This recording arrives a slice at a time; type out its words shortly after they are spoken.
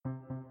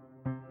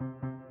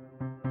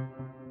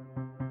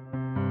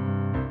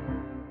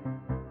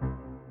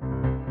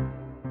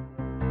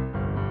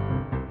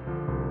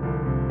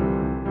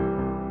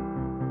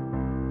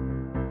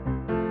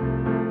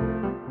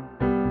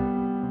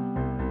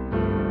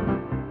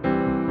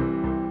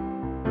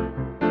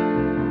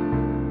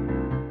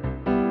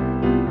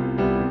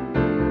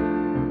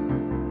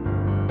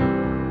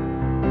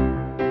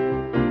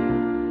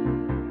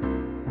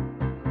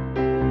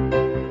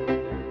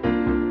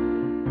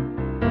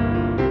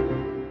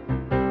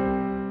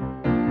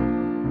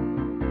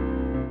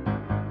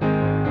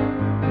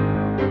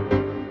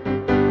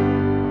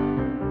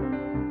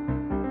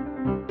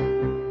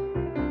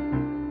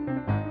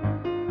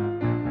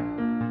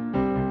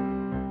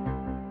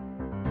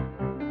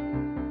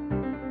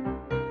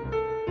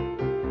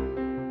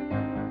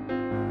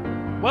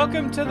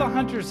Welcome to the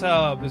Hunter's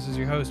Hub. This is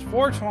your host,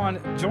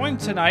 Fortuan, joined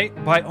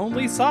tonight by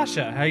only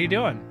Sasha. How you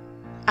doing?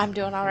 I'm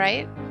doing all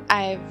right.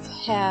 I've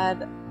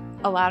had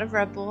a lot of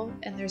Red Bull,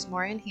 and there's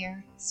more in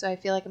here, so I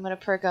feel like I'm going to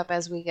perk up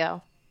as we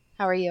go.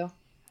 How are you?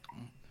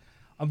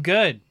 I'm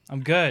good.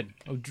 I'm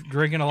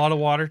drinking a lot of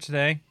water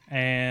today,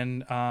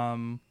 and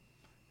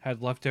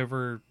had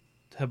leftover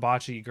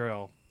hibachi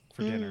grill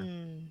for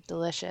dinner.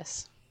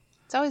 Delicious.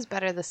 It's always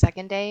better the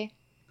second day.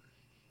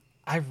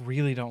 I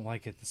really don't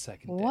like it the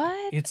second day.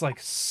 What? It's like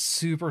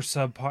super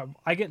subpar.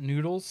 I get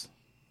noodles,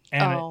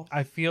 and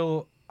I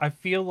feel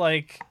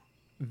like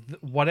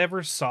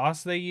whatever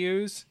sauce they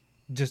use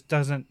just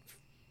doesn't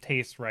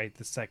taste right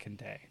the second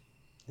day.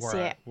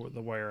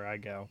 Where I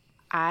go,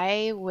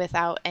 I,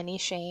 without any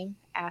shame,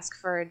 ask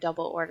for a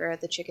double order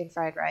of the chicken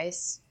fried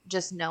rice,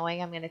 just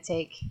knowing I'm going to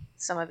take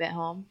some of it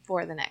home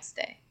for the next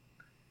day.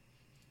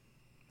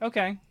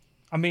 Okay.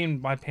 I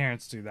mean, my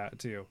parents do that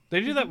too.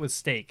 They do that with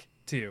steak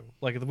too.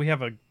 Like, we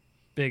have a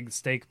big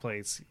steak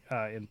place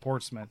in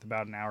Portsmouth,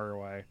 about an hour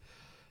away,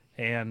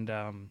 and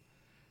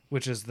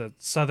which is the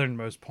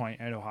southernmost point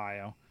in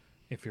Ohio,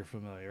 if you're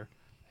familiar.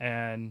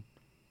 And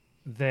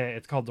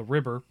it's called the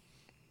Ribber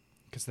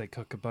because they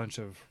cook a bunch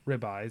of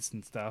ribeyes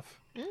and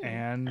stuff.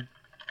 And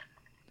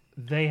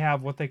they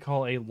have what they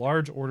call a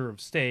large order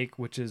of steak,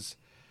 which is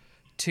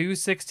 2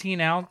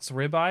 16-ounce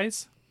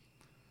ribeyes.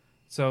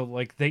 So,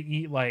 like, they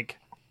eat like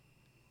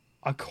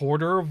a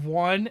quarter of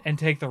one and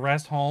take the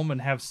rest home and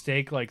have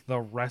steak like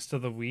the rest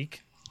of the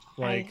week.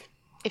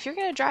 If you're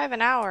going to drive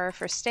an hour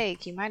for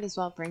steak, you might as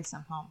well bring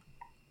some home.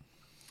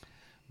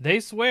 They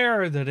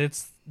swear that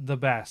it's the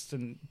best,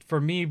 and for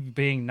me,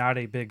 being not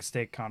a big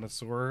steak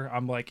connoisseur,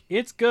 I'm like,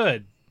 it's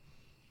good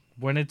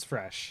when it's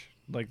fresh.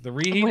 Like, the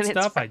reheat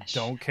stuff, I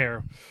don't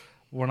care.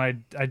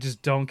 I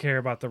just don't care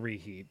about the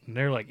reheat. And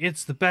they're like,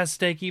 it's the best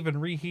steak even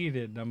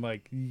reheated. And I'm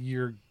like,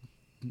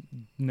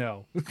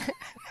 no.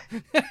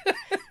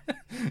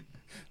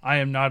 I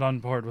am not on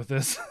board with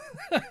this.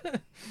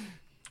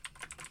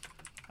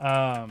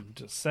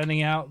 Just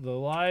sending out the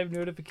live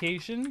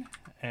notification.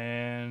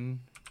 And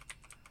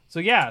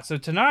so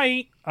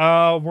tonight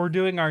we're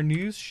doing our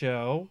news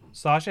show.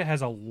 Sasha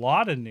has a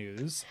lot of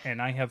news,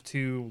 and I have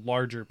two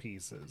larger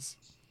pieces.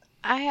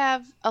 I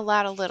have a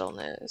lot of little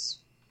news.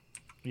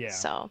 Yeah.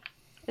 So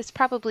it's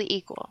probably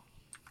equal.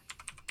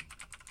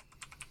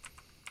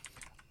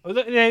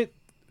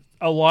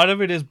 A lot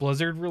of it is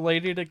Blizzard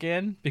related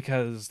again,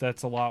 because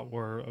that's a lot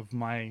where of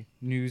my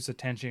news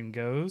attention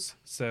goes.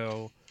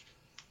 So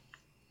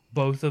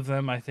both of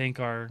them, I think,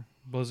 are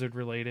Blizzard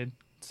related.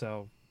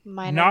 So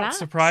Mine not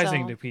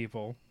surprising to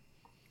people.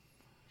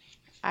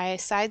 I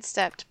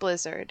sidestepped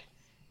Blizzard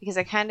because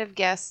I kind of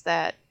guessed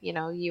that,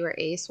 you or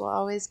Ace will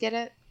always get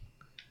it.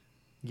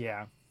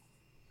 Yeah.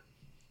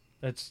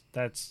 That's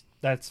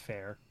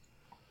fair.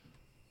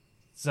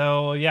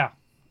 So yeah.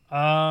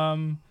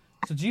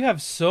 Since you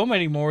have so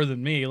many more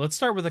than me, let's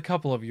start with a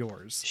couple of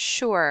yours.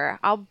 Sure.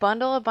 I'll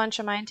bundle a bunch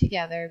of mine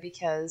together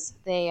because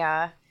they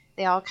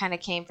all kind of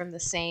came from the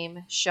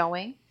same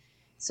showing.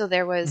 So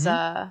there was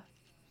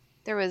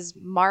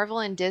Marvel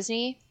and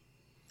Disney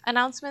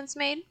announcements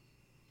made.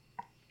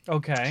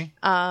 Okay.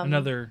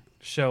 Another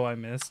show I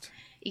missed.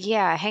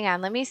 Yeah, hang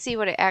on. Let me see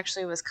what it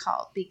actually was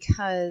called,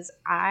 because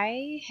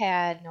I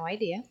had no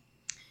idea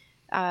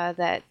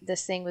that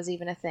this thing was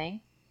even a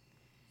thing.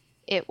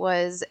 It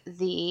was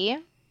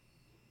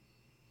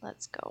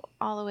let's go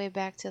all the way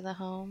back to the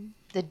home.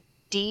 The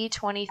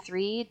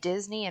D23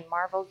 Disney and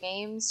Marvel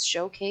Games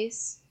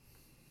Showcase.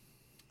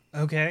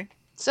 Okay.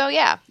 So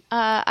yeah,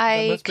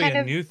 I must be kind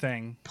a of new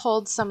thing.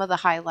 Pulled some of the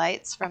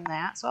highlights from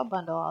that, so I'll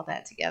bundle all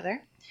that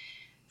together.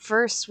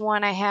 First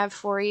one I have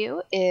for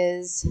you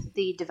is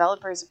the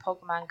developers of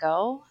Pokemon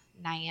Go,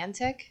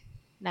 Niantic,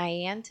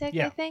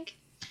 yeah. I think.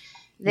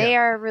 They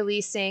are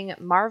releasing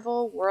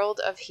Marvel World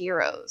of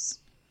Heroes.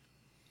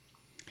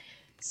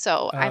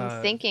 So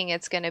I'm thinking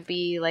it's going to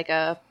be like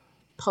a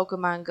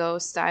Pokemon Go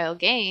style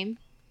game.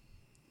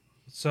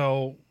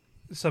 So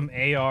some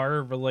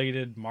AR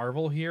related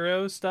Marvel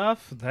hero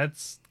stuff.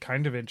 That's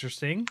kind of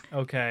interesting.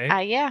 Okay.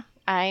 Yeah,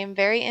 I am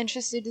very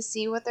interested to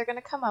see what they're going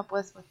to come up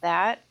with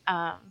that.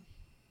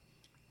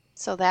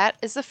 So that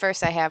is the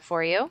first I have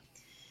for you.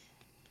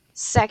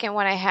 Second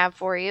one I have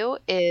for you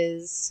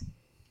is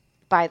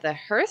by the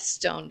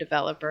Hearthstone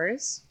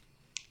developers.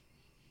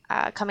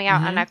 Coming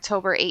out on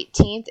October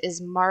 18th is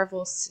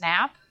Marvel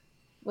Snap,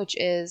 which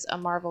is a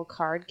Marvel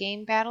card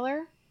game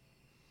battler.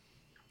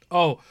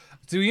 Oh,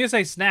 so when you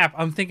say Snap,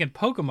 I'm thinking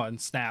Pokemon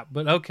Snap,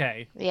 but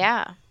okay.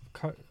 Yeah.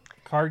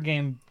 Card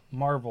game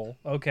Marvel.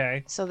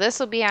 Okay. So this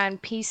will be on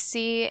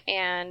PC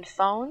and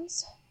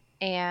phones,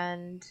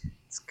 and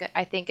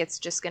I think it's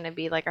just going to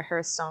be like a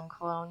Hearthstone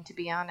clone, to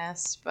be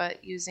honest,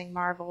 but using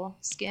Marvel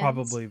skins.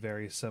 Probably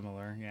very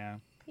similar, yeah.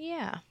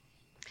 Yeah.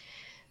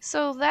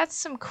 So that's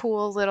some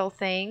cool little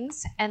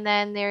things. And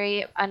then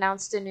they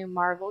announced a new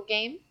Marvel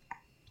game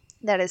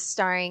that is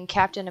starring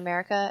Captain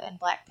America and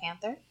Black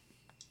Panther.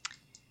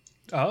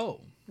 Oh.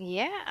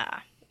 Yeah.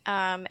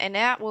 And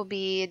that will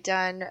be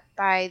done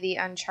by the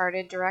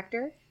Uncharted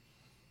director.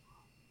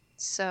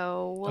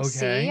 So we'll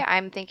see. Okay.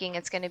 I'm thinking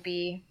it's going to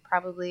be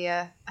probably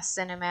a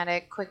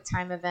cinematic, quick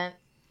time event,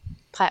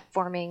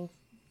 platforming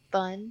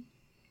fun.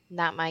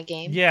 Not my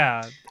game.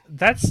 Yeah,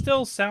 that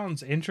still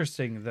sounds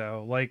interesting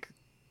though. Like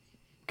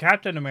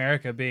Captain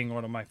America being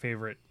one of my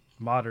favorite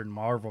modern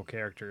Marvel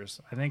characters.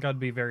 I think I'd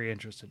be very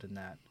interested in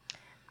that.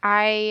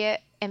 I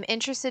am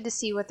interested to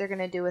see what they're going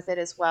to do with it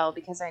as well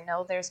because I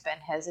know there's been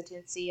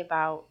hesitancy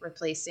about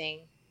replacing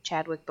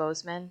Chadwick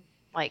Boseman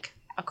like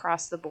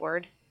across the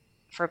board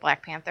for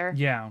Black Panther.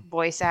 Yeah.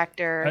 Voice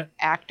actor,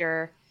 I,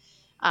 actor.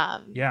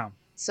 Um, yeah.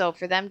 so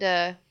for them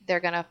to,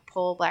 they're going to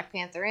pull Black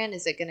Panther in,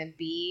 is it going to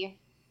be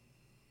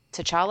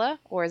T'Challa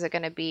or is it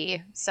going to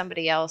be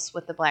somebody else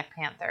with the Black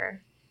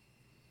Panther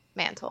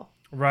mantle?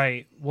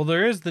 Right. Well,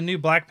 there is the new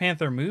Black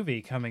Panther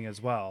movie coming as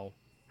well.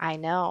 I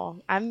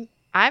know.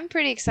 I'm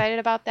pretty excited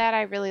about that.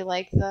 I really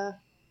like the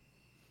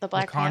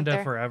Black Wakanda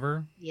Panther.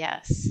 Forever.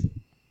 Yes.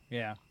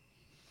 Yeah.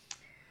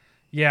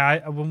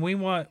 Yeah, when we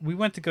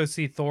went to go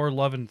see Thor: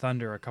 Love and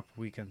Thunder a couple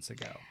weekends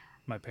ago.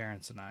 My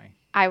parents and I.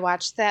 I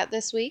watched that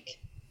this week.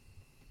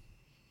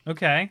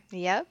 Okay.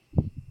 Yep.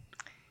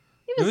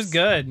 It was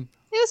good.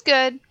 It was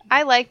good.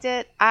 I liked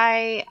it.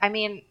 I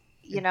mean,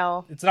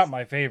 It's not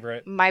my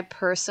favorite. my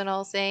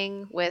personal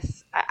thing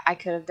with I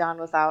could have done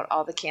without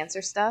all the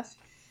cancer stuff.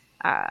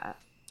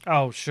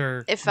 Oh,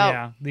 sure. It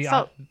felt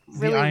the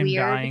really I'm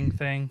weird. dying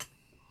thing.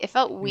 It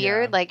felt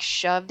weird, Yeah. like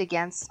shoved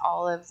against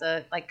all of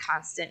the like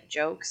constant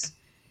jokes.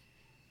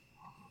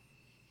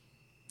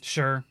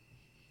 Sure.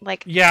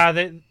 Like Yeah,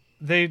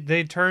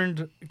 they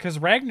turned because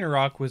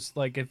Ragnarok was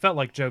like it felt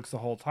like jokes the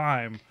whole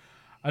time,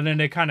 and then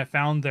they kind of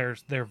found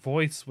their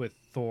voice with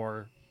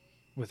Thor,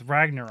 with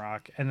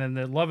Ragnarok, and then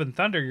the Love and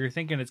Thunder. You're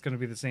thinking it's going to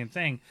be the same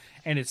thing,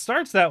 and it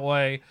starts that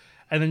way,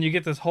 and then you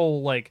get this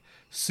whole like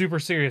super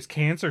serious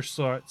cancer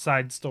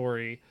side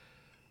story,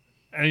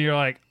 and you're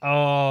like,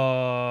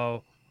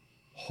 oh,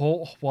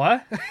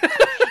 what?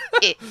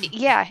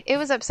 yeah, it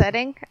was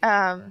upsetting.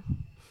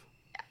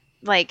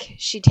 Like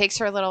she takes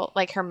her little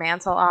like her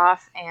mantle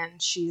off and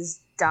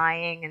she's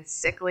dying and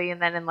sickly, and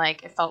then in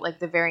like it felt like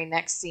the very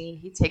next scene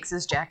he takes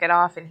his jacket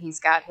off and he's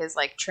got his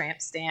like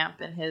tramp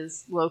stamp and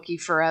his Loki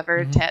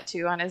Forever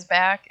tattoo on his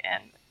back,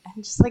 and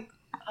I'm just like,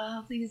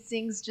 oh, these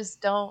things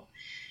just don't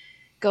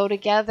go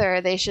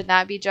together. They should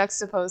not be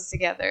juxtaposed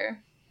together.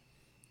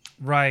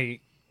 Right.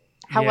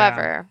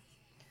 However,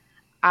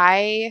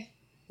 I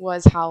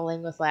was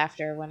howling with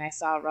laughter when I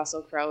saw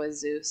Russell Crowe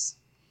as Zeus.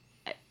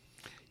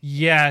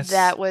 Yes.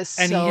 That was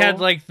and so he had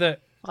like the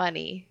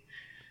funny.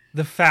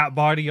 fat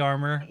body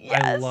armor.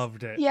 Yes. I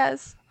loved it.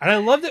 Yes. And I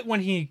loved it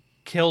when he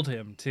killed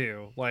him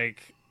too.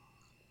 Like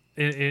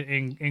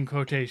in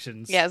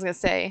quotations. Yeah, I was gonna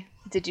say,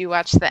 did you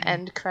watch the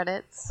end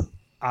credits?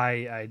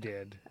 I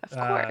did. Of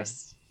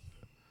course.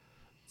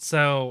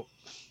 So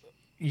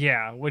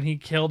yeah, when he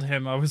killed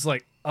him, I was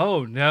like,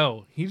 oh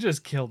no, he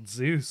just killed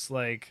Zeus.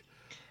 Like,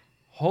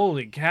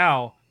 holy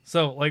cow.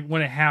 So like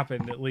when it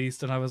happened at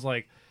least, and I was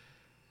like,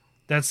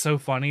 that's so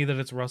funny that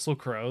it's Russell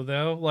Crowe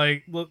though.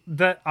 Like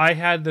that I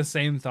had the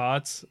same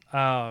thoughts.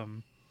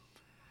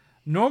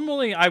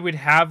 Normally I would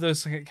have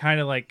those kind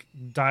of like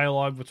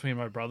dialogue between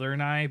my brother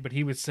and I, but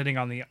he was sitting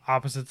on the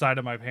opposite side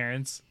of my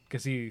parents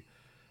because I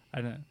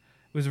don't know,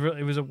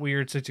 it was a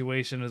weird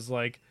situation. It's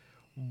like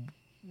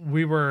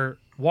we were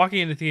walking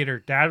into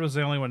theater. Dad was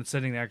the only one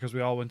sitting there because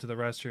we all went to the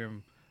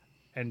restroom,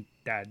 and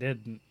Dad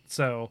didn't.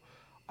 So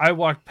I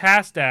walked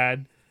past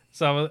Dad.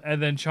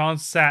 And then Sean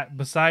sat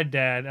beside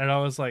Dad, and I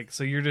was like,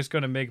 "So you're just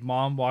gonna make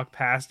Mom walk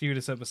past you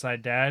to sit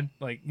beside Dad?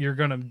 Like you're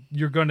gonna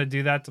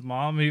do that to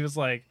Mom?" And he was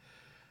like,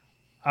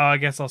 "Oh, I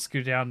guess I'll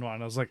scoot down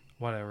one." I was like,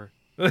 "Whatever,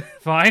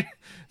 fine."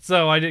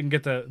 So I didn't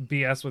get the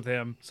BS with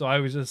him. So I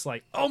was just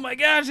like, "Oh my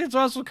gosh, it's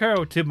Russell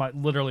Crowe!" to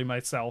literally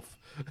myself.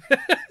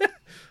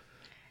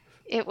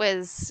 It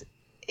was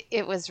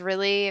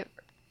really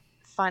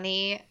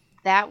funny.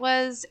 That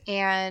was,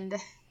 and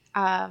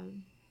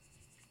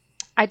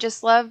I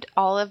just loved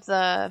all of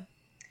the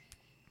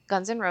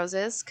Guns N'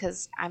 Roses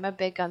because I'm a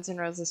big Guns N'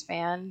 Roses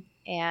fan,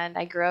 and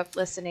I grew up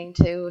listening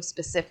to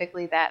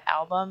specifically that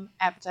album,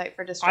 Appetite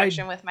for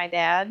Destruction, with my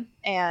dad.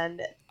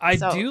 And I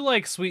do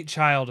like Sweet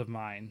Child of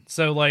Mine.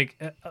 So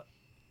like,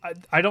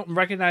 I don't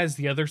recognize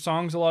the other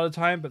songs a lot of the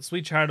time, but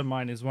Sweet Child of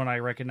Mine is one I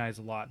recognize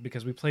a lot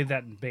because we played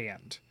that in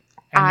band,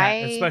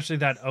 and especially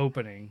that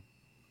opening.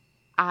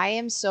 I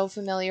am so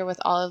familiar with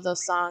all of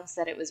those songs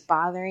that it was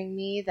bothering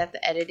me that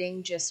the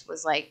editing just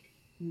was like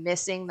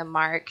missing the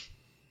mark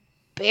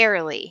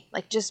barely,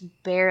 like just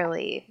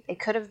barely.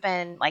 It could have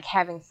been like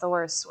having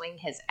Thor swing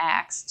his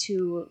axe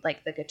to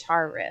like the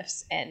guitar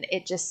riffs, and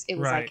it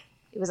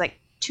was like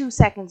 2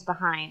 seconds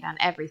behind on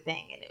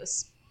everything, and it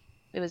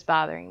was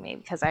bothering me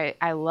because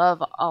I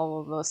love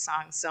all of those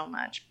songs so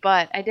much,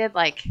 but I did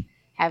like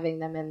having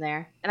them in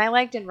there, and I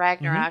liked in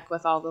Ragnarok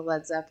with all the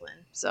Led Zeppelin,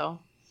 so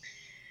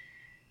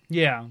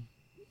yeah,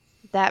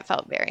 that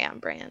felt very on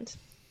brand.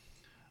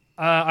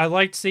 I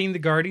liked seeing the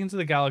Guardians of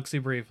the Galaxy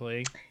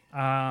briefly.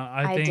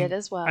 I did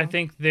as well. I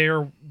think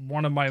they're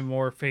one of my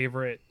more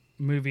favorite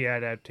movie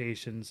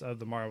adaptations of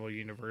the Marvel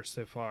Universe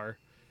so far.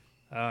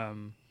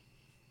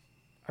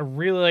 I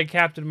really like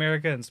Captain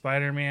America and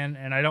Spider-Man,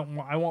 and I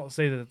won't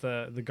say that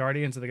the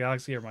Guardians of the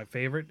Galaxy are my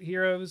favorite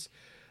heroes,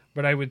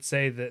 but I would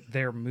say that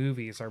their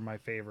movies are my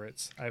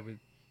favorites. I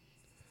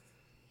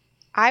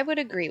would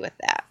agree with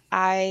that.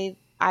 I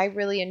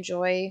really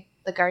enjoy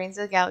the Guardians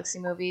of the Galaxy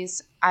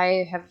movies.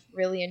 I have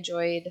really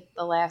enjoyed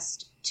the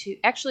last two.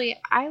 Actually,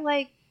 I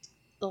liked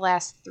the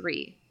last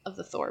three of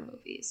the Thor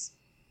movies.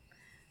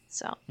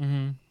 So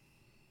Mhm.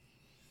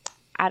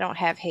 I don't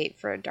have hate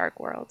for a Dark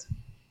World.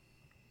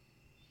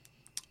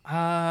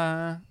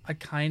 I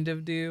kind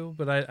of do,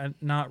 but I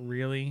not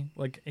really.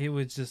 Like it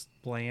was just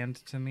bland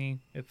to me.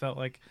 It felt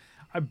like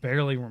I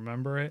barely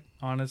remember it,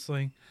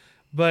 honestly.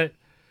 But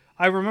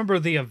I remember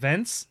the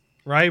events,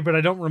 right? But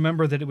I don't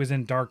remember that it was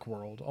in Dark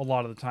World a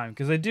lot of the time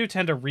because I do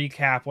tend to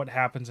recap what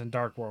happens in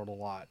Dark World a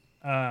lot.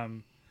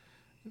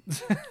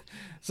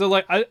 So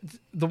like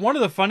the one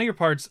of the funnier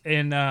parts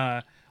in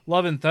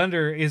Love and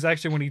Thunder is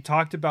actually when he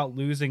talked about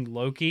losing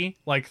Loki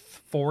like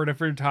 4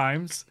 different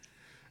times,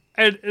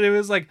 and it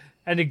was like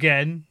and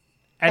again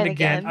and And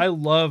again. again.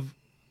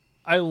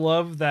 I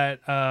love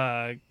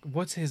that.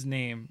 What's his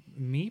name?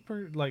 Meep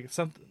or like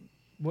something?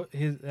 What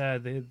his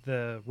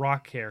the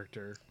rock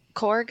character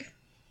Korg?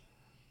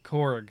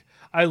 Korg.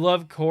 I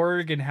love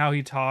Korg and how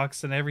he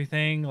talks and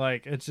everything.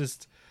 Like it's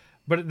just,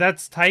 but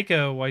that's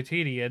Taika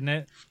Waititi, isn't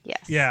it?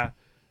 Yes. Yeah.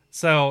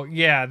 So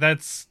yeah,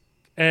 that's.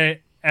 And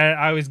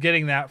I was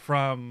getting that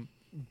from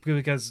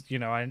because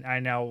I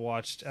now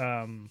watched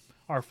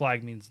Our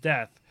Flag Means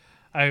Death.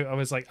 I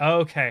was like, oh,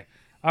 okay,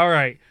 all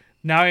right,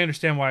 now I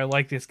understand why I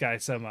like this guy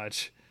so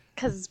much.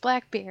 Because it's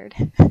Blackbeard.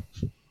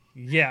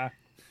 Yeah,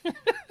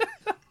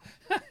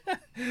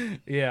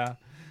 yeah.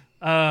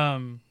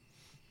 Um,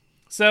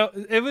 so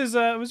it was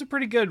a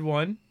pretty good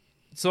one.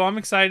 So I'm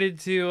excited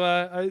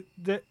to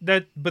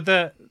but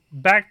the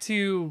back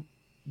to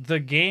the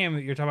game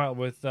that you're talking about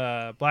with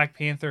Black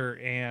Panther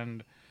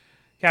and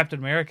Captain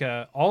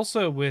America,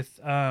 also with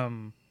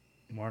one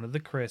of the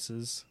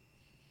Chris's,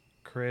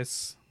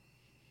 Chris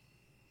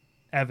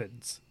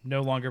Evans,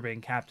 no longer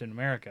being Captain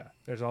America.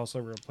 There's also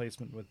a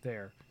replacement with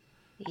there.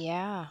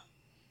 Yeah.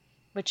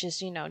 Which is,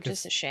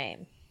 just a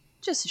shame.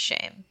 Just a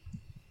shame.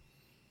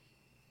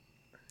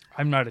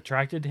 I'm not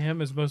attracted to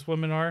him as most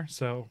women are,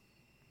 so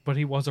but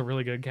he was a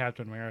really good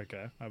Captain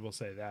America, I will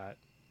say that.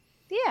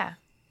 Yeah.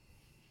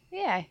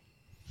 Yeah.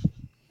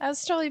 I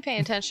was totally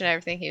paying attention to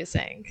everything he was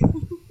saying.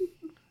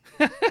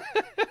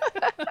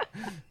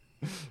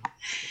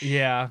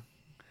 Yeah.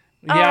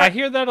 Yeah, I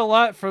hear that a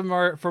lot from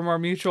our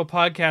mutual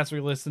podcast we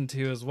listen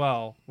to as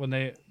well. When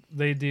they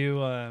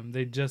do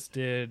they just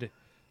did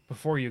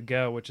Before You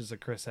Go, which is a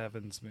Chris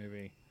Evans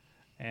movie,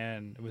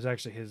 and it was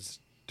actually his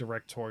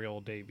directorial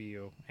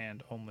debut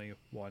and only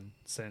one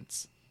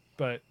since.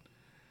 But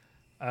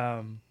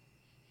I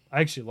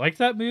actually like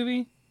that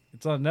movie.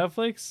 It's on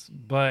Netflix,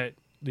 but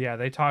yeah,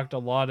 they talked a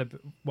lot of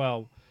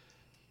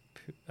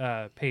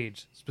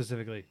Paige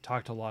specifically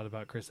talked a lot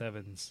about Chris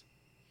Evans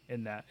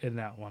in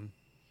that one,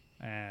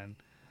 and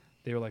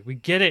they were like, "We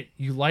get it,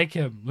 you like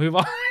him. Move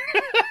on."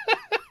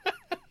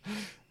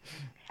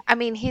 I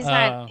mean, he's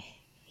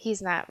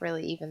not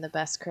really even the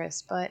best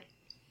Chris, but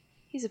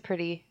he's a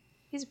pretty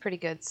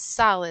good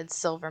solid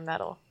silver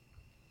medal.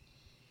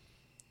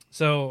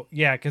 So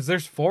yeah, because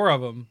there's 4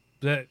 of them.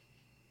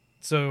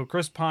 So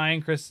Chris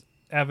Pine, Chris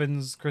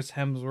Evans, Chris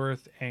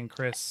Hemsworth, and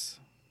Chris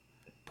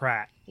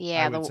Pratt.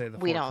 Yeah, I would say the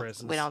we 4 don't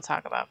Chris's. we don't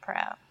talk about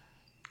Pratt.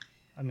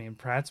 I mean,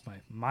 Pratt's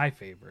my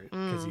favorite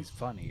because he's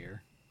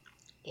funnier.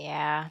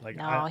 Yeah, like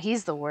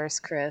he's the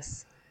worst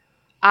Chris.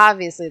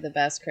 Obviously, the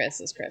best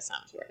Chris is Chris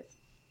Hemsworth.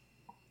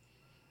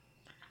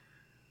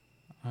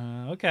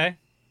 Okay.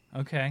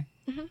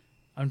 Mm-hmm.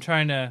 I'm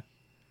trying to.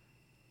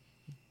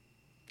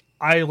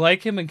 I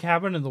like him in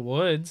Cabin in the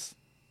Woods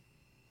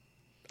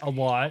a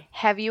lot.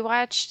 Have you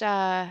watched?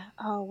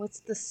 What's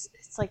this?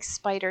 It's like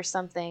Spider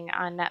something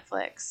on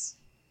Netflix.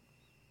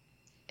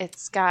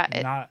 It's got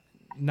it.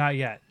 Not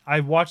yet.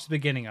 I watched the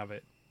beginning of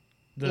it.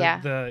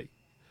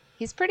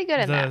 He's pretty good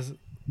in that.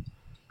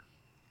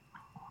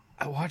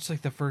 I watched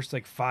like the first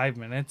 5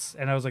 minutes,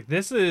 and I was like,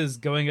 "This is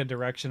going a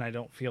direction I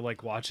don't feel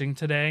like watching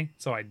today,"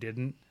 so I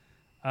didn't.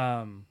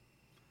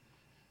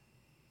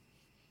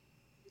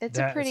 It's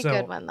a pretty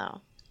good one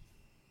though.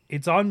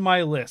 It's on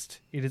my list.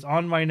 It is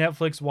on my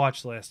Netflix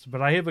watch list,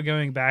 but I have been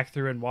going back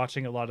through and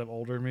watching a lot of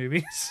older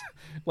movies,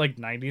 like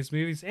 90s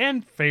movies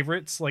and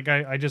favorites. Like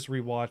I just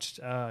rewatched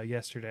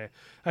yesterday.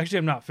 Actually,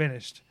 I'm not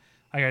finished.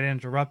 I got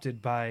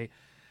interrupted by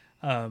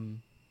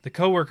the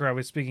coworker I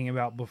was speaking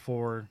about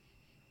before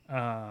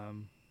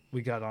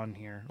we got on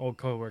here. Old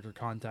coworker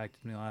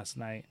contacted me last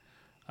night.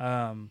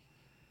 I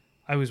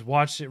was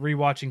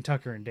rewatching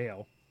Tucker and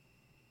Dale.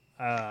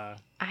 I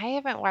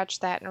haven't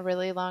watched that in a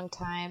really long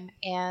time,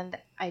 and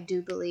I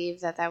do believe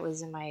that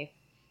was in my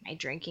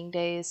drinking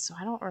days, so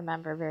I don't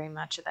remember very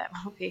much of that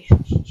movie.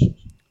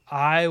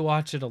 I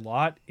watch it a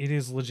lot. It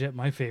is legit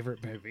my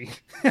favorite movie.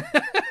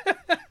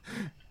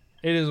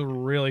 It is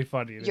really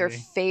funny to Your me.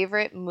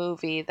 favorite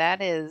movie?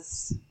 That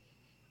is...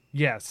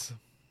 Yes.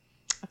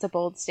 That's a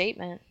bold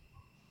statement.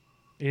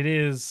 It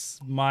is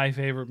my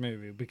favorite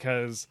movie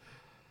because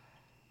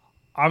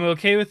I'm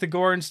okay with the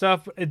gore and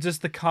stuff. It's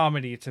just the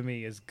comedy to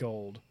me is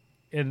gold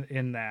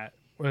in that.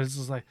 Where it's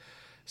just like,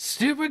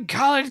 stupid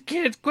college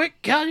kids, quit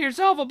killing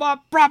yourself on my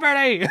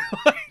property.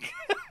 Like,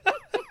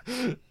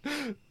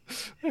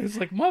 it's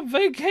like my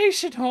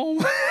vacation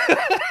home.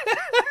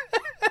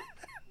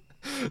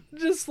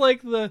 Just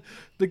like the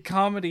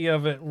comedy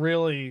of it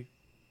really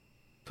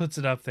puts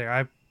it up there.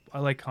 I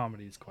like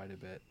comedies quite a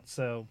bit.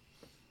 So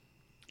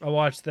I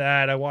watched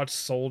that. I watched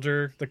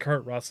Soldier, the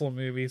Kurt Russell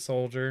movie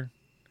Soldier.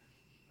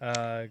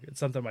 It's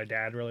something my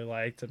dad really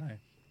liked, and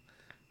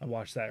I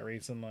watched that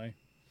recently.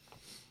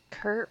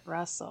 Kurt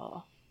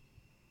Russell.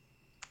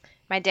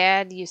 My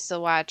dad used to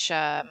watch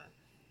the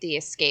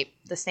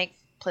Snake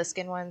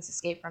Plissken ones,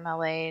 Escape from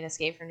LA and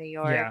Escape from New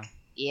York.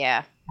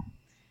 Yeah.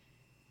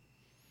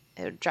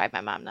 It would drive my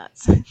mom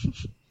nuts.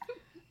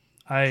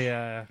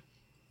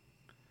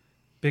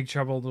 Big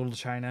Trouble in Little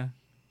China.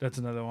 That's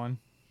another one.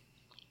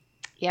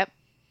 Yep.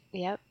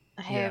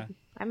 I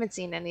haven't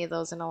seen any of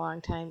those in a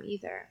long time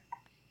either.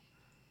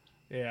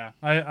 Yeah.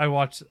 I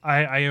watched.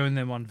 I own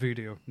them on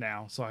Vudu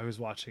now, so I was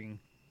watching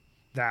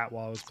that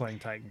while I was playing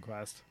Titan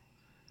Quest.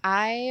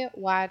 I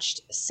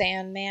watched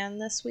Sandman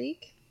this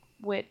week,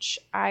 which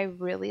I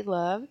really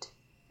loved.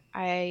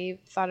 I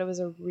thought it was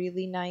a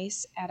really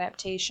nice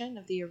adaptation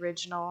of the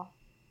original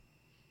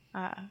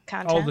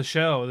content. Oh, the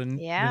show, the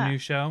new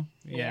show.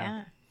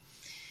 Yeah.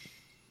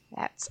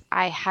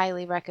 I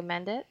highly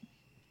recommend it.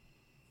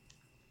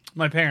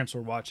 My parents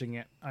were watching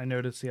it. I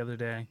noticed the other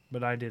day,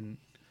 but I didn't.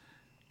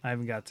 I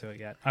haven't got to it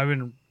yet. I've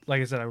been,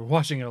 like I said, I'm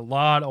watching a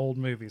lot of old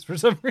movies for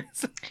some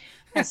reason.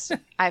 Yes,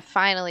 I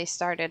finally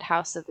started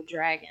House of the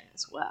Dragon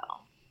as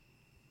well.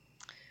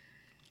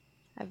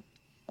 I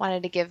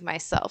wanted to give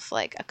myself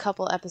like a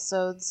couple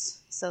episodes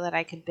so that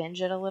I could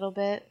binge it a little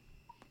bit.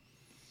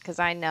 Because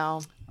I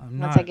know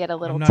I get a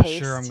little taste. I'm not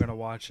sure I'm going to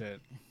watch it.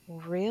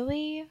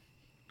 Really?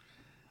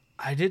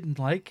 I didn't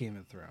like Game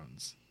of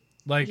Thrones.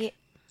 Like,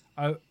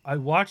 yeah. I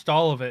watched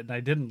all of it and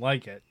I didn't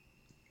like it.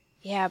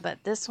 Yeah,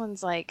 but this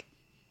one's like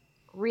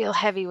real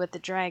heavy with the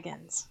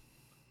dragons.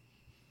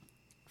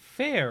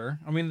 Fair.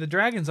 I mean, the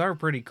dragons are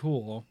pretty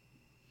cool.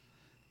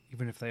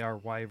 Even if they are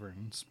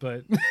wyverns,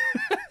 but...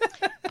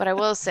 But I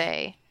will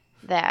say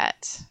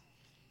that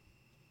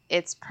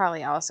it's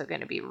probably also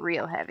going to be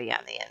real heavy on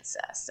the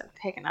incest. I'm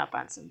picking up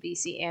on some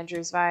VC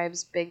Andrews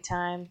vibes big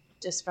time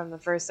just from the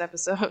first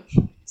episode.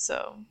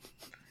 So...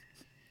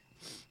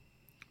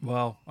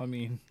 Well, I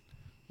mean,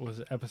 was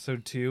it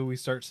episode 2? We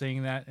start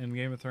seeing that in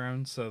Game of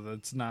Thrones, so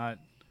that's not...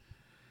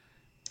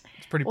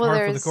 It's pretty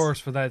par for the course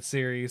for that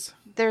series.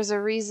 There's a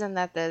reason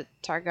that the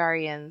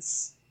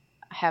Targaryens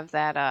have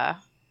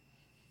that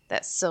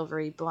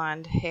silvery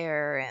blonde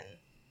hair and...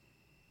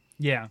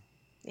 Yeah.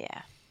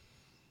 Yeah.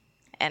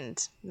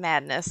 And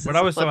madness but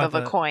is a flip of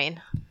a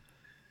coin.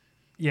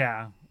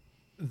 Yeah.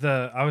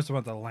 I was talking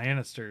about the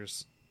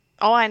Lannisters.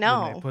 Oh, I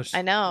know.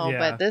 Yeah.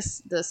 But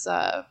this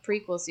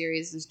prequel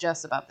series is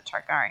just about the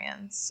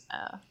Targaryens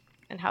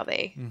and how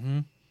they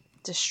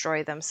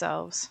destroy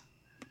themselves.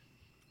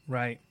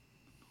 Right.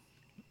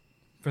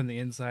 From the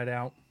inside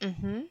out.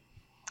 Mm-hmm.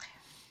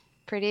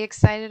 Pretty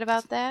excited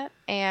about that.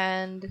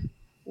 And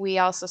we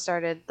also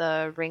started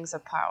the Rings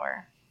of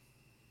Power.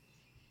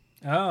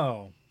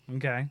 Oh,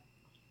 okay.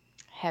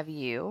 Have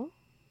you?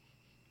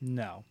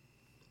 No.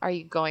 Are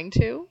you going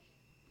to?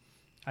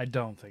 I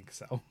don't think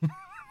so.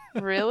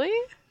 Really?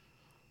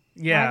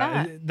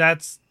 Yeah,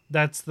 that's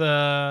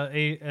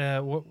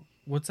the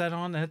what's that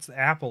on? That's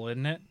Apple,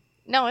 isn't it?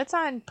 No, it's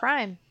on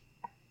Prime.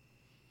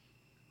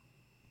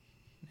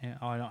 Yeah,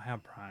 I don't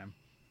have Prime,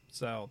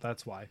 so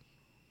that's why.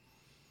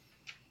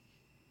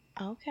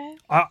 Okay.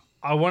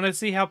 I want to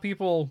see how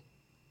people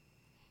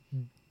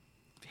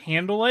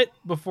handle it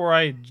before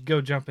I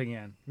go jumping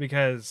in,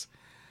 because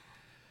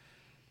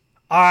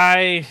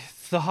the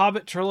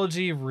Hobbit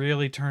trilogy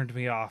really turned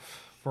me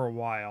off for a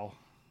while.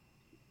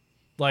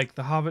 Like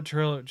the Hobbit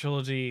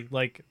trilogy,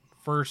 like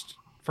first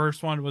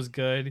one was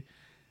good.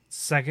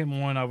 Second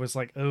one, I was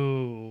like,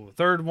 oh.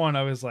 Third one,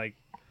 I was like,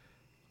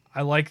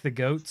 I like the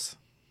goats,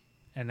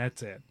 and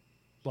that's it.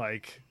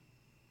 Like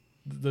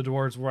the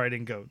dwarves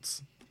riding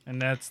goats,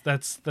 and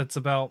that's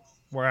about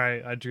where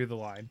I drew the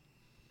line.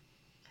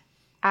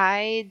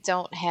 I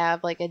don't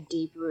have like a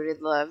deep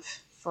rooted love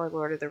for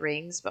Lord of the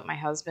Rings, but my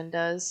husband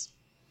does.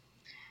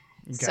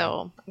 Okay.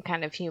 So I'm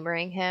kind of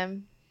humoring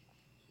him.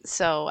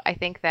 So I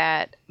think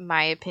that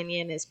my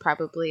opinion is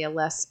probably a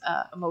less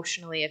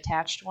emotionally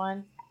attached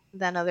one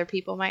than other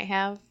people might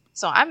have.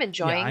 So I'm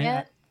enjoying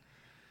it.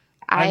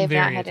 I have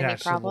not had any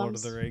problems. To Lord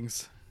of the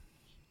Rings.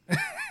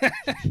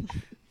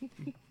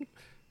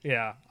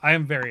 Yeah, I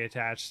am very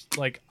attached.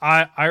 Like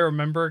I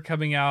remember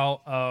coming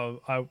out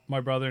of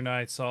my brother and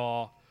I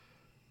saw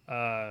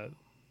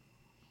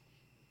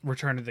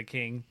Return of the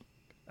King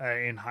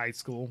in high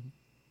school,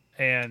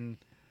 and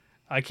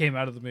I came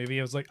out of the movie.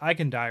 I was like, I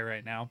can die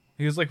right now.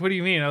 He was like, what do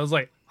you mean? I was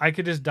like, I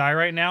could just die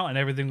right now and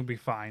everything would be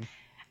fine.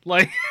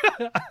 Like,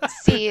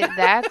 see,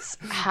 that's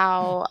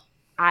how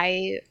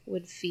I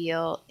would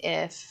feel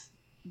if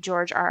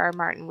George R.R.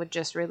 Martin would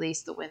just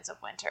release The Winds of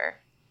Winter,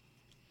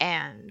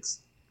 and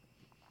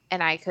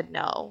I could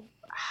know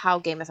how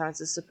Game of Thrones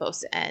is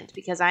supposed to end,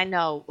 because I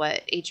know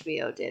what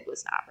HBO did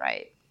was not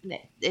right.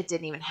 It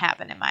didn't even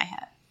happen in my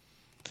head.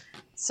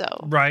 So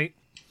Right.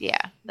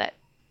 yeah, that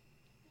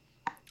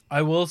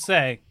I will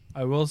say,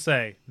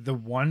 the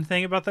one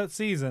thing about that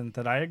season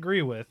that I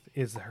agree with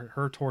is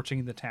her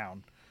torching the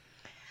town.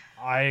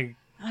 I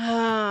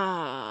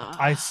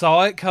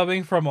saw it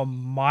coming from a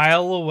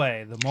mile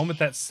away. The moment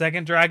that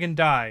second dragon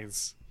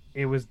dies,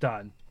 it was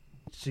done.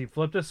 She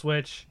flipped a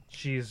switch.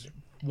 She's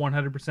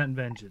 100%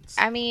 vengeance.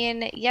 I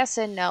mean, yes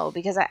and no,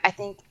 because I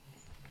think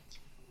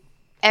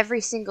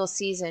every single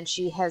season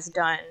she has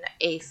done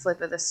a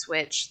flip of the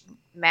switch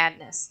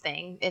madness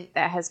thing, and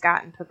that has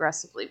gotten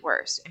progressively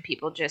worse, and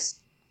people just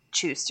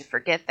choose to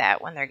forget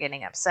that when they're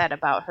getting upset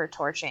about her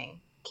torching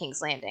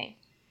King's Landing.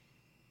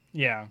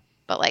 Yeah.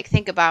 But like,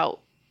 think about,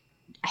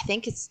 I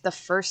think it's the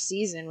first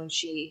season when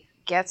she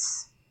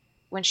gets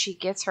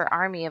her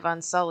army of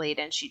Unsullied,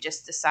 and she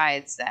just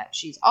decides that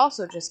she's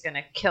also just going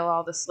to kill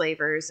all the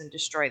slavers and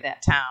destroy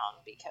that town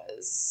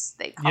because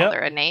they called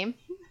her a name.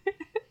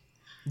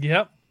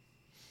 Yep.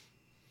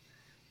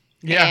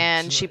 Yeah.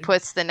 And she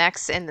puts in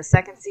the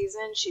second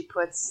season, she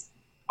puts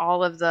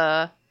all of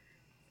the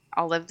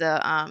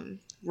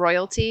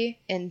royalty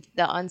in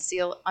the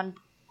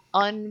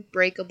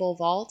unbreakable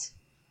vault.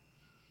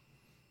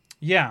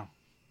 Yeah.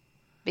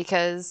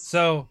 Because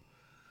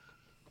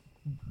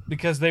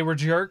they were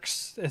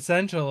jerks,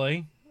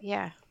 essentially.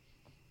 Yeah.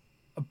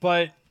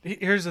 But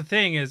here's the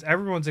thing: is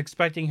everyone's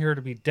expecting her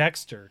to be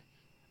Dexter,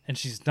 and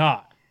she's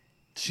not.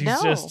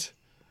 She's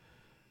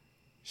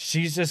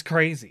just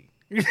crazy.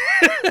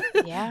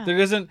 Yeah.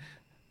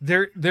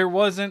 There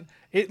wasn't.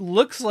 It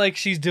looks like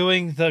she's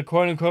doing the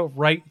quote unquote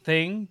right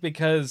thing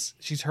because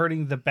she's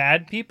hurting the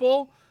bad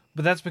people,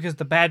 but that's because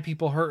the bad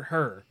people hurt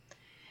her.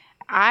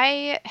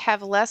 I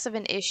have less of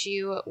an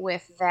issue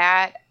with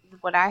that.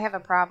 What I have a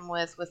problem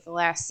with the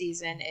last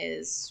season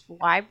is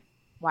why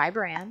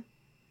Bran?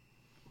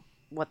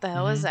 What the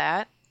hell is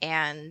that?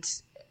 And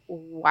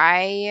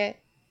why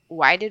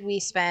did we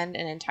spend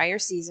an entire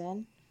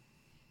season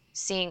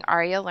seeing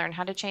Arya learn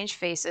how to change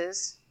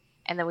faces,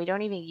 and then we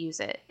don't even use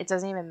it? It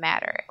doesn't even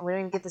matter. We don't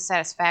even get the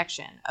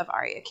satisfaction of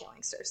Arya killing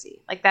Cersei.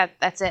 Like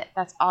that's it.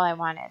 That's all I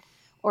wanted.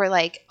 Or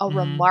like a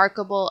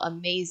remarkable,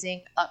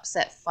 amazing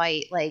upset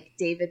fight like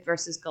David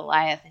versus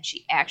Goliath, and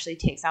she actually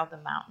takes out the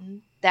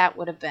mountain. That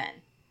would have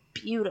been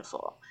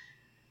beautiful.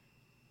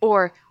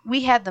 Or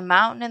we had the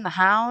Mountain and the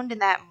Hound in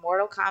that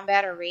Mortal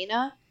Kombat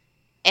arena,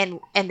 and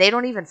they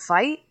don't even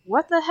fight?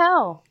 What the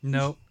hell?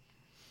 Nope.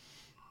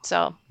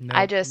 So,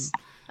 nope.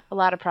 A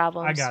lot of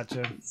problems. I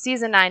gotcha.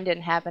 Season 9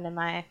 didn't happen in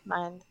my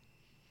mind.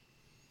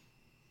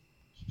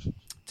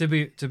 To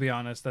be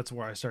honest, that's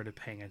where I started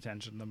paying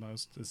attention the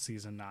most, is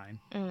season 9.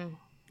 No.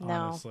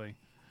 Honestly.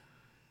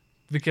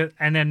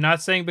 And then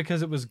not saying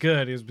because it was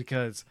good, it was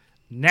because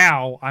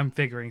now I'm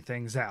figuring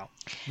things out.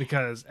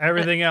 Because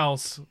everything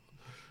else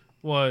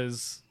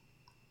was,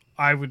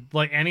 I would,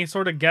 like, any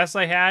sort of guess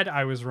I had,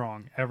 I was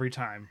wrong every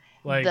time.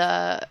 Like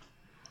the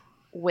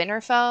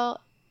Winterfell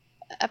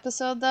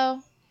episode,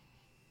 though,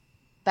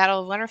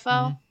 Battle of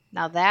Winterfell.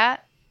 Now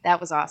that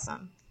was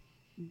awesome.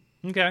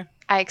 Okay.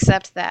 I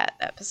accept that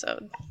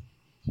episode.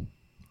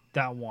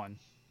 That one.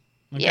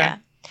 Okay. Yeah.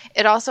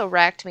 It also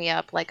racked me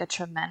up like a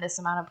tremendous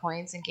amount of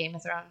points in Game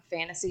of Thrones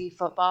fantasy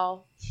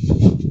football.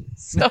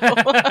 So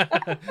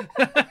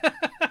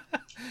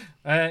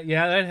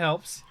yeah, that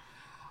helps.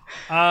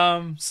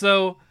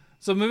 So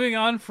moving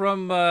on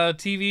from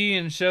TV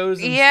and shows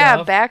and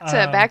stuff.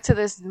 back to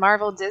this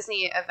Marvel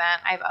Disney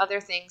event. I have other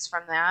things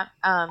from that.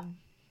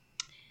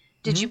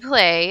 Did you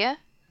play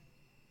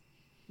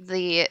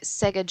the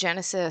Sega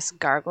Genesis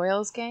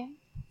Gargoyles game?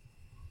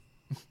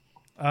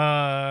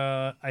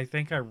 I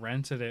think I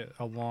rented it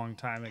a long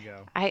time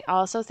ago. I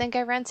also think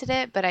I rented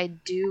it, but I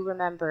do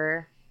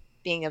remember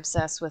being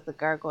obsessed with the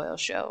Gargoyle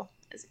show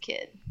as a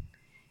kid.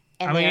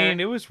 And I mean,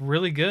 it was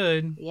really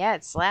good. Yeah,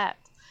 it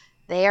slapped.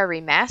 They are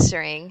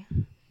remastering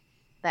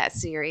that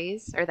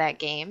series or that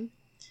game.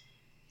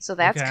 So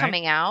that's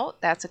coming out.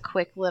 That's a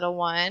quick little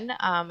one.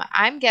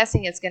 I'm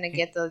guessing it's going to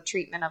get the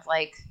treatment of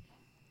like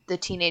the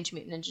Teenage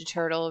Mutant Ninja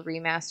Turtle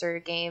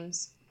remaster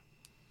games.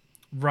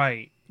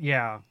 Right.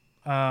 Yeah.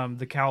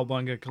 The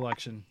Cowabunga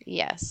collection.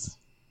 Yes.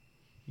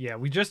 Yeah,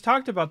 we just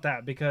talked about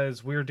that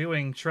because we're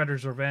doing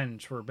Shredder's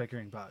Revenge for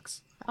Bickering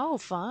Bucks. Oh,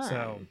 fun.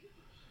 So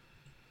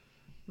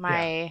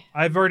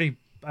I've already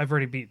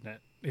beaten it.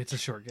 It's a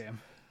short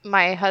game.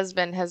 My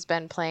husband has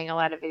been playing a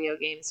lot of video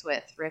games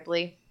with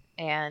Ripley,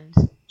 and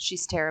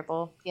she's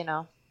terrible,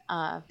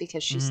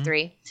 because she's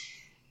 3.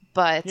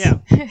 But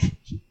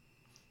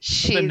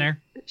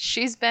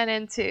she's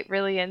been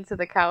really into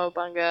the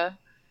Cowabunga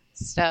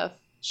stuff.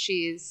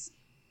 She's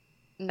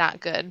not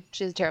good.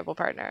 She's a terrible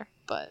partner,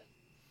 but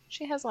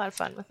she has a lot of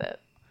fun with it.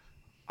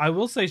 I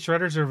will say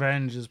Shredder's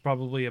Revenge is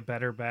probably a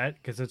better bet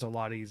because it's a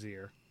lot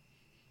easier.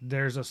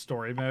 There's a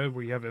story mode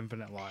where you have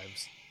infinite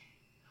lives.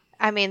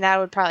 I mean, that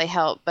would probably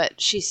help,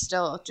 but she's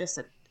still just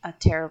a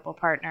terrible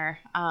partner.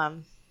 Oh,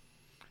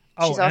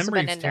 She's also been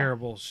Emery's into.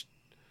 terrible.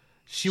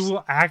 She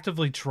will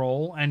actively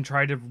troll and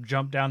try to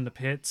jump down the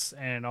pits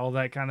and all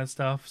that kind of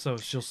stuff. So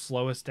she'll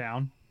slow us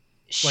down,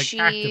 like She.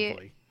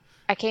 actively.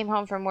 I came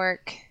home from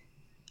work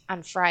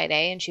on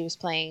Friday and she was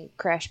playing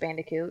Crash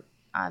Bandicoot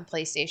on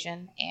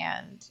PlayStation,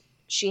 and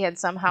she had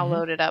somehow Hmm.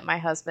 loaded up my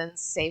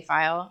husband's save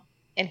file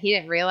and he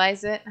didn't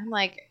realize it. I'm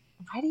like,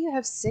 why do you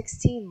have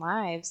 16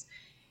 lives?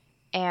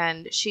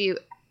 And she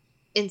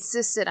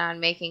insisted on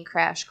making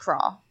Crash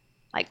crawl,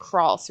 like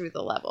crawl through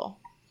the level.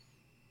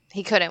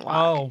 He couldn't walk.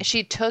 Oh,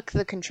 She took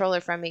the controller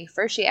from me.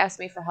 First, she asked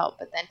me for help,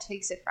 but then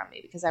takes it from me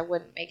because I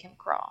wouldn't make him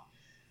crawl.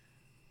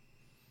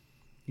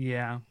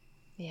 yeah.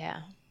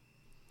 Yeah.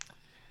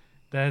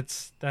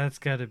 That's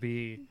got to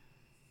be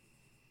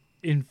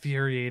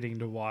infuriating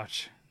to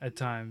watch at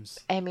times.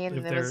 I mean,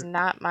 If it was they're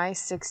not my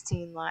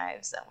 16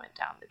 lives that went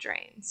down the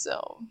drain,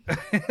 so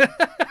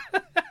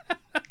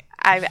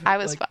I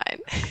was like, fine.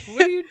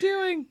 what are you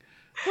doing?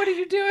 What are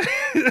you doing?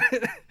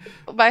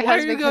 My Why are you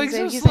husband going comes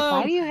in, so he's like, slow?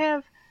 why do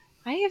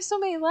you have so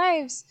many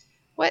lives?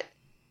 What?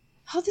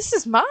 Oh, this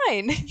is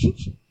mine.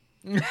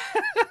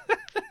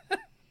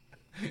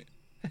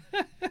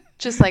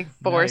 Just like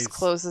force Nice.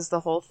 closes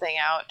the whole thing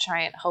out,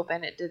 trying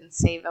hoping it didn't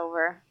save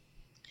over.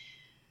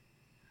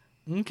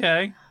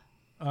 Okay.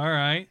 All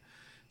right.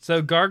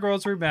 So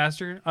Gargoyles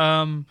Remastered.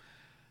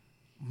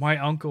 My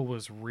uncle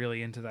was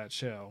really into that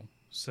show.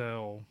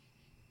 So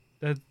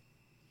that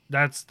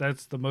that's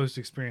the most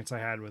experience I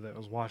had with it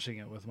was watching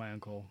it with my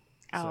uncle.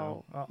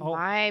 Oh, So I'll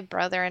my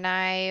brother and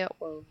I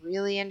were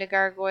really into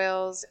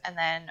gargoyles, and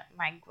then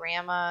my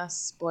grandma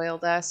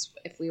spoiled us.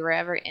 If we were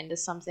ever into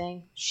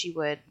something, she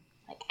would,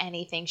 like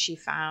anything she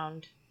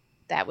found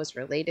that was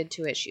related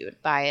to it, she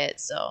would buy it.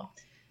 So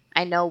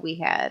I know we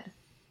had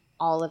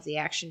all of the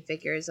action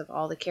figures of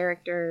all the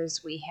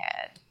characters. We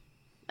had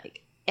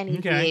like any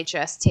okay.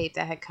 VHS tape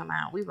that had come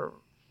out. We were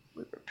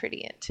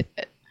pretty into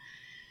it,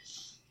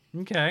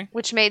 Okay.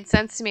 which made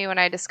sense to me when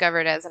I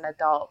discovered as an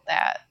adult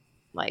that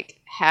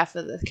like half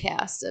of the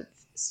cast of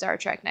Star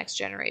Trek Next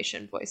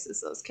Generation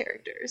voices those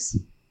characters.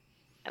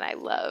 And I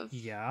love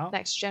Yeah.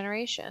 Next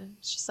Generation.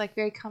 It's just like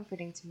very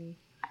comforting to me.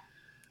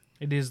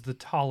 It is the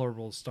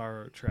tolerable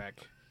Star Trek,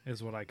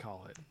 is what I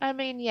call it. I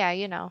mean, yeah,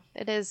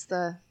 it is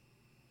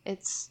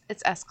it's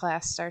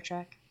S-class Star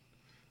Trek.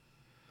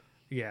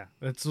 Yeah,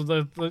 it's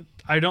the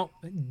I don't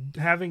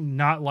having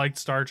not liked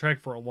Star Trek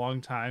for a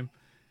long time.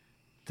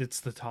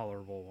 It's the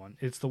tolerable one.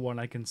 It's the one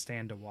I can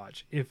stand to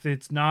watch. If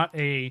it's not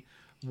a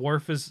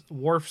Worf's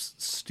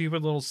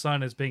stupid little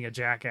son is being a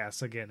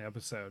jackass again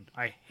episode,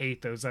 I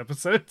hate those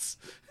episodes.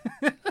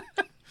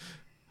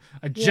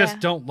 I just Yeah.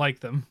 don't like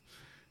them.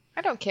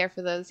 I don't care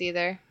for those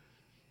either.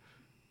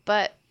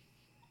 But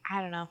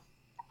I don't know.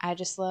 I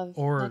just love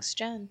Or Next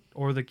Gen.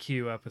 or the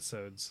Q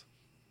episodes.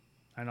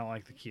 I don't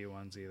like the Q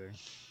ones either.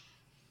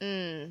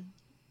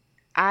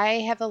 I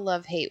have a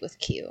love-hate with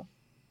Q.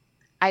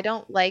 I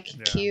don't like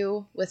Yeah.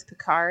 Q with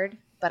Picard,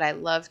 but I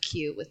love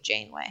Q with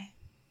Janeway.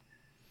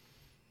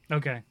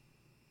 Okay.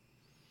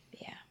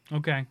 Yeah.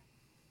 Okay.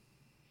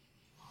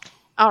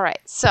 All right.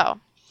 So,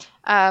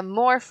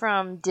 more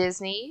from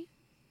Disney.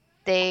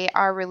 They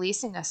are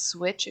releasing a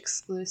Switch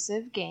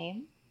exclusive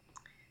game.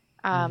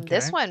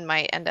 This Okay. one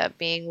might end up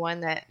being one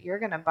that you're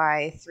going to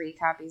buy 3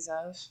 copies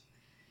of.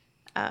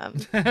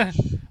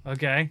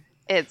 Okay.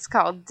 It's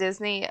called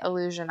Disney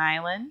Illusion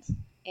Island,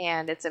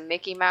 and it's a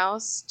Mickey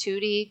Mouse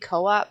 2D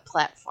co-op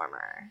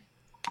platformer.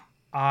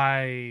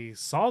 I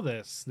saw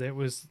this.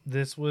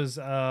 This was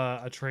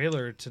a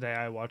trailer today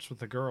I watched with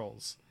the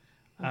girls.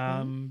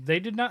 They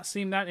did not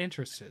seem that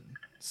interested.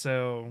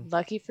 So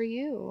Lucky for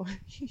you.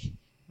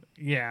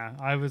 yeah,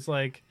 I was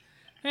like,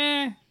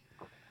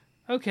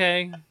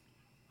 okay.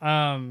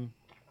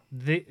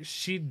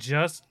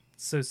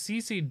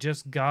 Cece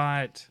just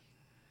got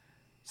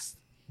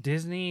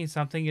Disney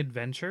something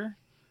adventure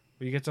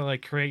where you get to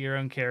like create your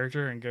own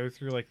character and go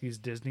through like these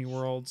Disney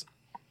worlds.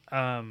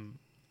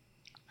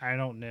 I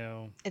don't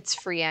know It's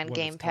free on what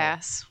Game it's called.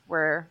 Pass.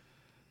 We're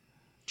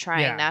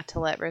trying Yeah. not to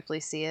let Ripley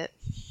see it.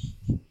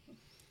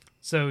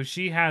 So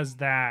she has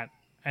that,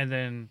 and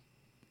then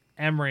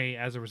Emery,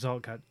 as a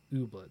result, got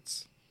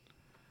Ooblets.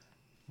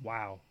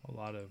 Wow, a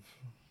lot of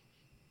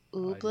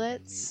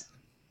Ooblets?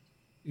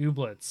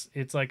 Ooblets.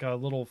 It's like a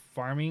little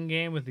farming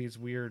game with these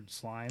weird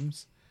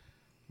slimes.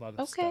 A lot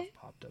of Okay.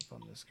 stuff popped up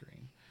on the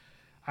screen.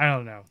 I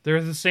don't know.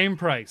 They're the same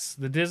price.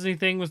 The Disney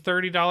thing was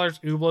 $30.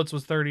 Ooblets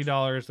was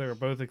 $30. They were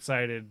both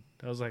excited.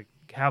 I was like,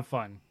 have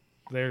fun.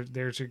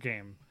 There's your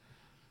game.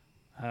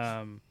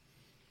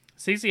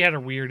 Cece had a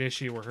weird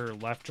issue where her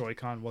left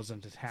Joy-Con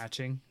wasn't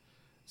attaching.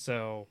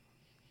 So,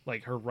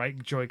 like, her right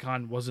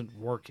Joy-Con wasn't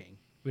working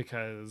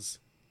because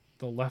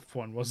the left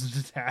one wasn't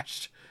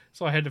attached.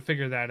 So I had to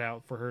figure that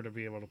out for her to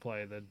be able to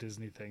play the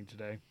Disney thing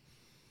today.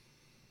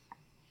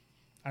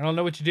 I don't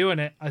know what you do in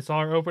it. I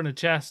saw her open a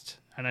chest,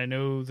 and I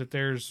know that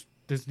there's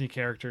Disney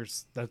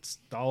characters. That's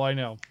all I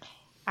know.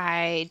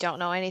 I don't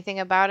know anything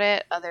about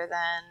it other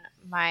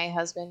than my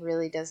husband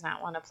really does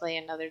not want to play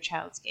another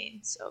child's game,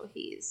 so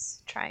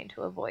he's trying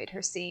to avoid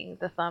her seeing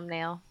the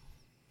thumbnail.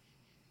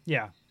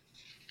 Yeah,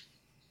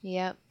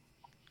 Yep.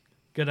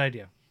 good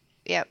idea.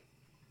 Yep.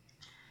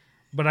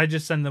 But I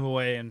just send them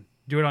away and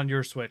do it on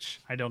your Switch.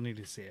 I don't need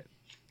to see it.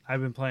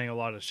 I've been playing a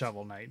lot of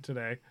Shovel Knight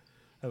today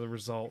as a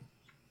result.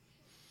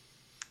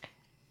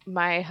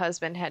 My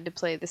husband had to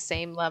play the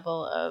same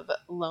level of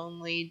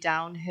lonely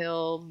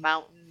downhill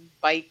mountain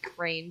bike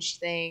range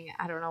thing.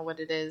 I don't know what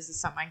it is. It's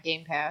something on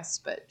Game Pass,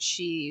 but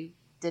she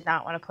did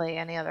not want to play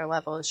any other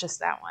level. It's just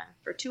that one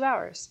for 2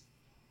 hours.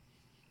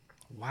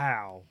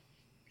 Wow.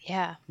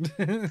 Yeah.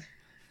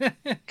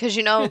 Because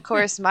of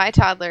course, my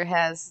toddler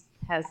has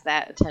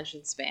that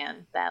attention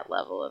span, that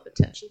level of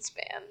attention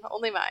span.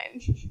 Only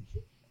mine.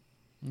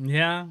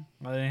 Yeah.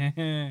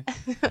 My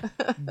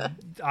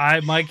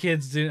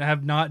kids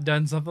have not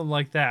done something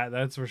like that,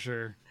 that's for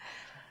sure.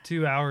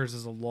 2 hours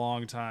is a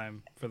long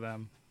time for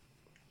them.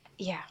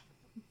 Yeah.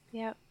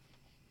 Yep.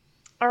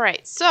 All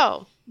right.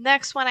 So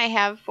next one I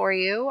have for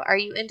you. Were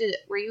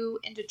you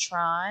into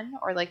Tron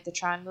or like the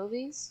Tron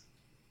movies?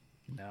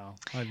 No,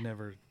 I've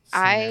never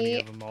seen any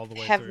of them all the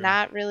way have through.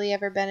 not really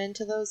ever been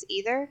into those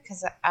either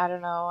because I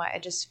don't know. I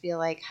just feel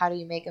like how do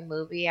you make a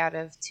movie out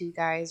of two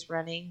guys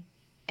running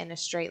in a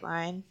straight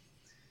line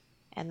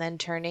and then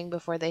turning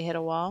before they hit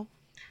a wall?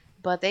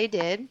 But they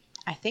did.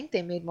 I think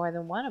they made more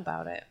than one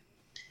about it.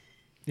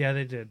 Yeah,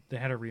 they did. They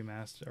had a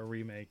remaster, a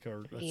remake,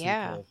 or a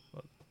sequel.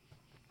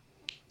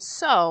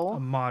 So A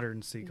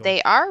modern sequel.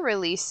 they are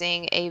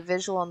releasing a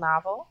visual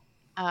novel.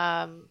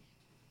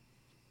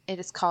 It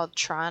is called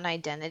Tron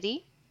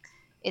Identity.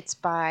 It's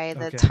by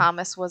the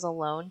Thomas Was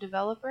Alone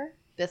developer,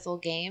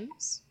 Bithell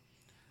Games.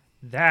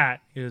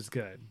 That is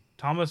good.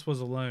 Thomas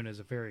Was Alone is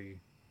a very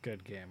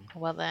good game.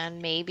 Well,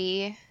 then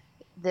maybe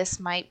this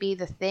might be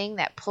the thing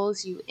that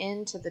pulls you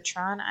into the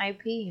Tron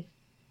IP.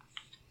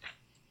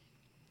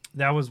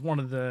 That was one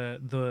of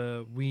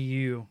the Wii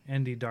U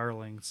indie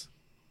darlings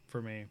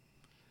for me.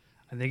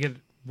 I think it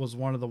was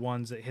one of the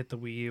ones that hit the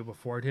Wii U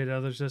before it hit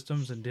other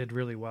systems and did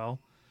really well.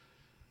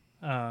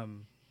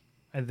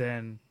 And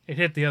then it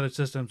hit the other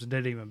systems and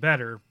did even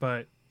better.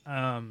 But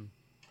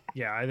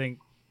yeah, I think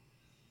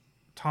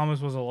Thomas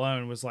Was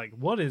Alone was like,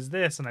 what is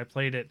this? And I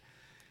played it.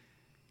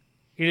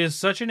 It is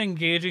such an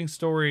engaging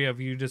story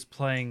of you just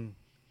playing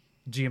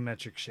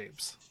geometric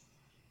shapes,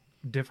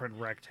 different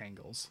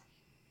rectangles.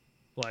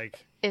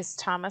 Like, is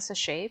Thomas a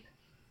shape?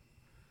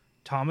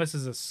 Thomas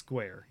is a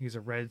square. He's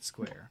a red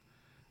square.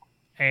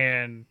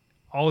 And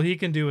all he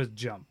can do is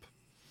jump.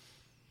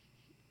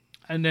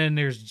 And then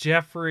there's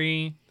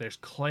Jeffrey, there's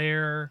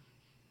Claire,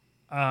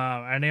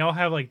 and they all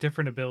have like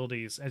different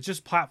abilities. It's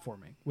just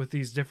platforming with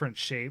these different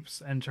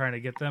shapes and trying to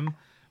get them.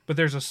 But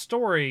there's a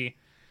story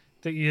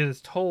that is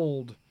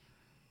told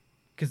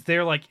because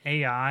they're like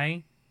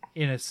AI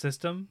in a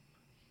system,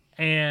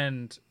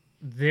 and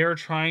they're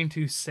trying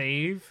to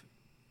save.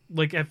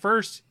 Like at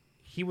first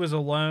he was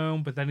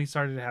alone, but then he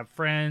started to have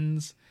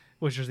friends,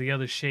 which are the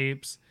other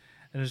shapes,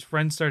 and his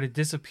friends started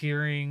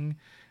disappearing,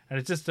 and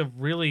it's just a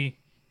really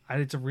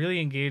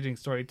engaging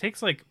story. It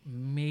takes like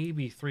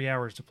maybe 3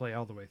 hours to play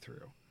all the way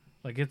through.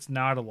 Like it's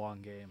not a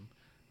long game,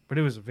 but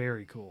it was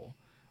very cool.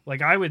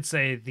 Like I would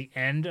say the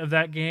end of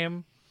that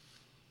game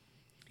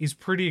is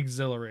pretty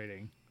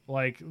exhilarating.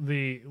 Like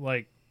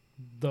the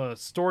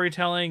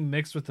storytelling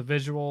mixed with the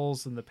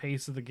visuals and the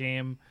pace of the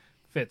game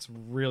fits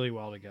really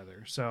well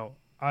together. So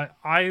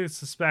I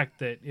suspect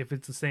that if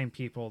it's the same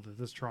people, that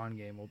this Tron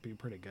game will be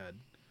pretty good.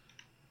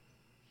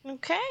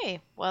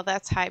 Okay, well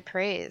that's high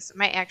praise. I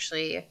might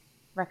actually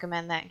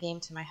recommend that game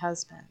to my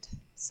husband.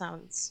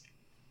 Sounds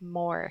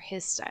more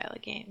his style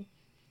of game.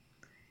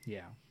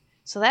 Yeah.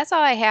 So that's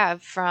all I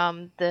have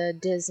from the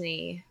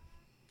Disney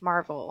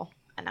Marvel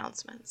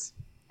announcements.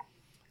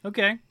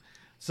 Okay.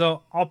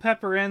 So I'll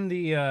pepper in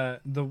the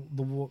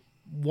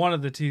one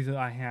of the two that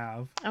I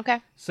have. Okay.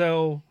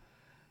 So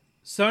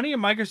Sony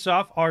and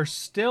Microsoft are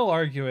still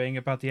arguing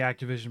about the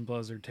Activision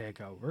Blizzard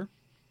takeover.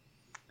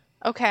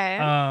 Okay.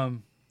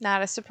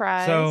 Not a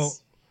surprise. So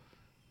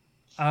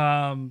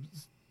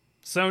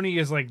Sony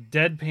is like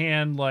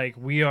deadpan, like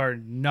we are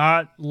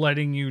not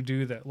letting you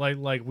do that.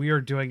 Like we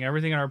are doing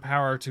everything in our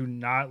power to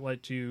not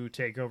let you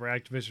take over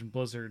Activision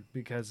Blizzard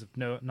because of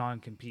no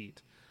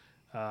non-compete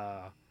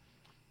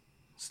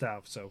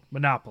stuff. So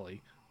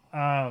monopoly.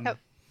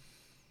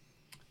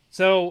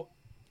 So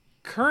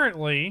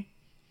currently,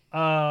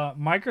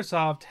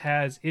 Microsoft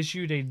has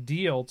issued a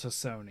deal to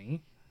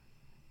Sony.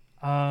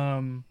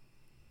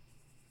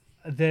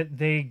 That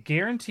they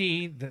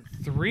guarantee that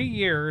 3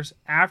 years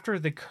after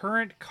the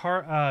current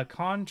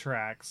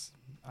contracts,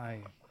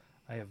 I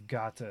have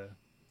got to.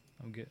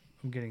 I'm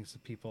getting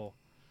some people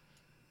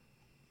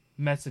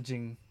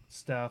messaging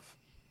stuff,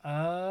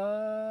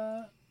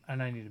 and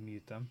I need to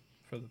mute them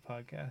for the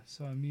podcast,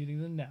 so I'm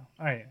muting them now.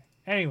 All right.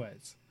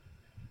 Anyways,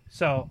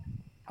 so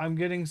I'm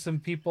getting some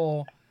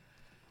people.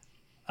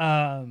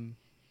 Anyways,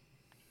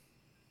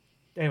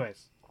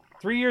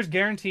 3 years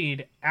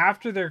guaranteed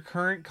after their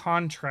current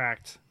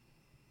contract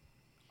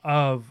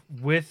So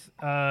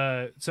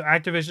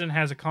Activision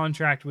has a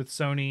contract with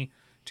Sony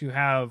to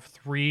have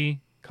 3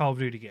 Call of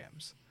Duty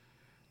games.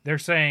 They're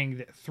saying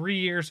that 3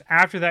 years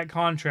after that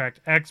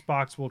contract,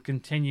 Xbox will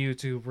continue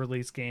to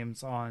release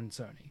games on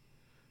Sony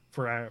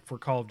for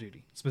Call of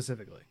Duty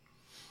specifically.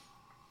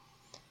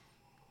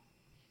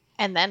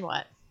 And then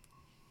what?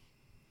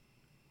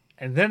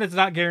 And then it's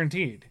not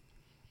guaranteed.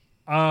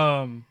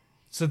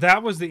 So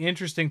that was the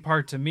interesting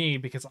part to me,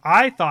 because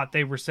I thought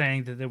they were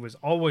saying that it was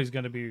always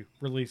going to be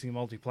releasing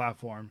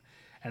multi-platform,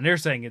 and they're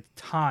saying it's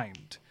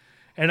timed.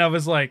 And I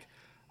was like,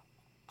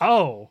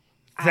 oh,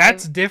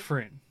 that's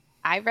different.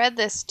 I read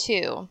this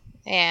too,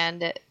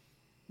 and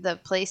the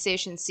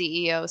PlayStation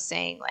CEO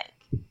saying like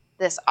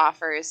this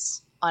offer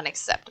is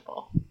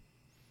unacceptable.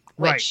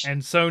 Right,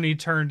 and Sony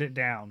turned it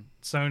down.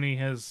 Sony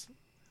has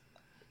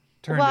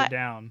turned it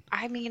down.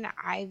 I mean,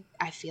 I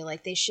feel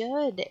like they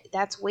should.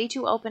 That's way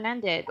too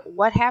open-ended.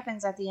 What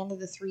happens at the end of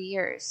the 3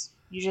 years?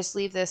 You just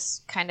leave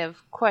this kind of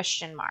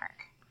question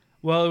mark.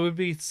 Well, it would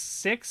be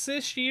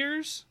 6-ish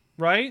years,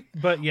 right?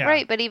 But yeah.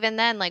 Right, but even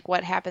then, like,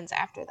 what happens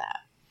after that?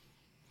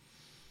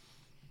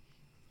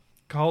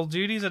 Call of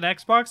Duty's an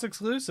Xbox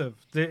exclusive.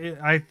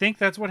 I think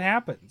that's what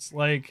happens.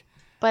 Like,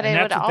 but and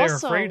it that's would what they're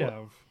also afraid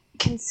of.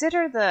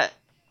 Consider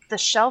the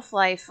shelf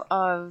life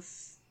of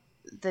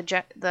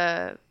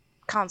the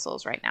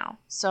consoles right now.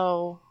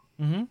 So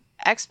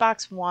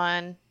Xbox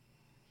One,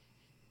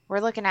 we're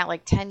looking at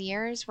like 10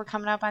 years. We're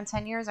coming up on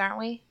 10 years, aren't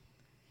we?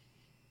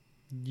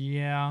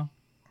 Yeah.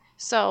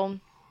 So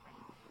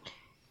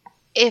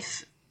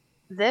if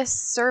this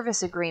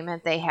service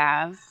agreement they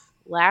have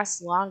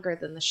lasts longer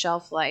than the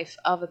shelf life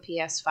of a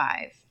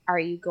PS5, are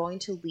you going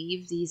to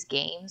leave these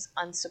games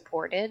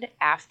unsupported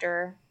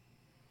after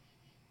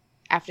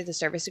the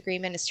service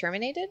agreement is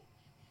terminated?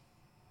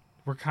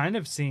 We're kind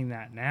of seeing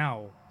that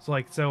now. So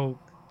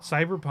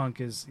Cyberpunk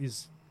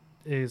is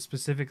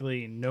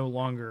specifically no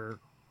longer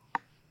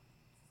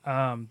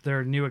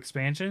their new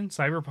expansion.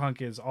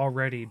 Cyberpunk is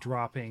already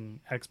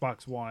dropping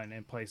Xbox One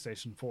and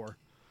PlayStation 4.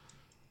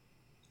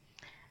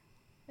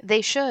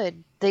 They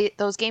should.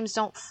 Those games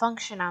don't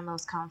function on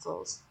those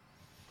consoles.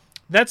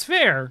 That's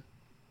fair.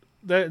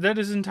 That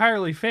is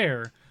entirely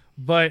fair.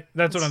 But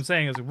that's what I'm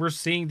saying is we're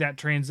seeing that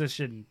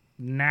transition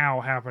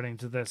now happening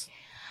to this.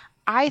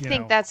 I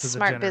think that's a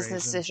smart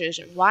business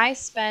decision. Why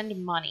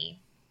spend money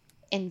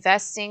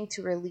investing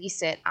to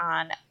release it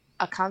on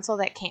a console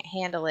that can't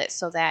handle it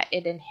so that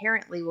it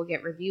inherently will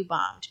get review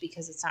bombed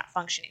because it's not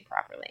functioning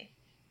properly?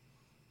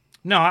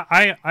 No,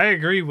 I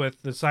agree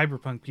with the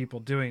Cyberpunk people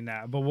doing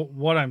that. But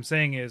what I'm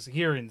saying is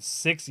here in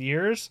 6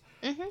 years,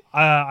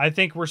 I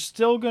think we're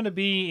still going to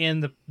be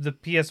in the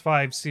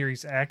PS5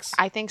 Series X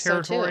I think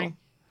territory.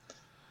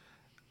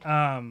 So too.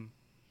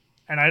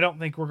 And I don't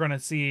think we're going to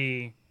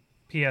see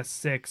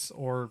PS6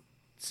 or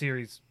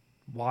Series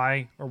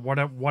Y or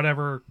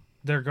whatever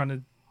they're going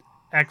to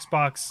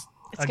Xbox.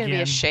 It's going to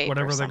be a shape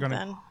whatever or they're something.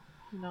 Gonna,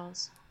 Who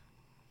knows?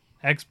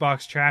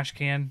 Xbox trash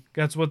can.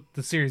 That's what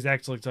the Series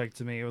X looked like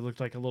to me. It looked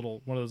like one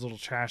of those little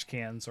trash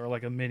cans, or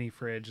like a mini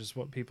fridge, is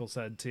what people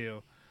said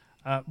too.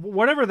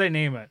 Whatever they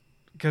name it,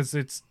 because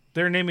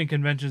their naming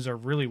conventions are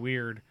really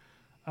weird.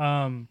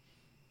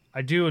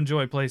 I do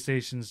enjoy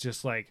PlayStation's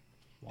just like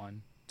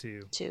 1,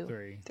 2,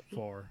 3,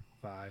 4,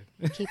 5.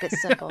 Keep it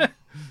simple.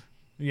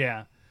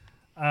 Yeah.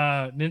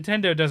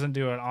 Nintendo doesn't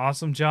do an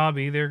awesome job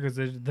either because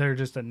they're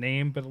just a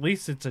name, but at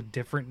least it's a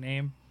different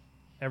name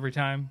every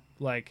time.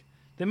 Like,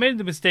 they made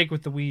the mistake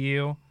with the Wii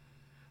U,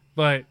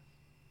 but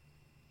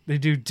they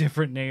do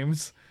different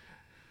names.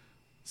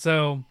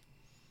 So,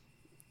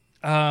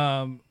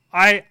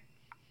 I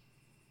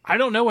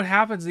don't know what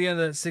happens at the end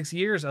of that 6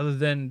 years other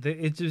than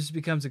it just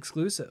becomes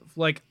exclusive.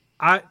 Like,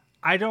 I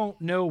don't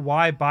know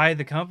why buy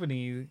the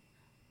company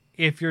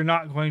if you're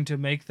not going to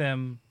make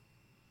them,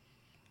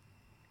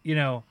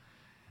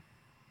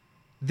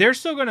 they're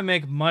still going to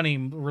make money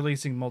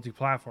releasing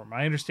multi-platform.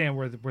 I understand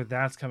where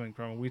that's coming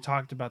from. We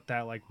talked about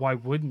that. Like, why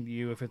wouldn't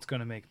you if it's going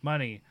to make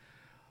money?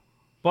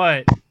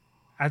 But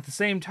at the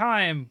same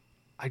time,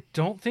 I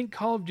don't think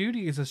Call of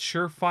Duty is a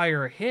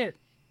surefire hit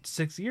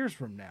 6 years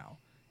from now.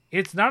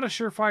 It's not a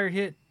surefire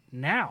hit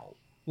now.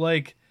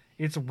 Like,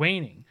 it's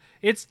waning.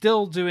 It's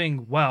still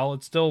doing well.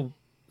 It's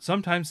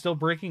sometimes still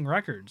breaking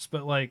records.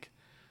 But, like,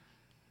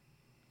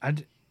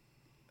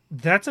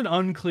 that's an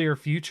unclear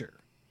future.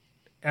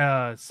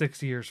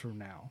 6 years from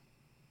now,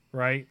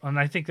 right? And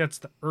I think that's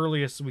the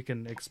earliest we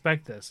can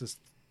expect this is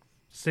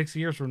 6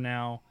 years from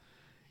now,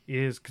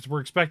 is because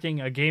we're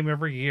expecting a game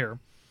every year,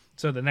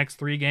 so the next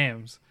 3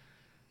 games,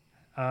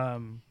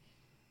 and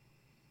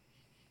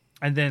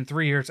then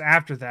 3 years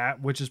after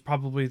that, which is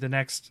probably the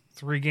next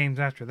 3 games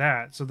after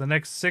that, so the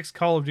next 6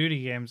 Call of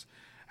Duty games,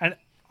 and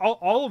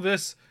all of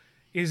this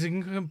is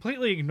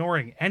completely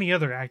ignoring any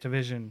other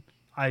Activision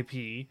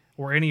IP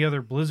or any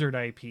other Blizzard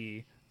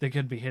IP that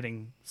could be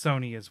hitting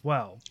Sony as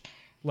well.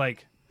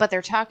 But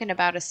they're talking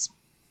about a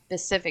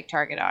specific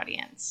target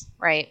audience,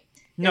 right?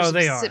 No,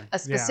 they are. A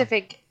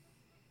specific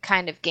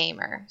kind of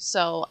gamer.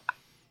 So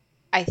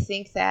I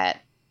think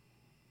that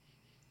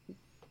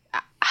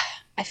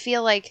I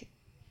feel like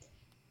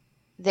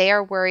they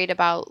are worried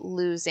about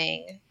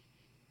losing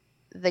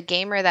the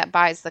gamer that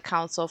buys the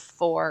console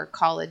for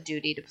Call of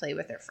Duty to play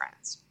with their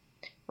friends,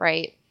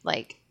 right?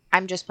 Like,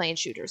 I'm just playing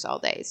shooters all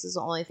day. This is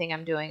the only thing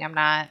I'm doing. I'm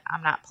not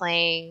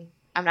buying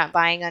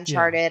Yeah.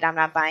 Uncharted. I'm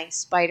not buying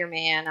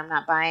Spider-Man. I'm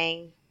not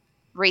buying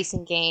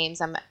racing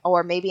games.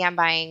 Or maybe I'm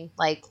buying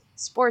like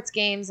sports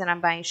games and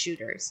I'm buying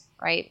shooters,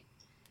 right?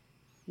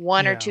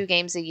 One or Yeah. two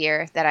games a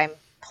year that I'm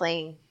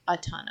playing a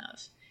ton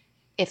of.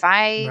 If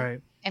I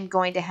Right. am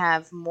going to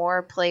have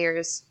more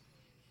players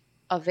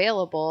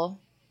available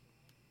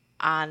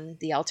on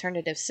the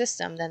alternative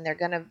system, then they're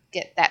going to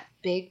get that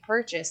big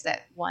purchase,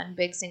 that one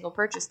big single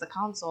purchase, the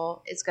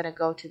console, is going to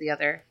go to the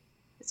other,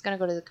 it's going to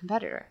go to the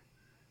competitor.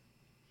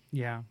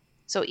 Yeah.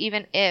 So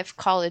even if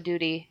Call of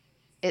Duty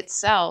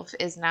itself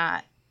is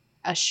not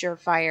a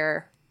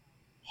surefire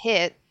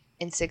hit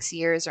in 6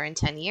 years or in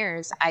 10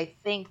 years, I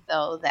think,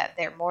 though, that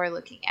they're more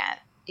looking at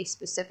a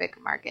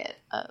specific market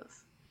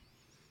of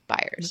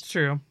buyers. It's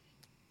true.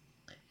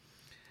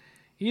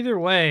 Either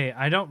way,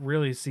 I don't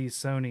really see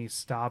Sony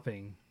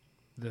stopping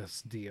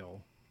this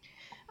deal.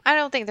 I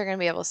don't think they're going to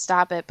be able to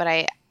stop it,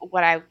 but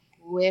what I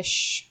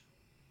wish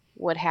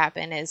would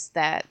happen is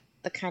that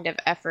the kind of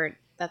effort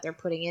that they're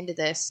putting into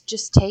this,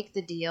 just take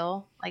the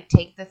deal, like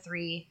take the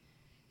 3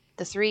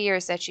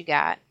 years that you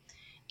got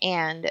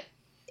and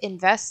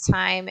invest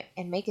time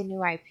and make a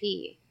new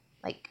IP.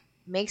 Like,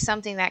 make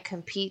something that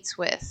competes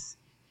with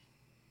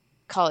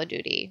Call of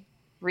Duty.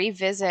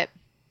 Revisit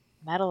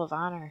Medal of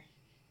Honor,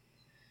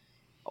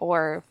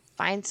 or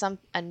find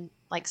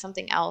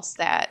something else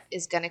that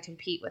is going to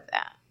compete with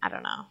that. I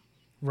don't know.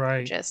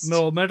 Right. Just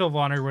Well, Medal of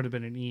Honor would have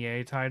been an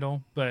EA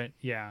title, but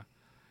yeah,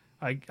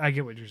 I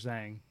get what you're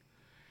saying.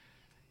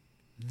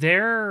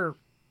 They're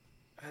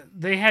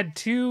they had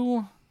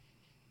two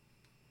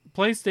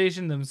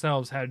PlayStation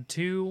themselves had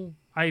two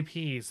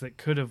IPs that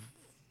could have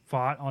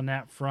fought on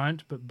that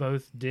front, but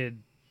both did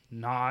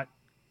not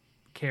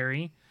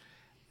carry.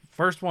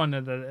 First one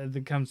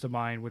that comes to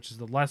mind, which is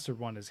the lesser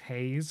one, is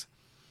Haze.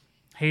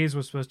 Haze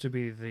was supposed to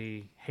be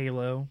the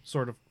Halo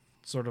sort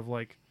of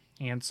like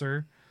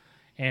answer,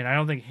 and I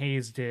don't think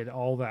Haze did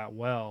all that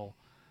well.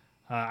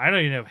 I don't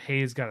even know if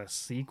Haze got a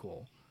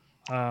sequel.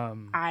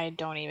 I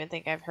don't even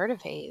think I've heard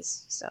of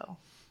Haze. So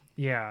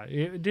Yeah,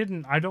 it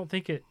didn't. I don't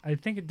think it. I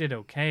think it did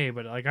okay,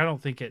 but like I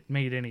don't think it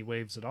made any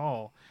waves at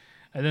all.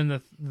 And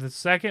then the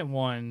second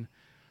one,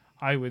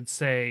 I would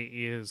say,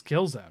 is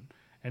Killzone,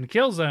 and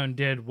Killzone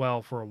did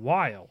well for a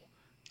while.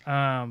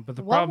 But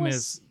the problem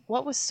is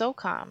what was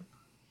SOCOM?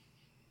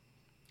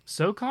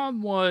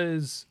 SOCOM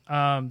was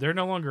they're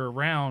no longer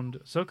around.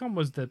 SOCOM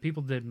was the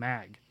people that did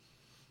Mag.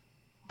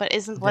 But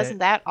That wasn't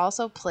that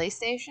also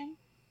PlayStation?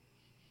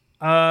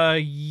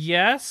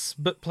 yes,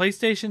 but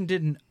PlayStation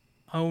didn't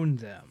own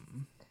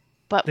them.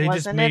 But They just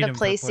wasn't it made a them for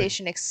play.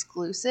 PlayStation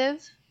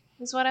exclusive?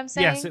 Is what I'm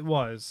Yes, saying. it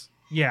was.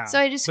 Yeah, So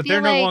I just but feel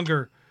like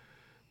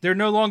they're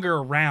no longer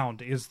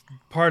around. Is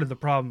part of the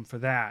problem for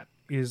that.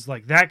 Is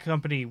like that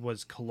company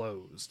was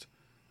closed.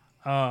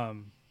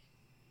 Um,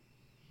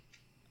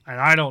 and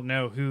I don't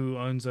know who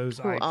owns those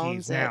who IPs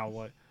owns it? now.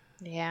 What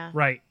Yeah.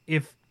 right?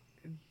 If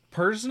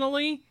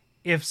personally,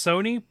 if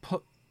Sony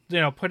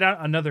put out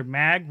another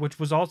Mag, which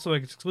was also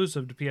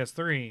exclusive to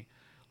PS3,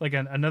 like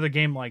another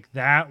game like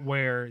that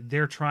where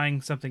they're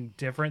trying something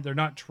different. They're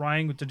not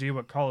trying to do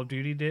what Call of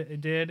Duty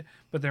did,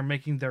 but they're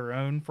making their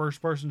own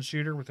first-person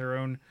shooter with their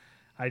own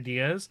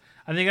ideas.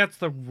 I think that's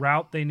the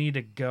route they need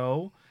to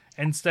go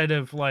instead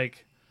of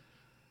like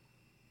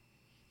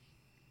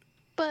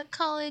But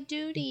Call of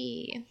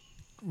Duty.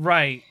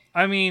 right.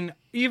 I mean,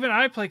 even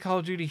I play Call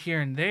of Duty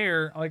here and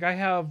there. Like I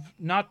have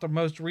not the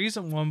most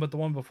recent one, but the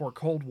one before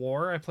Cold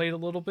War. I played a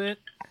little bit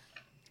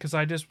because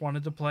I just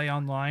wanted to play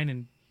online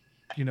and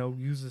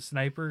use a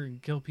sniper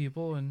and kill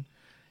people and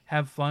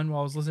have fun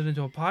while I was listening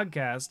to a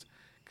podcast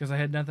because I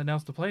had nothing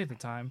else to play at the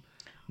time.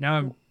 Now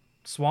I'm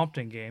swamped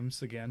in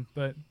games again,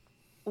 but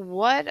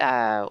What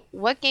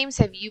games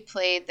have you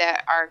played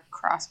that are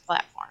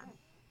cross-platform?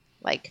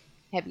 Like,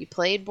 have you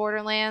played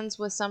Borderlands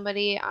with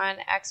somebody on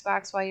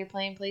Xbox while you're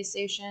playing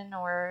PlayStation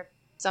or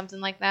something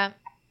like that?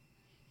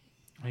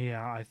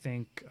 yeah, I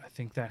think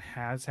that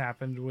has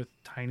happened with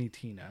Tiny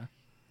Tina.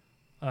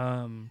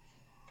 Um,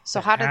 So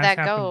that how did has that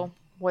happened. go?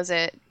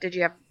 Did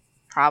you have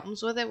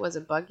problems with it? Was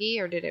it buggy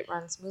or did it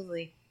run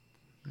smoothly?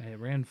 It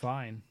ran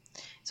fine.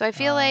 So I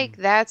feel like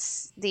Um,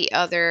 that's the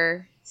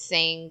other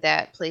thing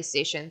that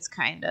PlayStation's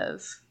kind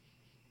of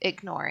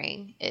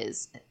ignoring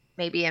is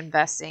maybe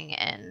investing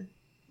in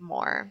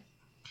more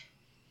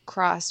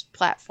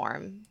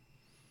cross-platform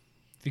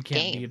if you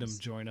can't beat them, games.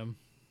 join them.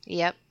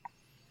 Yep.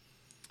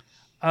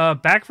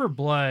 Back for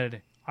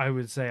Blood, I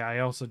would say I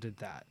also did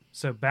that.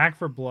 So Back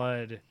for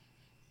Blood,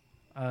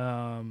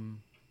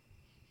 um,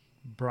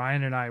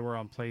 Brian and I were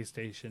on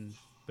PlayStation,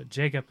 but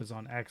Jacob is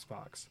on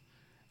Xbox,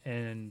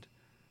 and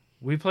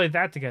we played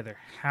that together.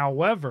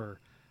 However,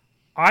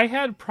 I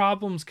had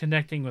problems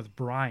connecting with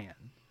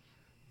Brian.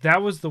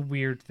 That was the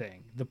weird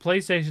thing. The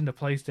PlayStation to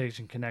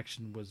PlayStation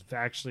connection was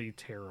actually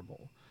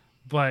terrible.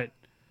 But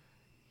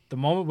the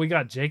moment we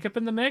got Jacob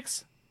in the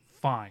mix,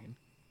 fine.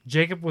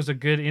 Jacob was a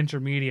good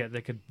intermediate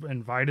that could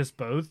invite us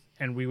both,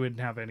 and we wouldn't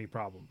have any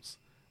problems.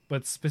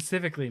 But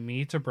specifically,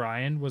 me to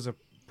Brian was a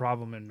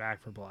problem in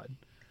Back 4 Blood.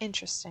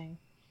 Interesting.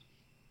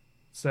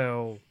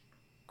 So,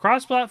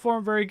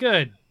 cross-platform, very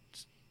good.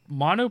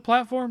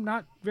 Mono-platform,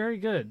 not very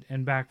good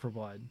in Back 4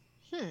 Blood.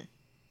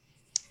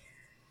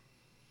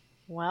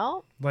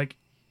 Well, like,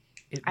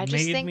 it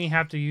made me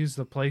have to use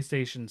the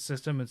PlayStation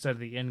system instead of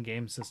the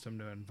in-game system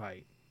to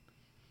invite.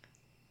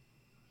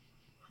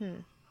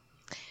 Well,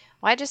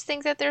 I just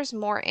think that there's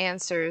more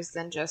answers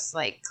than just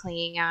like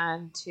clinging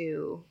on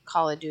to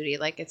Call of Duty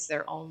like it's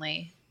their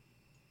only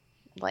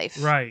life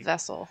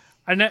vessel.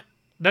 And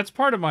that's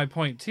part of my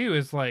point too,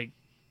 is like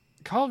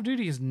Call of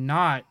Duty is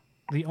not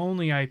the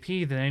only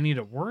IP that I need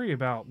to worry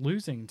about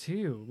losing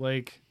too.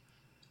 Like,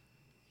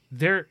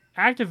 losing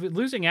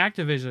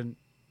Activision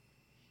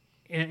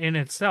in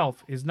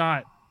itself is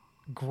not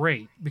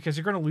great, because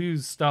you're going to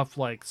lose stuff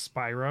like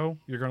Spyro,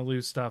 you're going to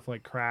lose stuff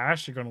like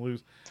Crash, you're going to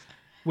lose,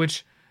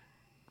 which,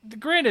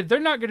 granted, they're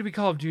not going to be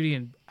Call of Duty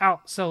and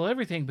outsell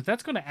everything, but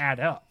that's going to add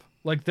up.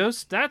 Like,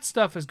 that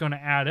stuff is going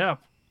to add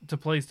up to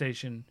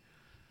PlayStation,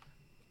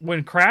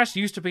 when Crash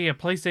used to be a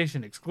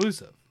PlayStation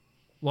exclusive.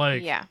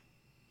 Like, yeah.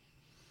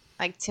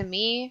 Like, to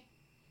me,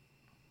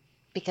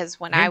 because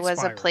when I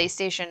was a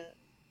PlayStation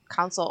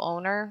console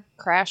owner,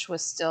 Crash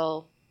was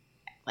still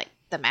like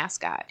the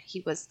mascot.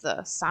 He was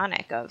the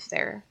Sonic of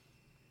their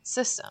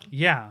system.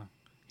 Yeah.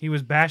 He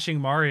was bashing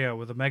Mario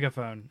with a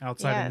megaphone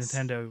outside of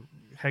Nintendo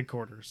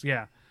headquarters.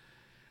 Yeah.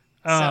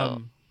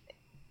 So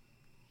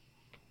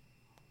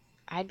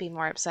I'd be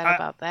more upset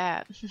about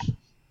that.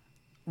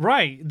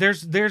 Right.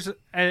 There's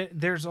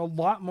a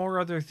lot more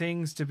other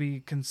things to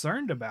be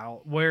concerned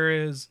about.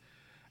 Whereas,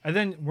 and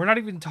then we're not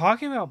even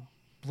talking about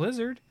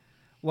Blizzard.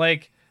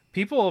 Like,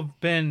 people have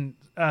been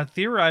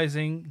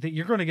theorizing that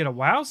you're going to get a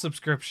WoW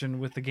subscription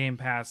with the Game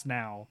Pass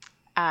now.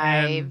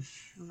 I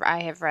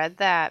have read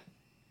that.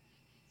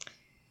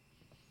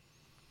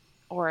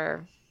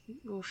 Or,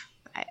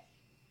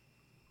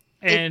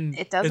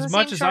 it doesn't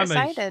seem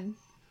short-sighted.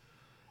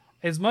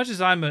 As much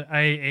as I'm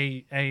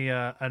a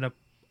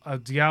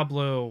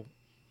Diablo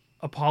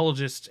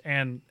apologist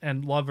and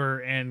lover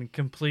and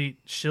complete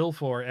shill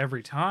for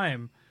every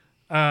time,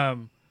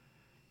 WoW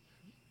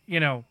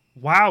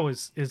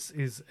is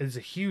a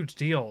huge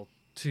deal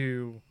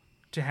to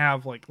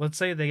have. Like, let's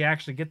say they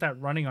actually get that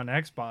running on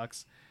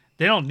Xbox.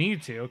 They don't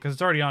need to, because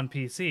it's already on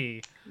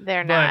PC.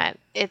 They're not.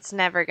 It's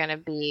never going to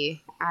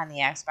be on the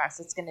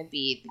Xbox. It's going to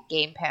be the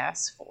Game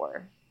Pass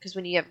because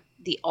when you have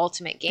the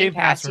Ultimate Game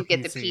Pass, you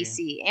get the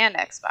PC and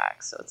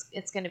Xbox. So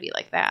it's going to be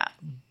like that.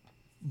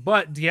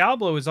 But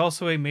Diablo is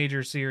also a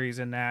major series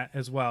in that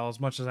as well, as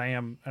much as I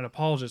am an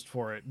apologist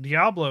for it.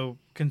 Diablo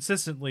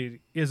consistently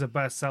is a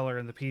bestseller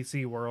in the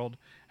PC world,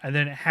 and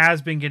then it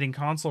has been getting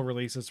console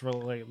releases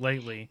really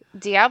lately.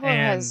 Diablo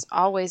has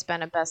always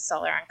been a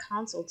bestseller on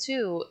console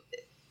too.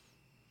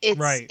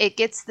 It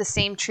gets the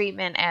same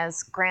treatment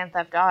as Grand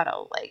Theft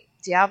Auto. Like,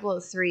 Diablo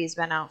 3 has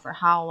been out for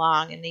how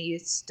long, and they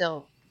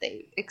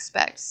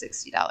expect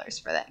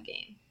 $60 for that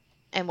game.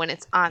 And when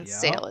it's on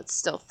sale, it's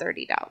still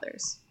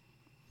 $30.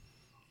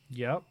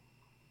 Yep.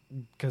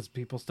 Because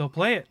people still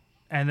play it.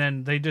 And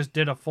then they just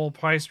did a full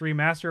price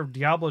remaster of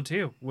Diablo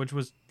 2, which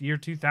was year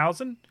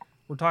 2000.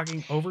 We're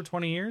talking over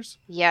 20 years.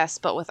 Yes,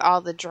 but with all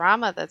the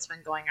drama that's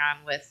been going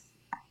on with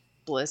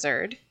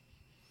Blizzard,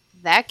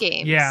 that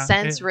game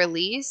since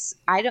release,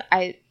 I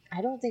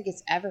don't think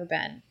it's ever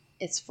been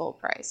its full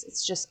price.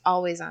 It's just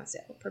always on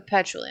sale,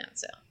 perpetually on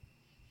sale.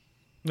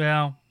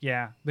 Well,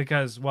 yeah,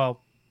 because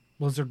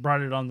Blizzard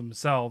brought it on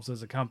themselves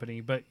as a company,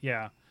 but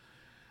yeah,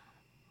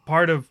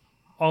 part of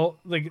all,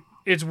 like,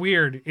 it's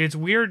weird. It's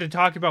weird to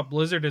talk about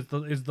Blizzard as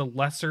the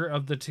lesser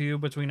of the two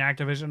between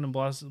Activision and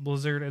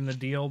Blizzard in the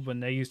deal,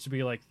 when they used to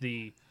be like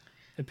the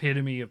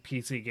epitome of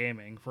PC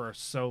gaming for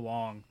so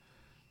long.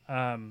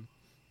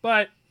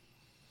 But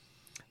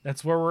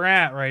that's where we're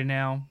at right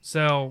now.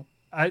 So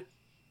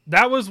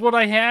that was what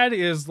I had,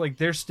 is like,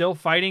 they're still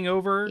fighting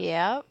over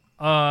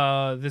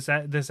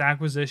this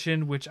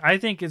acquisition, which I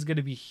think is going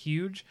to be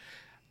huge.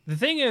 The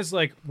thing is,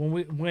 like,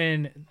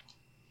 when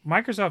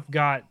Microsoft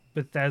got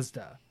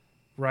Bethesda,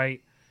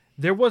 right,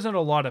 there wasn't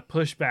a lot of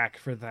pushback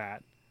for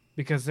that,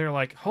 because they're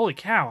like, holy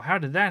cow, how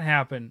did that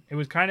happen? It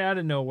was kind of out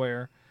of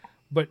nowhere.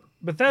 But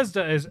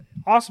Bethesda, as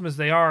awesome as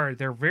they are,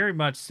 they're very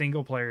much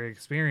single player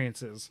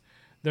experiences.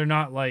 They're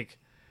not like,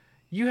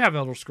 you have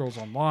Elder Scrolls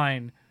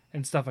Online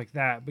and stuff like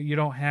that, but you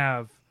don't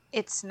have...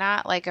 It's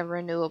not like a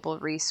renewable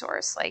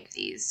resource like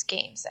these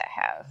games that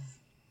have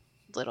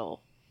little,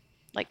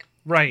 like,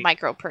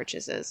 micro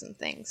purchases and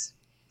things.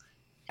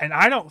 And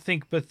I don't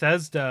think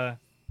Bethesda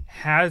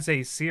has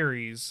a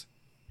series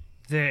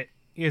that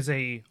is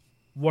a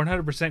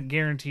 100%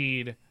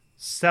 guaranteed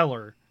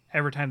seller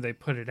every time they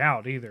put it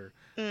out either.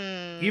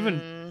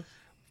 Even...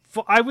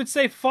 I would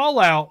say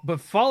Fallout,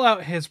 but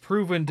Fallout has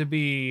proven to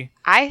be...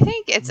 I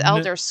think it's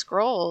Elder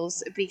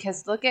Scrolls,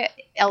 because look at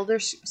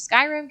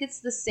Skyrim gets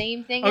the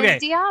same thing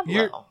as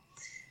Diablo.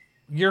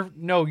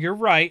 you're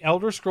right.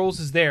 Elder Scrolls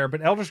is there,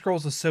 but Elder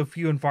Scrolls is so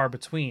few and far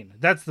between.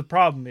 That's the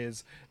problem.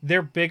 Is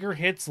their bigger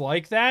hits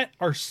like that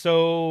are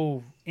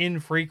so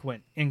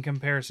infrequent in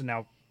comparison.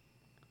 Now,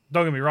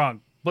 don't get me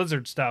wrong,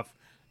 Blizzard stuff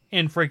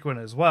infrequent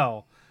as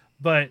well,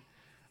 but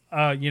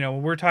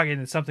when we're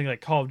talking something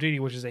like Call of Duty,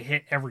 which is a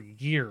hit every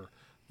year,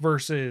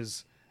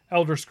 versus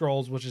Elder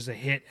Scrolls, which is a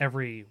hit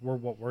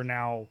we're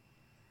now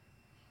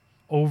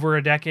over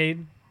a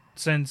decade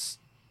since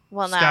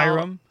Well,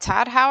 Skyrim. now,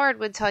 Todd Howard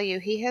would tell you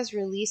he has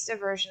released a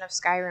version of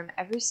Skyrim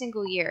every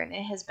single year, and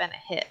it has been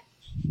a hit.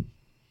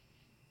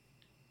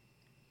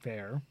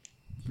 Fair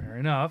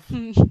enough.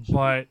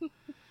 But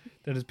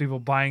that is people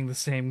buying the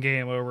same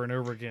game over and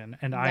over again,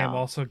 and I am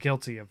also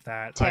guilty of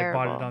that. Terrible.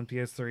 I bought it on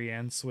PS3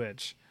 and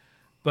Switch.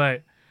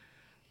 But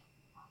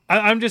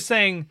I'm just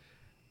saying,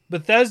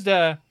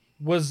 Bethesda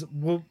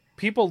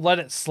people let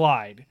it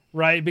slide,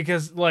 right?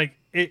 Because like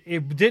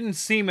it didn't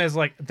seem as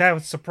like that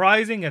was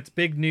surprising. That's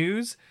big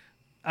news,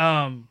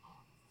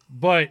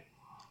 but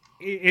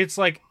it's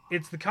like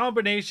it's the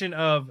combination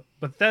of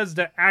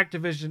Bethesda,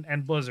 Activision,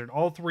 and Blizzard.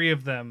 All three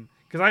of them,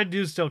 because I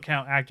do still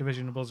count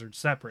Activision and Blizzard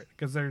separate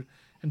because they're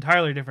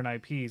entirely different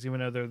IPs,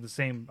 even though they're the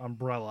same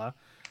umbrella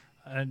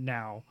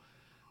now.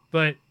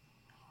 But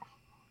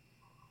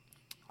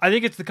I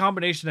think it's the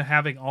combination of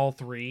having all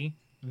three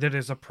that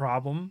is a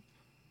problem.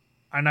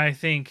 And I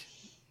think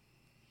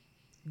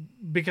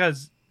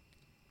because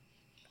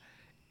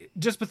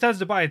just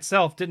Bethesda by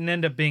itself didn't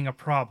end up being a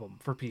problem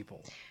for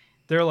people.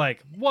 They're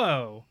like,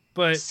 whoa.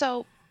 But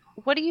so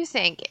what do you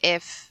think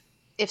if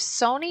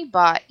Sony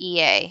bought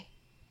EA?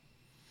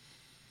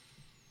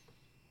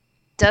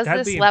 Does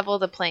this level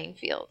the playing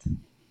field?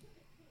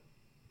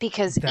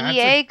 Because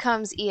EA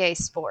comes EA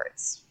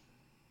Sports.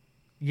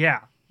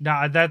 Yeah.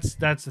 No, that's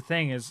the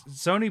thing is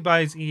Sony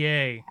buys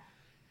EA.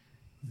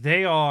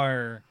 They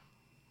are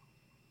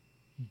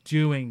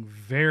doing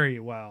very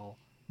well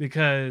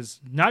because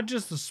not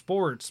just the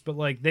sports, but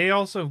like they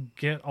also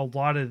get a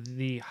lot of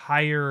the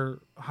higher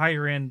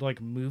end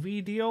like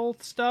movie deal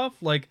stuff.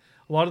 Like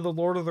a lot of the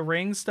Lord of the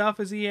Rings stuff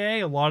is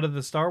EA. A lot of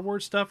the Star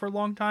Wars stuff for a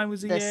long time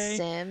was EA.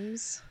 The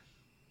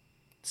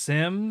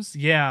Sims,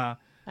 yeah.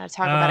 I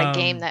talk about a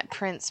game that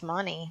prints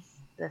money.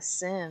 The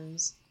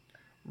Sims.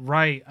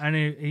 Right. I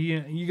mean,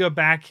 you go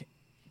back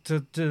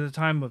to the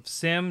time of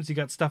Sims, you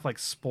got stuff like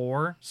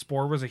Spore.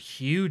 Spore was a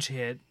huge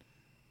hit.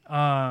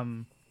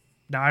 Now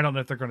I don't know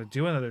if they're going to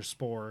do another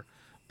Spore,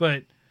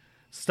 but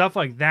stuff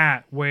like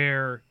that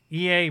where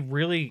EA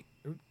really,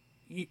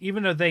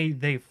 even though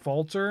they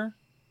falter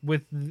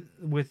with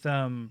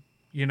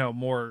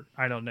more,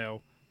 I don't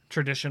know,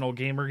 traditional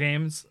gamer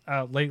games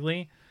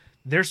lately,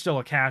 they're still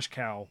a cash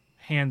cow,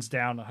 hands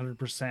down,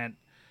 100%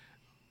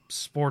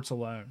 sports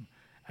alone.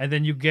 And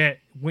then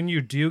when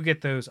you do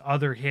get those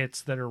other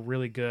hits that are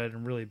really good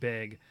and really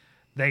big,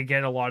 they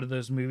get a lot of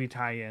those movie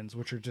tie-ins,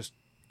 which are just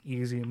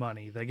easy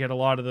money. They get a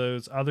lot of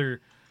those other,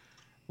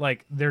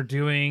 like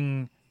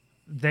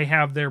they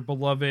have their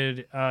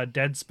beloved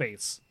Dead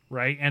Space,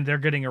 right? And they're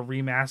getting a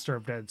remaster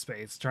of Dead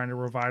Space, trying to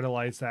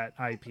revitalize that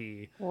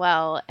IP.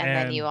 Well, and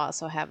then you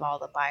also have all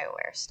the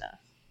BioWare stuff.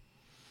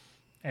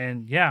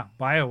 And yeah,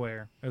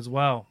 BioWare as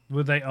well.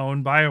 Would they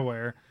own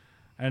BioWare?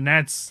 And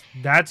that's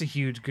a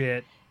huge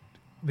get.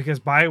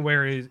 Because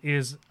BioWare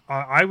is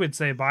I would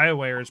say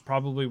BioWare is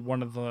probably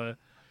one of the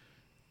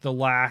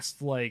last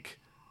like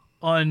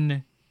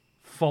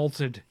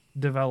unfaulted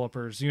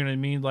developers. You know what I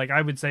mean? Like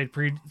I would say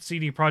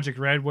CD Projekt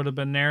Red would have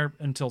been there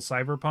until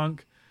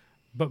Cyberpunk,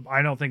 but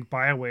I don't think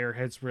BioWare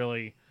has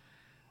really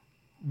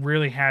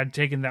had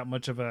taken that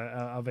much of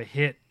a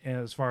hit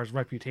as far as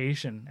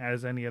reputation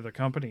as any other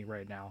company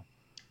right now.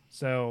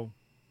 So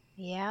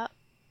yeah,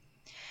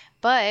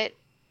 but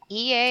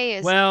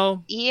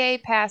EA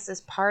Pass is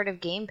part of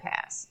Game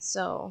Pass,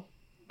 so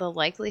the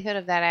likelihood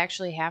of that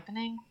actually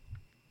happening?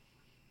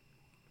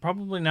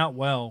 Probably not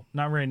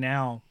right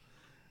now,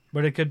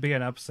 but it could be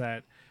an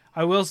upset.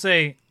 I will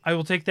say, I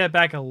will take that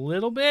back a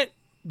little bit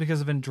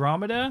because of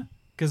Andromeda,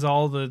 because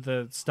all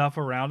the stuff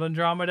around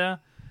Andromeda,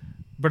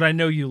 but I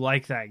know you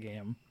like that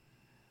game.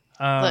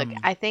 Look,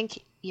 I think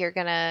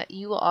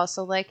you will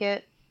also like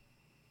it.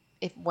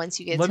 If once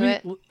you get to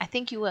it, I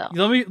think you will.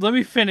 Let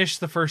me finish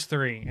the first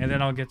three, and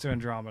then I'll get to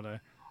Andromeda.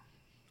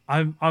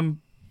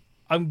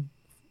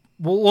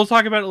 We'll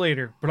talk about it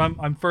later, but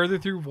I'm further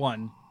through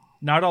one,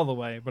 not all the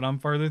way, but I'm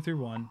further through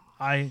one.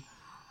 I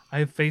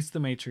have faced the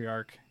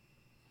matriarch.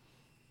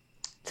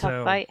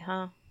 Tough fight,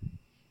 huh?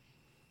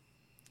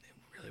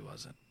 It really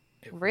wasn't.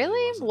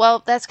 Really?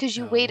 Well, that's because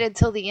you waited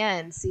till the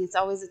end. See, it's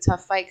always a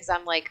tough fight because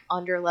I'm like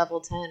under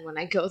level 10 when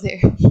I go there.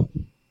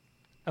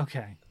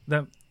 Okay,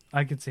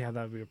 I could see how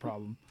that would be a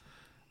problem.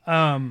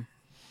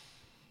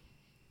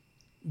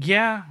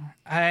 Yeah,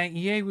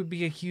 EA would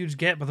be a huge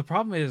get, but the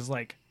problem is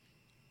like,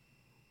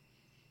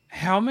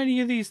 how many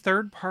of these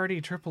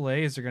third-party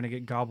AAAs are going to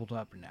get gobbled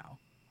up now?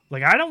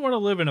 Like, I don't want to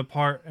live in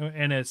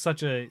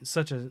such a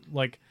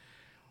like,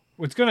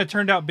 it's going to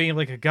turn out being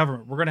like a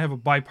government. We're going to have a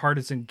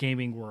bipartisan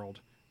gaming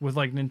world with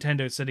like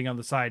Nintendo sitting on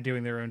the side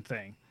doing their own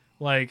thing.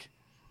 Like,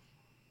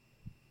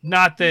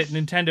 Not that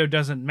Nintendo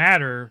doesn't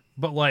matter,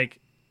 but like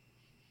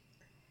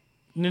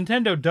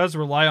Nintendo does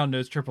rely on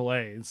those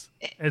AAAs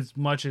as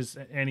much as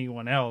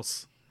anyone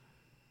else.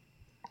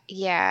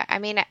 Yeah, I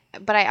mean,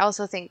 but I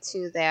also think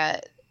too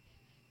that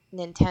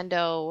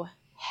Nintendo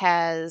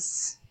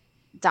has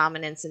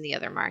dominance in the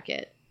other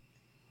market,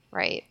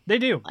 right? They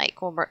do.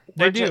 Like when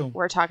They do.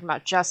 we're talking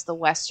about just the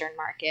Western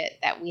market,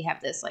 that we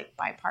have this like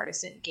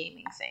bipartisan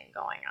gaming thing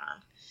going on.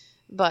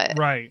 But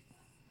Right.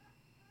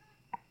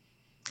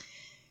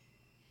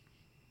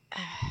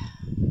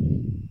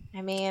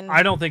 I mean,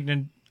 I don't think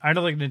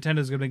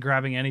Nintendo's going to be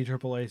grabbing any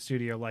AAA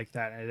studio like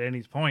that at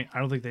any point. I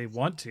don't think they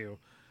want to.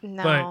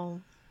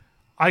 no.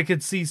 But I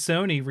could see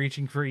Sony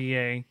reaching for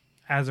EA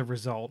as a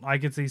result. I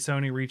could see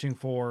Sony reaching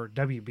for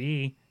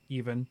WB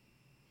even.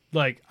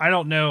 Like, I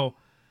don't know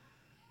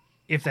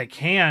if they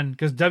can,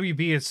 because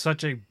WB is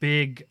such a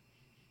big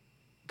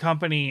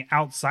company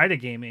outside of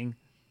gaming,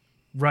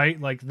 right?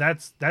 Like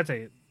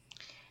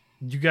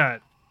you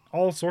got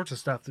all sorts of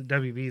stuff that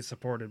WB is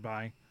supported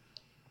by.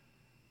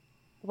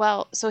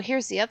 Well, so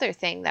here's the other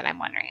thing that I'm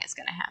wondering is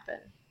going to happen.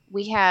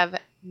 We have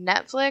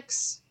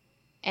Netflix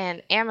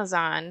and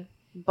Amazon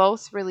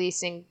both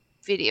releasing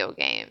video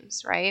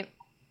games, right?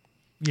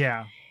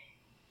 Yeah.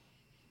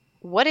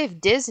 What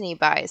if Disney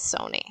buys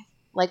Sony?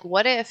 Like,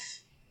 what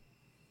if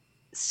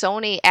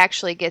Sony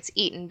actually gets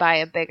eaten by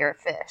a bigger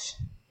fish?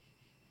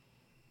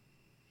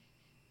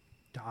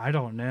 I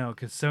don't know,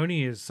 because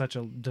Sony is such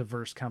a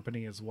diverse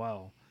company as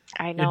well.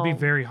 I know. It'd be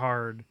very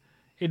hard.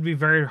 It'd be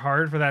very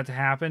hard for that to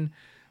happen.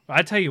 But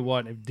I tell you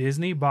what, if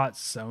Disney bought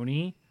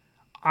Sony,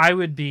 I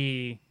would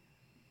be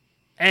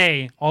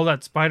all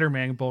that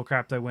Spider-Man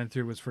bullcrap that I went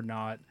through was for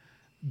naught.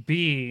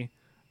 B,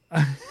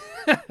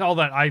 all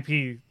that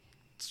IP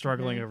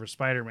struggling over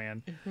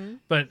Spider-Man. Mm-hmm.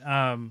 But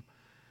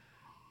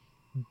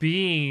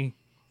B,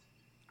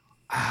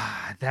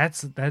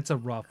 that's a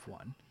rough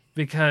one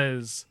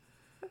because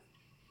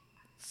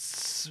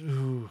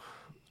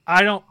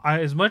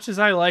as much as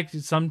I like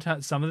some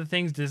of the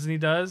things Disney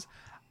does,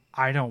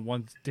 I don't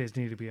want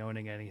Disney to be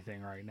owning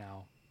anything right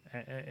now,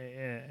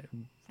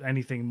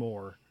 anything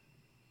more,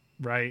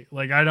 right?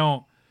 Like I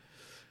don't.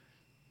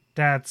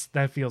 That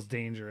feels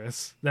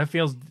dangerous. That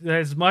feels,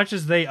 as much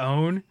as they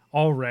own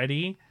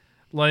already,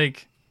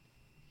 like,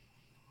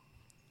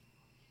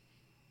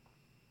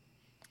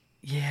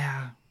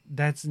 yeah,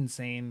 that's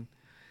insane.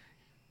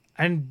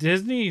 And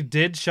Disney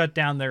did shut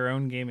down their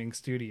own gaming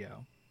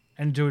studio,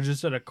 and to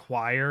just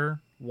acquire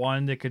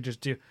one that could just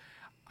do.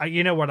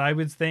 You know what I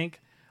would think,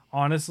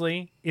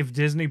 honestly, if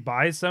Disney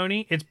buys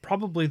Sony, it's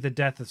probably the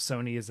death of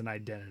Sony as an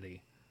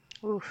identity.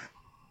 Oof.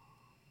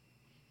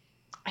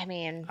 I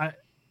mean,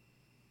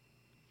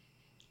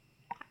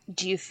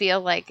 do you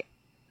feel like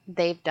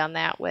they've done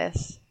that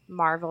with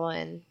Marvel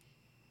and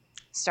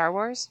Star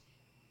Wars?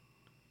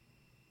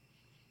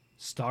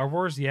 Star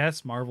Wars,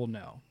 yes. Marvel,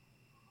 no.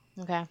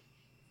 Okay.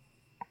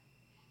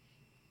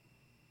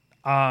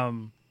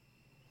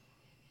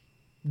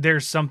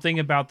 There's something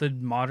about the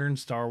modern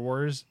Star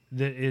Wars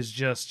that is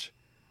just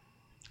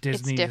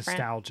Disney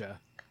nostalgia.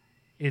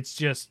 It's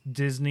just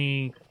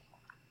Disney.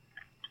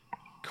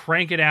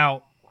 Crank it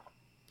out.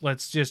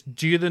 Let's just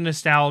do the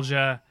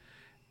nostalgia.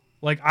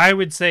 Like, I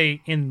would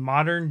say in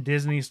modern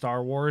Disney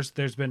Star Wars,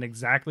 there's been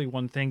exactly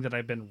one thing that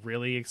I've been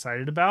really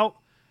excited about,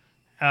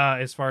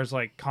 as far as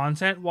like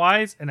content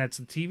wise, and that's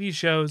the TV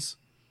shows.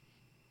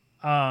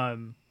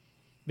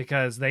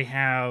 Because they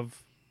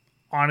have,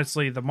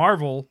 honestly, the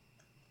Marvel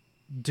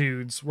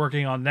dudes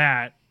working on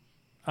that.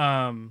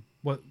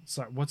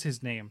 What's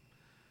his name?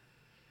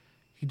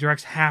 He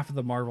directs half of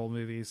the Marvel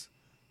movies.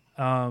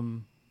 He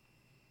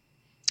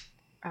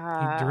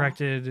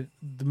directed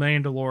The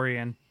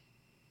Mandalorian.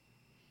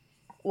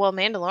 Well,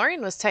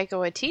 Mandalorian was Taika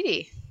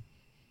Waititi,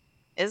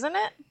 isn't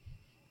it?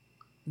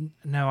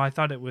 No, I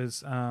thought it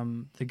was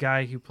the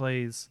guy who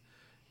plays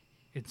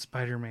in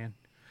Spider-Man.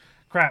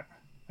 Crap,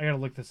 I gotta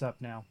look this up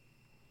now.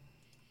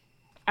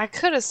 I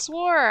could have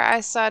swore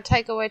I saw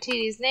Taika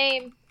Waititi's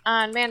name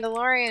on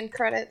Mandalorian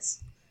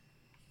credits.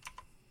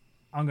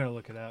 I'm gonna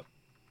look it up.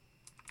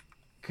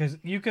 Because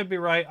you could be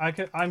right.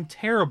 I'm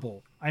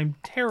terrible. I'm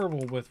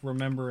terrible with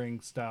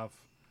remembering stuff.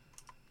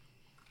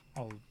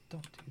 Oh,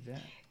 don't do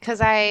that. Because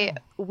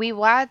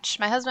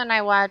my husband and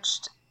I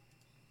watched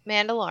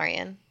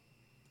Mandalorian.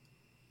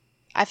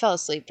 I fell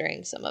asleep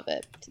during some of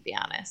it, to be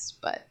honest,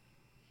 but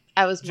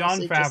I was Jon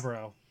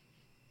Favreau.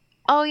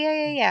 Oh,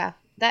 yeah.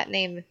 That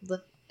name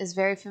is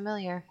very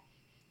familiar.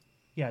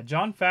 Yeah,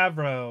 Jon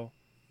Favreau.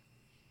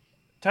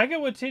 Taika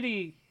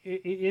Waititi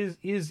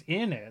is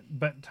in it,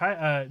 but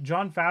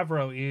Jon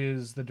Favreau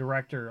is the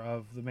director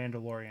of The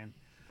Mandalorian.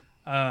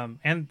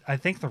 And I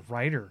think the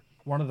writer,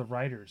 one of the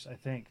writers, I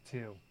think,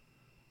 too.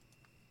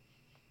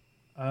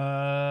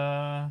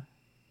 Yeah,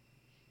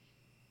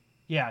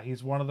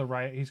 he's one of the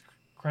he's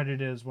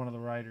credited as one of the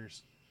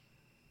writers.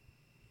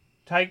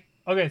 Okay,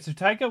 so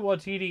Taika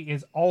Waititi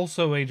is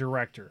also a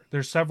director.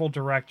 There's several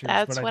directors.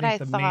 That's but what I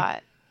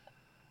thought.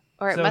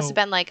 Or it must have So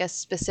been like a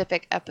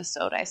specific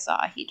episode I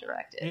saw he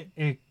directed.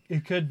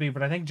 it could be,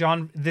 but I think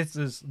this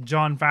is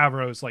Jon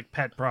Favreau's like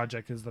pet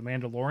project is The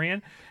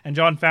Mandalorian, and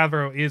Jon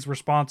Favreau is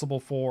responsible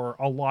for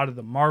a lot of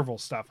the Marvel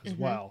stuff as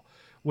well,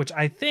 which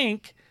I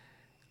think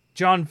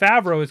Jon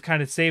Favreau is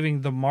kind of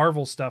saving the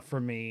Marvel stuff for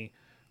me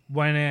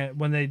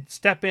when they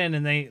step in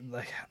and they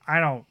like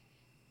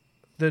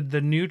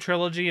the new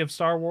trilogy of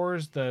Star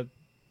Wars, the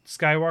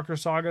Skywalker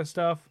saga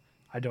stuff,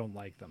 I don't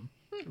like them.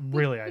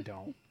 Really, I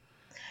don't.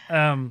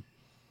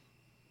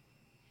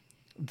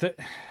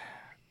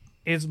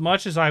 As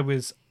much as I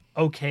was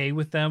okay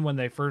with them when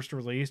they first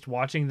released,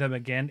 watching them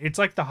again, it's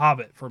like The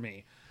Hobbit for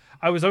me.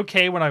 I was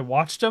okay when I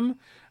watched them,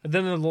 and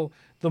then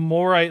the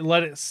more I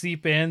let it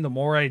seep in, the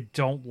more I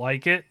don't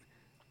like it,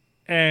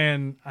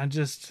 and I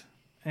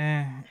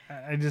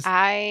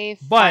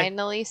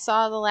finally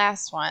saw the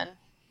last one,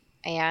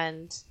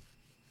 and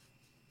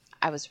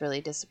I was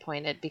really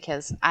disappointed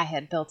because I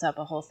had built up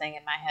a whole thing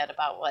in my head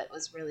about what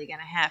was really going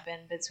to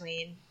happen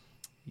between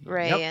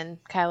Rey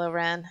and Kylo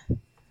Ren.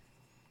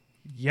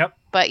 Yep.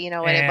 But you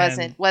know what?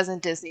 It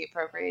wasn't Disney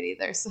appropriate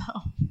either, so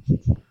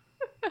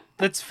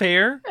that's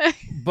fair.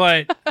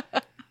 But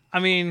I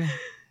mean,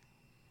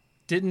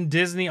 didn't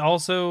Disney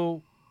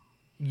also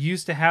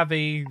used to have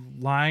a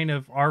line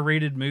of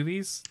R-rated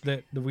movies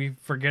that we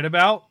forget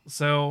about?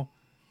 So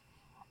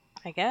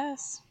I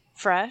guess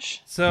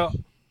fresh. So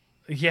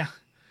yeah.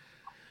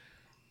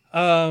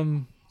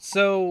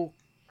 So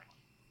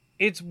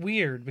it's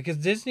weird because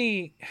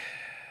Disney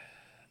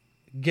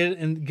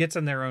gets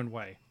in their own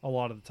way a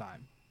lot of the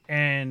time.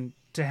 And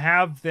to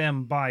have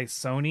them buy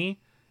Sony,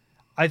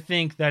 I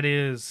think that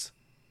is,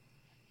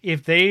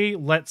 if they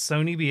let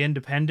Sony be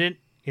independent,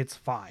 it's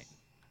fine.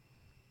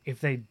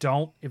 If they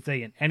don't, if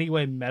they in any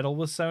way meddle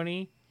with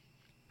Sony,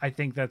 I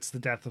think that's the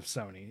death of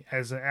Sony.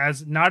 I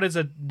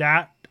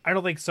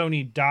don't think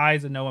Sony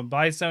dies and no one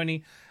buys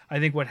Sony. I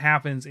think what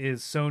happens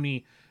is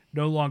Sony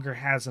no longer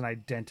has an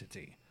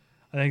identity.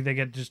 I think they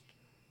just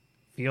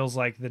feels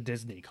like the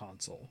Disney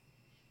console.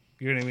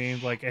 You know what I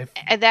mean? Like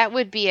that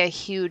would be a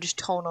huge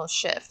tonal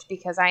shift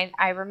because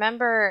I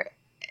remember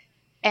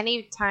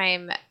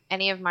anytime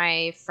any of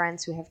my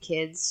friends who have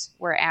kids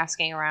were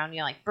asking around,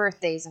 like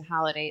birthdays and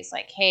holidays,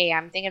 like, hey,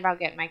 I'm thinking about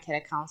getting my kid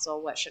a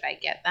console. What should I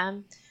get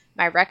them?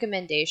 My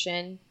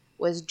recommendation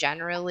was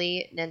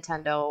generally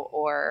Nintendo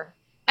or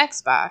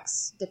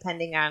Xbox,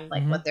 depending on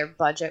like what their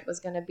budget was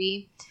going to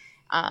be.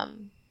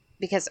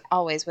 Because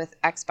always with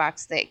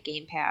Xbox, that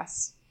Game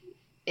Pass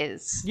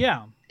it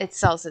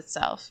sells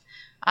itself.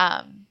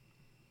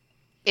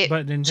 It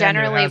but Nintendo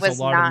generally has was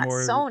a lot not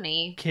more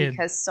Sony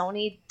because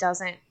Sony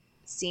doesn't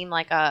seem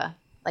like a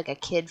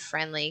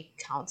kid-friendly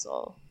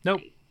console.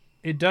 Nope,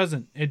 it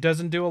doesn't. It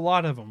doesn't do a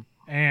lot of them,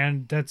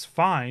 and that's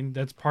fine.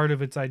 That's part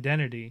of its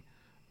identity.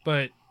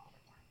 But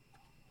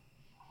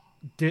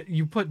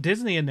you put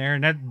Disney in there,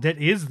 and that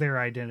is their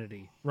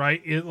identity,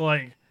 right? It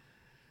like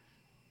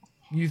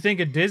you think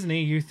of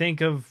Disney, you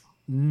think of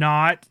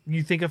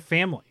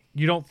family.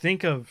 You don't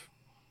think of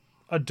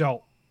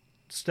adult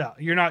stuff.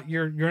 You're not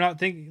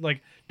thinking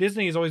like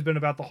Disney has always been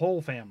about the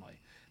whole family.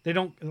 They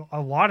don't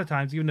a lot of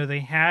times, even though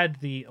they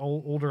had the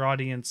older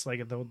audience,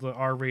 like the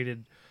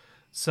R-rated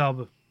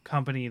sub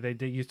company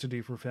they used to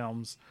do for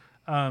films.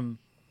 When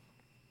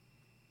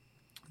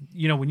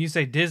you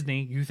say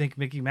Disney, you think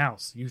Mickey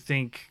Mouse. You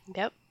think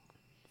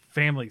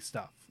family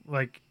stuff.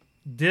 Like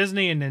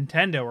Disney and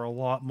Nintendo are a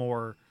lot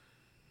more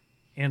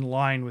in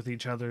line with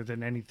each other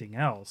than anything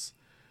else.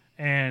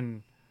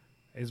 And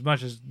as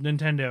much as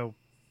Nintendo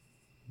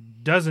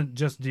doesn't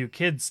just do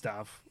kid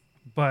stuff,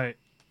 but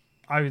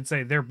I would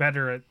say they're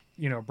better at,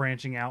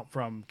 branching out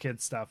from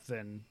kid stuff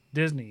than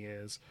Disney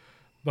is.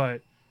 But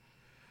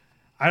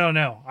I don't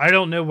know. I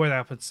don't know where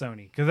that puts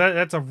Sony, because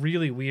that's a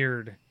really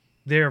weird,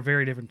 they're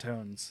very different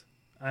tones.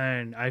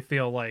 And I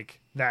feel like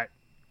that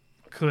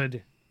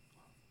could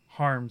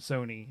harm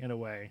Sony in a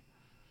way.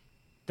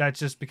 That's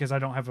just because I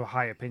don't have a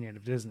high opinion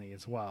of Disney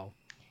as well.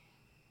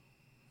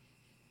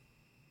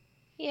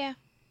 Yeah.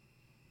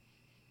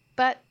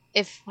 But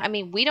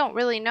we don't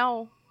really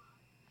know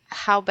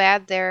how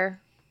bad they're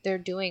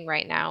doing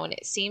right now, and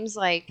it seems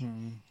like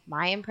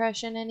my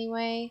impression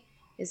anyway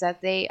is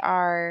that they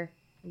are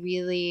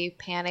really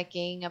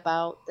panicking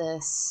about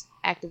this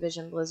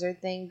Activision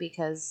Blizzard thing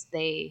because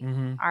they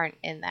aren't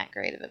in that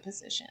great of a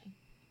position.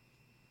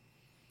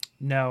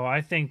 No,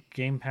 I think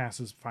Game Pass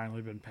has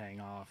finally been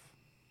paying off.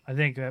 I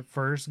think at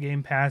first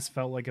Game Pass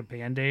felt like a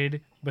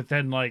Band-Aid, but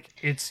then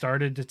it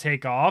started to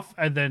take off,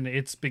 and then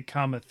it's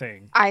become a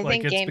thing. I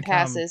think Game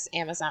Pass is the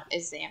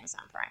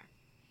Amazon Prime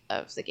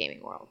of the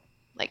gaming world.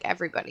 Like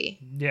everybody.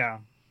 Yeah.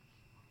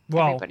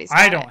 Well,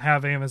 I don't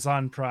have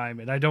Amazon Prime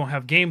and I don't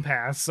have Game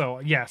Pass, so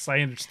yes, I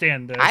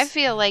understand this. I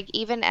feel like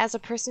even as a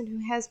person who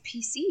has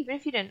PC, even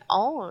if you didn't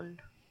own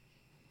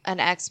an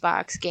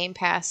Xbox, Game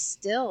Pass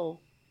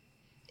still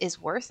is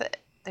worth it.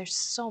 There's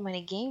so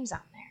many games on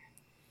there.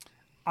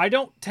 I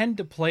don't tend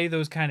to play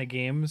those kind of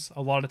games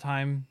a lot of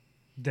time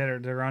that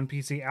are on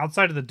PC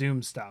outside of the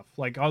Doom stuff.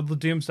 Like all the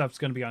Doom stuff's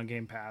going to be on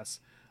Game Pass.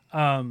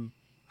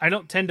 I I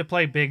don't tend to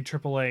play big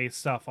AAA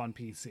stuff on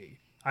PC.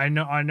 I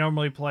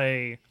normally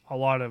play a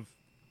lot of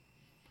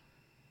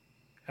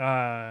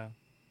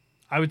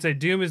I would say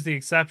Doom is the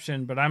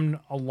exception, but I'm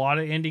a lot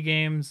of indie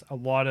games, a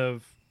lot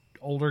of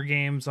older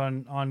games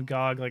on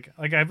GOG. Like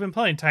I've been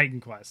playing Titan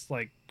Quest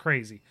like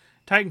crazy.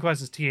 Titan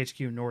Quest is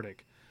THQ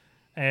Nordic,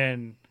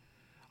 and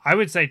I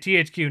would say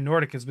THQ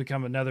Nordic has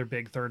become another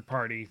big third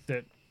party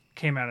that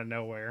came out of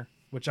nowhere,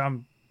 which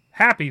I'm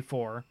happy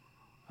for.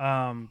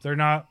 They're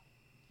not.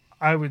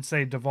 I would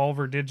say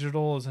Devolver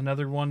Digital is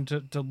another one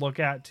to look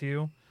at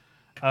too,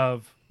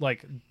 of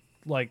like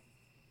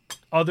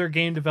other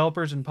game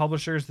developers and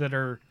publishers that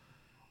are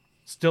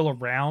still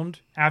around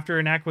after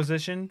an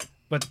acquisition,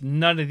 but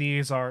none of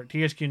these are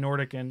THQ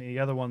Nordic, and the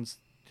other ones,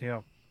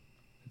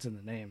 it's in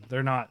the name.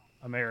 They're not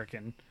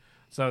American.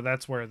 So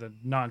that's where the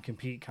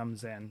non-compete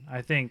comes in.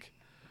 I think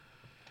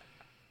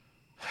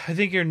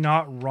you're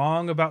not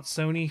wrong about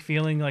Sony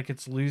feeling like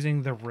it's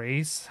losing the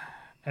race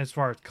as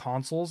far as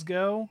consoles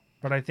go,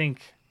 but I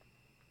think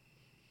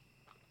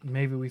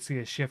maybe we see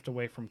a shift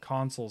away from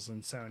consoles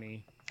in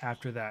Sony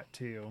after that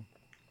too.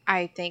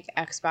 I think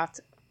Xbox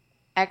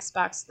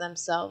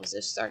themselves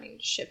is starting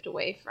to shift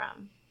away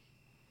from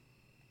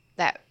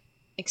that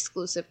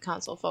exclusive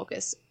console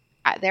focus.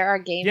 There are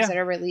games that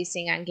are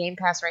releasing on Game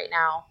Pass right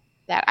now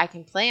that I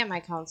can play on my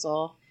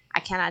console. I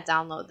cannot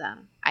download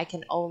them. I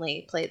can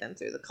only play them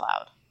through the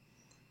cloud.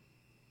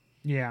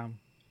 Yeah.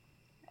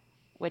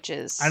 Which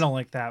is I don't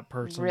like that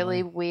personally.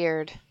 Really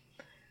weird.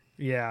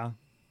 Yeah.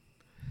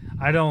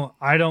 I don't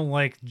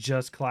like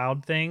just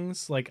cloud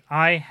things. Like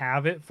I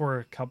have it for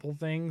a couple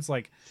things.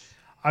 Like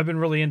I've been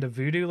really into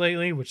Vudu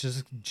lately, which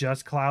is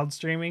just cloud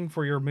streaming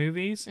for your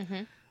movies.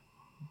 Mm-hmm.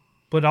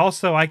 But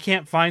also, I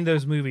can't find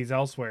those movies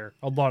elsewhere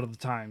a lot of the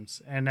times,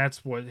 and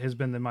that's what has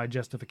been my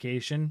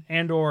justification.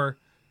 And or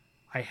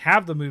I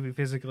have the movie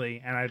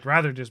physically, and I'd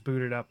rather just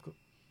boot it up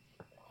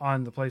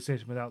on the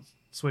PlayStation without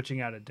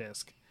switching out a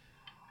disc.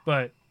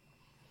 But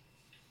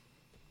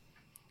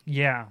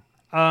yeah,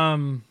 I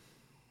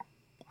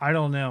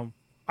don't know.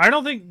 I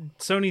don't think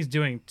Sony's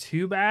doing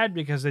too bad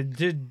because they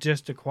did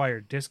just acquire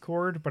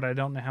Discord, but I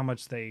don't know how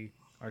much they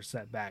are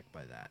set back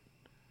by that.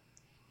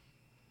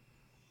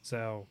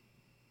 So,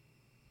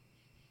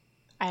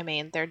 I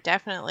mean, they're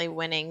definitely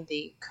winning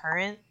the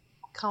current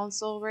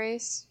console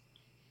race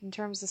in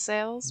terms of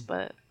sales,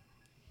 but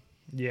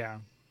yeah.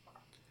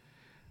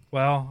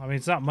 Well, I mean,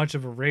 it's not much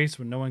of a race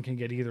when no one can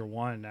get either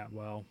one that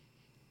well.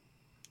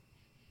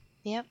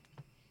 Yep.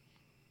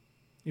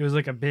 It was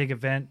like a big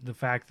event, the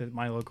fact that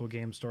my local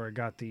game store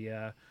got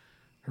the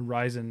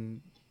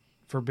Horizon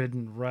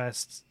Forbidden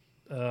West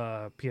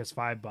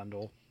PS5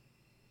 bundle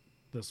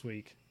this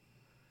week.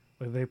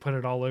 Like they put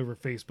it all over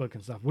Facebook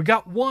and stuff. We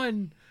got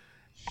one!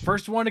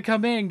 First one to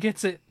come in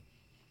gets it.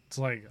 It's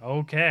like,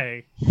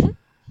 okay.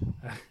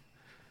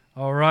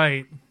 All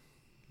right.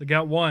 They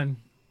got one.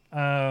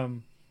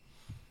 So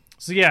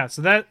yeah,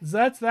 so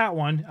that's that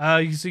one.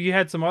 So you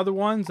had some other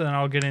ones, and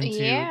I'll get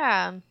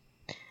into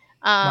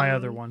my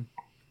other one.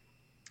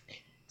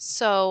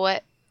 So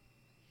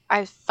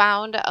I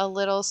found a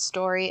little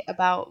story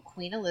about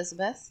Queen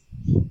Elizabeth.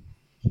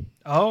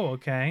 Oh,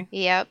 okay.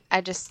 Yep, I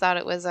just thought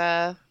it was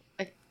a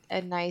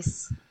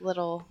nice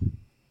little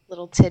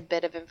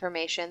tidbit of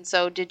information.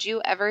 So did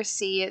you ever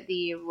see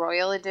the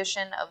Royal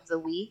Edition of the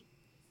Wii?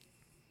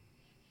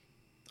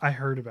 I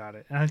heard about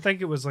it, and I think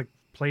it was like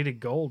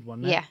plated gold,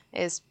 wasn't it? Yeah,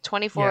 it's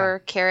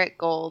 24 karat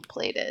gold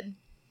plated.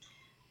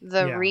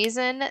 The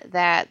reason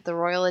that the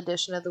Royal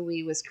Edition of the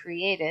Wii was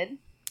created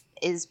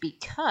is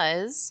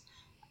because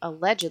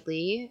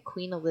allegedly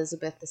Queen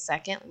Elizabeth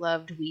II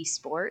loved Wii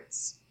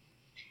Sports,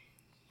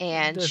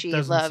 and she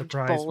loved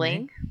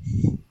bowling.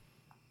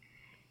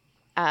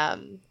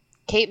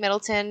 Kate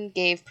Middleton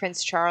gave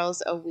Prince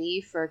Charles a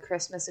Wii for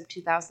Christmas of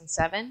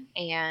 2007,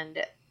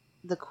 and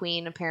the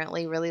Queen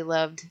apparently really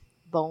loved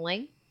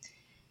bowling,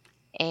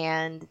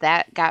 and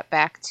that got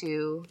back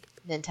to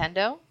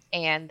Nintendo,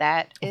 and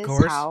that is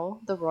how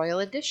the Royal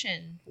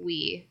Edition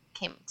Wii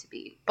came to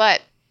be. But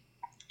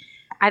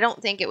I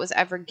don't think it was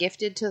ever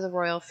gifted to the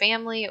royal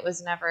family. It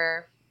was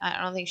never,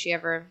 I don't think she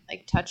ever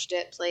like touched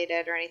it, played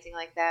it, or anything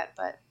like that,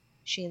 but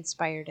she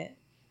inspired it.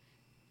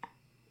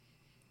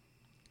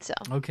 So,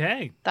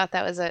 okay. Thought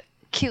that was a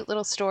cute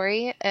little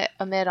story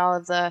amid all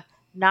of the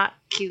not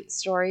cute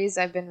stories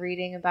I've been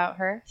reading about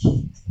her.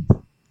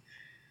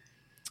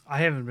 I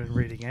haven't been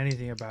reading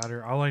anything about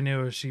her. All I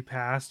know is she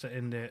passed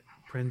and that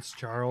Prince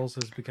Charles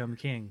has become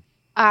king.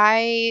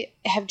 I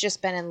have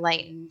just been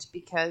enlightened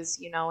because,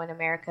 in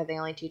America, they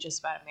only teach us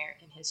about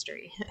American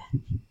history.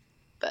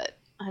 But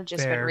I've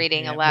just been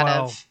reading a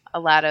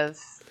lot of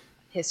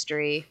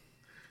history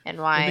and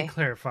why. Let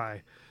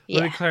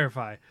me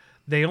clarify.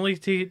 They only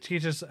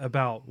teach us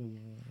about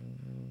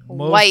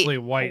mostly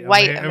white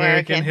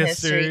American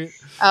history.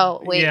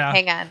 Oh, wait,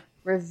 hang on.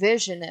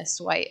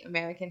 Revisionist white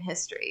American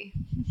history.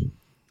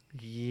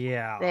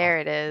 Yeah. There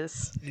it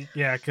is.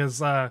 Yeah,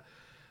 because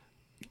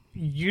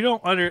you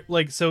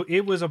don't so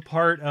it was a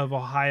part of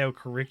Ohio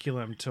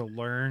curriculum to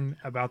learn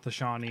about the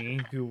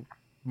Shawnee, who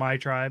my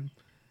tribe,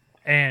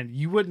 And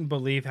you wouldn't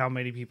believe how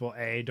many people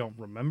A, don't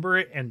remember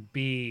it, and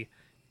B,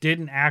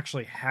 didn't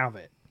actually have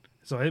it.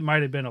 So it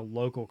might have been a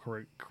local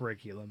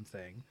curriculum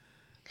thing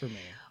for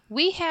me.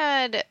 We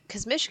had,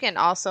 because Michigan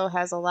also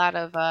has a lot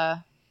of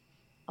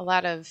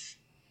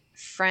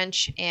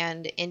French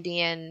and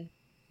Indian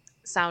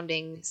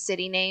sounding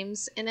city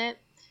names in it.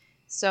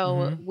 So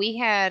Mm-hmm. we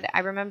had,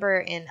 I remember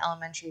in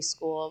elementary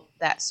school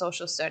that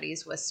social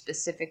studies was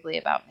specifically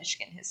about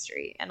Michigan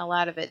history, and a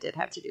lot of it did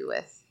have to do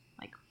with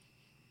like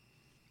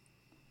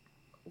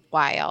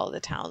why all the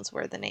towns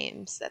were the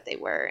names that they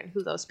were and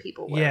who those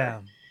people were. Yeah.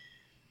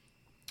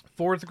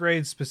 Fourth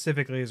grade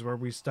specifically is where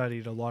we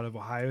studied a lot of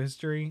Ohio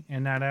history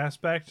in that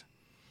aspect.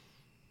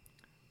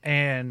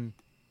 And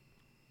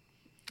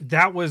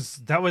that was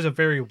a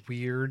very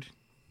weird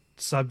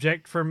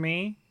subject for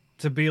me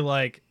to be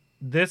like,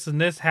 this and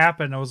this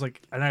happened. I was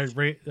like, and I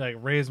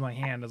raised my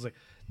hand. I was like,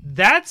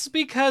 that's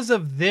because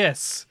of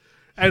this.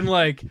 And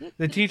like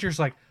the teacher's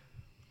like,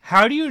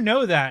 how do you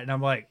know that? And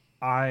I'm like,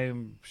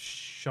 I'm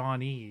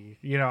Shawnee.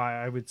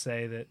 I would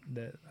say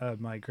that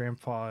my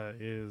grandpa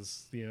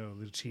is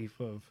the chief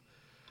of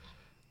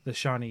the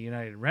Shawnee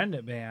United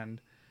Remnant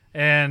Band,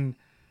 and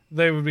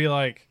they would be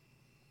like,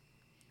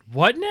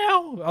 what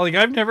now? Like,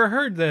 I've never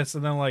heard this.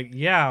 And then like,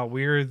 yeah,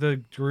 we're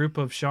the group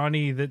of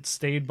Shawnee that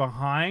stayed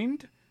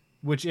behind,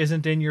 which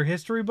isn't in your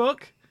history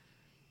book.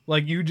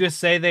 Like, you just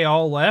say they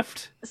all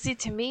left. See,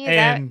 to me,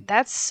 And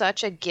that's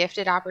such a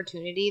gifted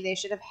opportunity. They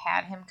should have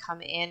had him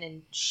come in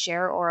and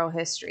share oral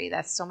history.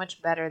 That's so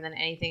much better than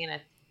anything in a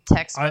I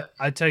textbook.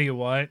 I tell you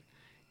what,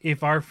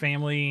 if our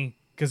family,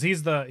 because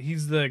he's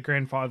the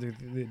grandfather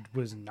that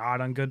was not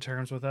on good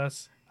terms with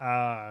us.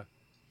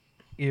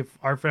 If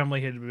our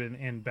family had been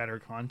in better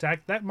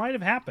contact, that might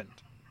have happened.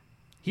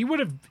 He would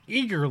have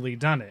eagerly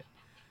done it.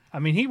 I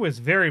mean, he was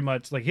very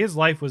much like, his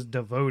life was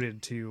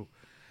devoted to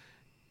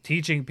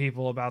teaching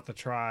people about the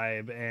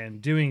tribe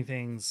and doing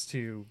things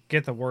to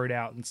get the word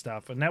out and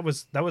stuff. And that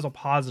was a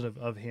positive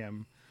of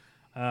him.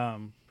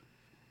 Um,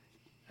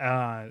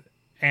 uh,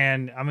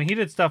 and I mean, he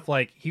did stuff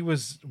like, he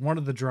was one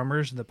of the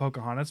drummers in the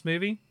Pocahontas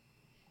movie.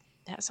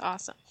 That's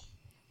awesome.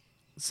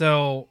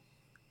 So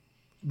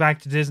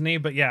back to Disney,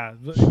 but yeah,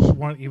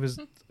 he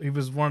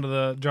was one of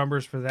the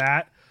drummers for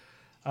that.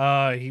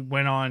 He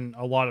went on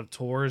a lot of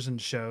tours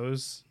and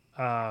shows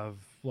of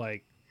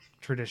like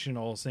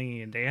traditional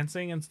singing and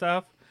dancing and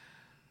stuff.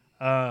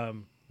 It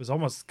was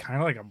almost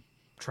kind of like a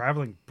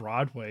traveling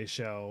Broadway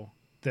show.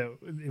 That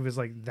it was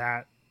like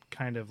that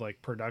kind of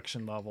like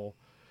production level,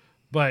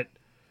 but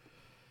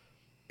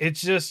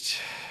it's just,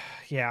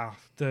 yeah,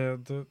 the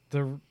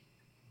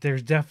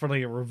there's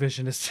definitely a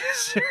revisionist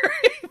history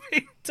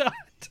being taught.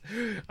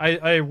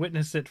 I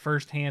witnessed it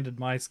firsthand in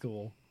my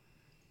school,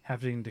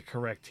 having to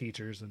correct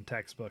teachers and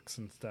textbooks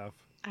and stuff.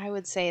 I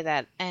would say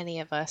that any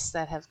of us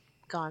that have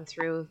gone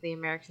through the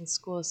American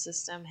school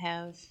system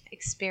have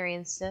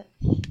experienced it.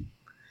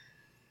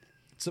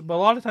 So, but a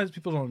lot of times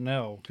people don't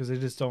know because they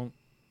just don't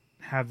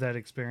have that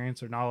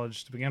experience or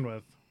knowledge to begin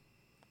with.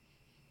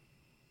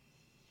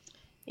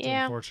 It's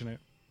Yeah. unfortunate.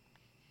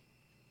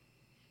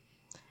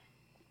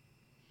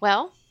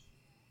 Well,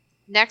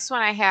 next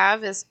one I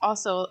have is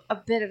also a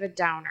bit of a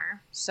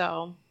downer.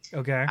 So,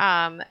 Okay.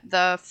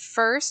 the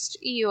first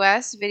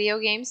U.S. video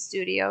game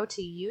studio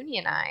to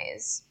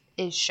unionize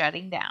is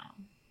shutting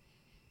down.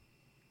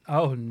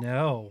 Oh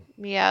no.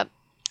 Yep.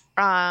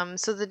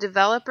 So the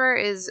developer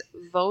is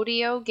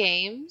Vodio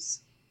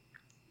Games.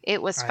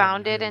 It was I haven't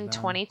founded heard of in them.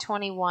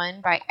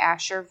 2021 by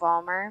Asher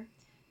Vollmer.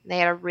 They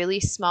had a really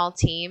small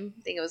team.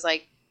 I think it was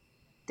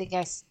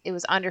it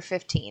was under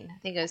 15. I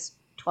think it was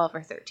 12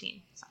 or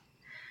 13. So,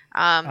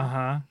 Uh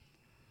huh.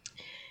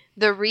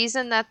 the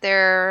reason that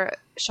they're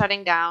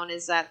shutting down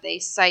is that they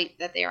cite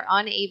that they are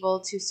unable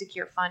to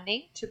secure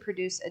funding to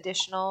produce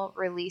additional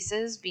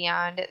releases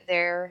beyond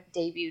their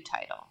debut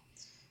title.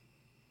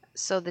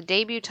 So the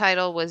debut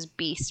title was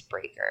Beast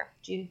Breaker.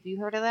 Have you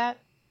heard of that?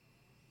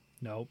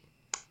 Nope.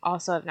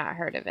 Also have not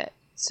heard of it.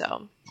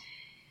 So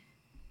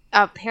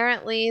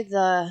apparently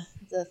the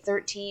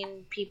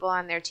 13 people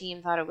on their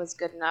team thought it was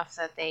good enough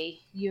that they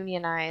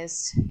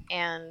unionized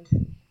and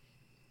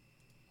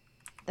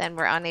then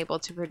were unable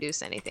to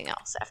produce anything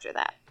else after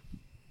that.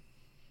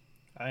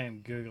 I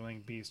am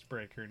googling Beast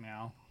Breaker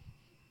now.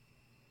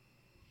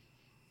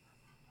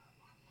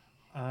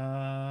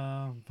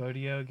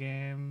 Video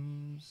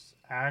games,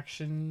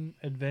 action,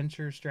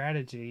 adventure,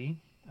 strategy.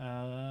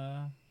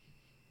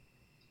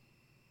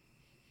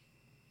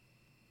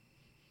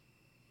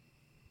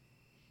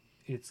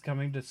 It's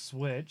coming to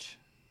Switch.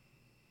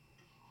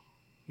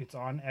 It's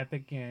on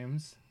Epic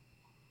Games.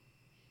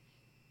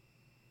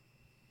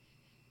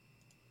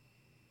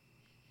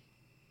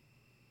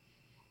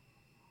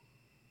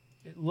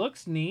 It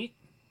looks neat.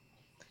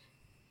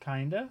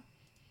 Kinda.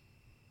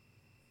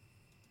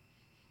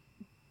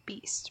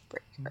 Beast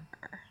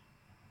Breaker.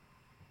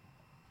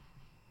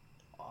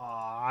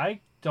 I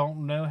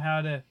don't know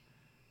how to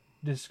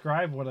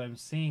describe what I'm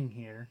seeing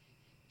here.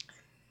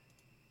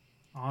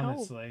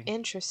 Honestly. Oh,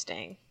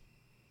 interesting.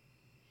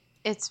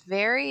 It's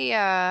very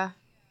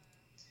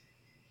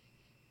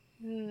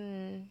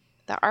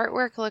The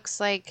artwork looks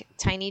like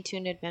Tiny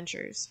Toon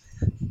Adventures.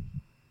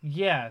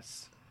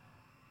 Yes.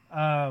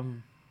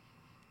 Um,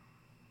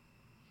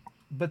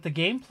 but the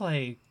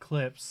gameplay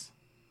clips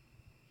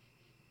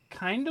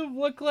kind of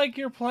look like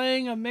you're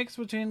playing a mix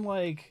between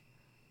like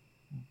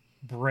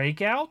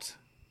Breakout,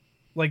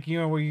 like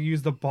where you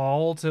use the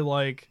ball to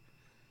like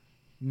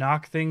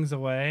knock things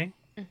away,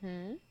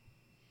 Mm-hmm.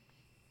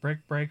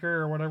 Brick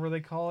Breaker or whatever they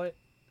call it,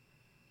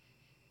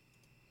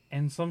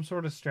 and some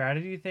sort of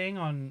strategy thing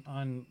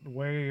on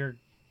where you're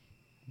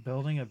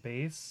building a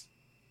base.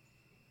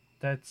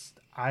 That's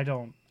I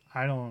don't.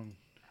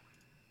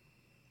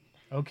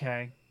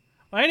 Okay.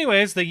 Well,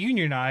 anyways, they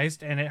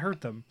unionized and it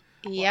hurt them.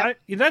 Well, Yep.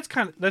 that's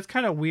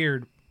kind of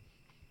weird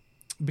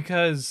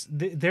because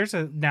there's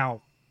a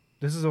now.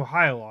 This is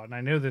Ohio law, and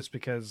I know this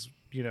because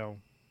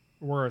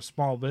we're a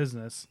small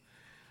business.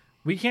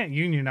 We can't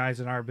unionize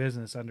in our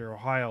business under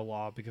Ohio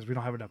law because we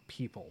don't have enough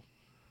people.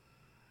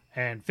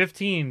 And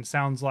 15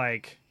 sounds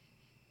like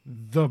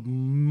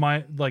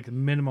like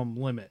minimum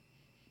limit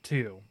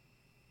too.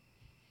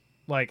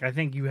 Like I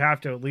think you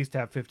have to at least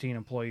have 15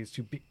 employees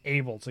to be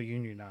able to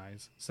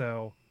unionize.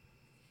 So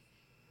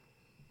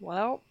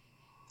Well,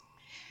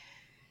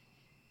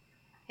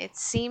 it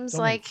seems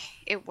someone, like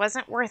it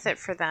wasn't worth it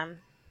for them.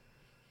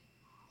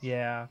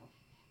 yeah.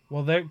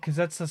 Well, because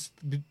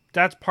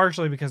that's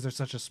partially because they're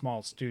such a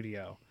small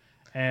studio,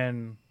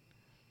 and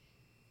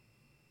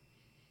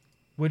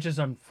which is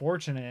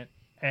unfortunate.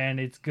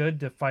 And it's good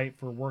to fight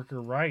for worker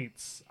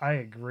rights. I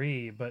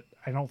agree, but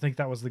I don't think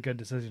that was the good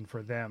decision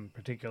for them,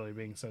 particularly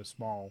being so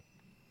small.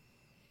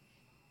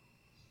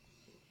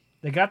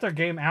 They got their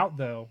game out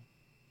though.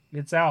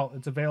 It's out.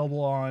 It's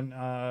available on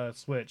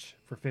Switch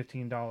for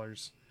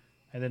 $15,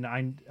 and then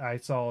I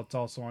saw it's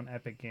also on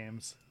Epic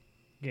Games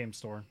Game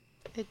Store.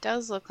 It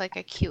does look like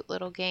a cute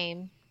little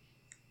game,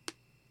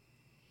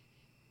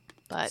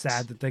 but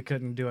Sad that they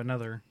couldn't do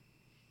another.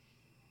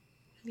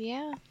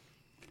 yeah.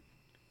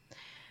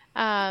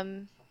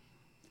 Um,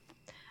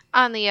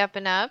 on the up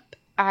and up,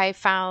 I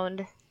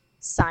found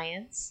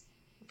science,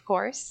 of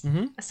course,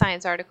 Mm-hmm. a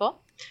science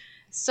article.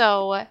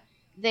 So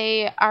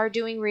they are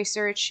doing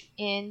research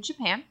in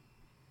Japan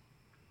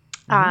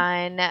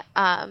Mm-hmm.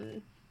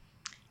 on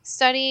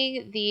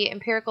studying the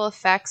empirical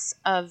effects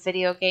of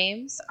video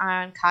games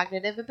on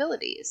cognitive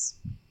abilities.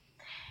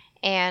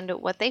 And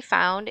what they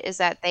found is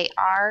that they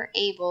are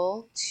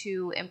able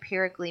to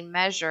empirically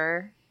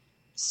measure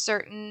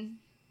certain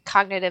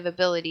cognitive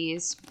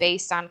abilities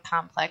based on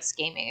complex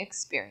gaming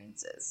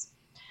experiences.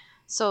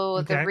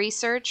 So the Okay.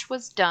 research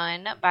was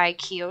done by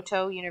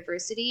Kyoto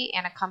University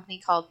and a company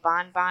called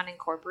Bonbon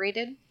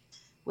Incorporated,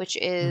 which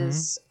Mm-hmm.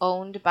 is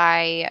owned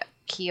by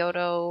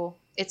Kyoto.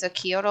 It's a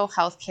Kyoto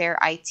healthcare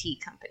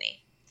IT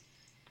company.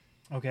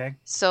 Okay.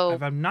 So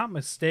If I'm not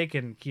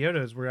mistaken,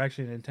 Kyoto's where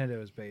actually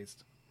Nintendo is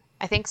based.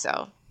 I think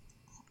so.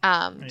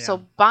 Yeah. So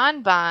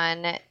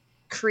Bonbon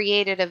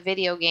created a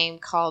video game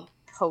called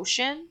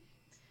Potion,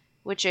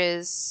 which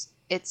is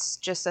it's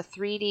just a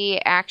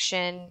 3D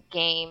action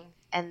game,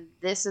 and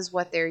this is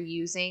what they're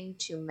using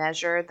to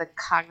measure the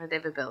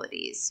cognitive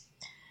abilities.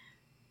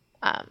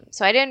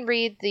 So I didn't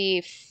read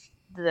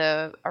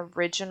the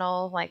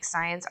original like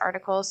science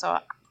article,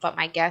 but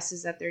my guess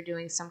is that they're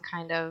doing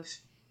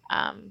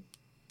um,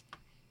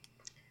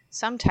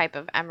 some type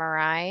of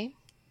MRI,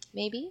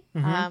 maybe.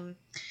 Mm-hmm.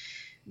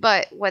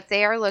 But what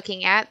they are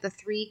looking at, the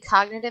three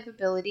cognitive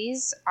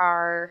abilities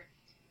are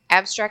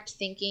abstract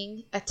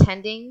thinking,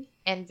 attending,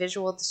 and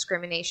visual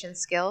discrimination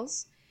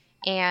skills.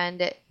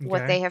 And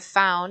what Okay. they have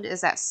found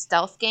is that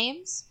stealth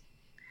games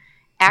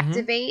Mm-hmm.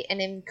 activate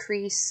and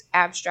increase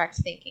abstract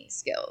thinking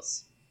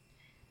skills.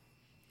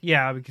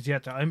 Yeah, because you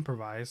have to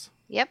improvise.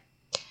 Yep.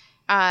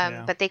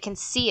 Yeah. But they can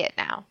see it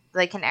now.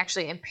 They can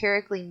actually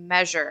empirically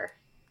measure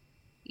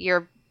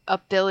your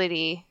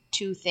ability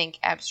to think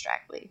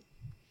abstractly.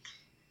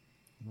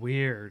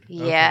 Weird. Okay.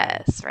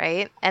 Yes,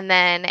 right. And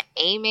then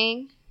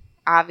aiming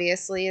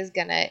obviously is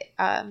going to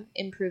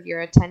improve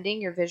your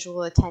attending, your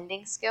visual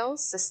attending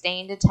skills,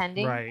 sustained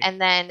attending, Right.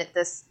 and then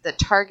the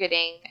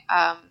targeting.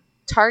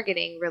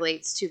 Targeting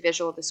relates to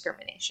visual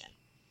discrimination.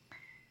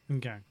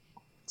 Okay.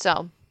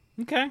 So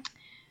Okay.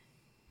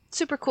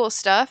 super cool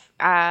stuff.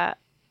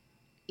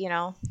 You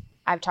know,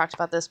 I've talked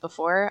about this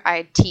before.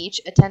 I teach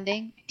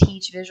attending, I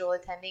teach visual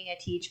attending, I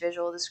teach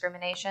visual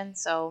discrimination.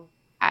 So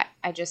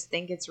I just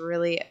think it's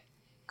really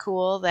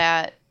cool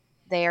that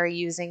they are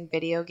using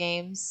video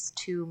games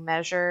to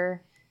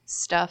measure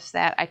stuff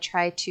that I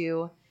try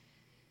to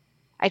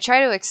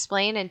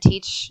explain and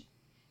teach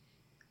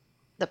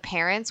the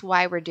parents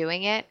why we're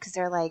doing it because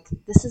they're like,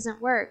 this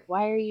doesn't work.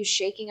 Why are you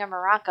shaking a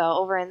maraca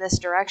over in this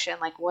direction?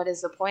 Like, what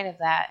is the point of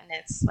that? And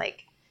it's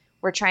like,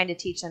 we're trying to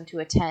teach them to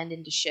attend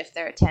and to shift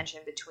their attention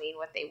between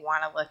what they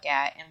want to look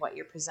at and what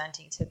you're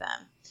presenting to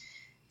them.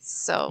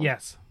 So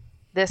Yes.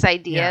 this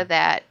idea Yeah.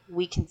 that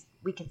we can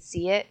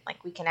see it,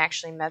 like we can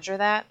actually measure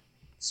that,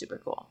 super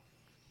cool.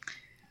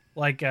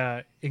 Like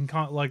I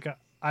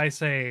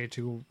say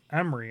to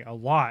Emery a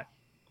lot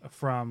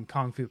from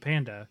Kung Fu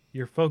Panda,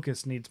 your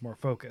focus needs more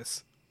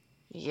focus.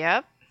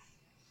 Yep.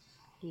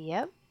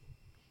 Yep.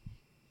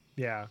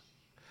 Yeah.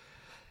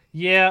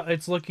 Yeah,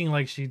 it's looking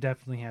like she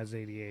definitely has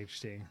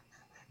ADHD.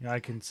 I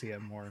can see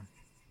it more.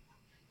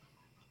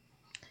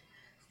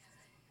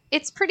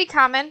 It's pretty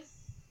common.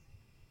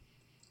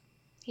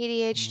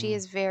 ADHD Mm.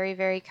 is very,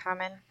 very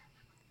common.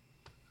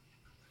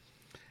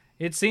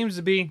 It seems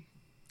to be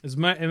as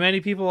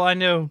many people I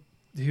know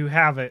who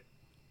have it.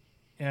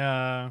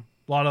 A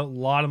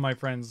lot of my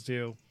friends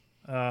do.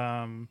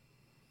 Um,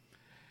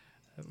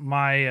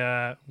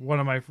 my one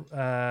of my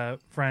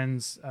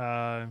friends,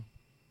 my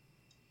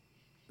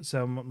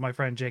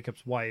friend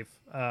Jacob's wife,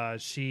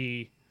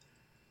 she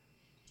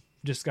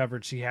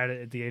discovered she had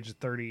it at the age of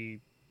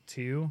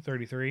 32,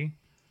 33,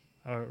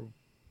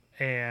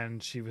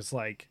 and she was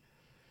like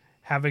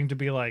having to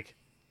be like,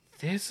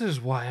 this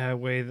is why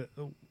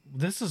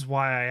this is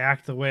why I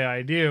act the way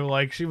I do.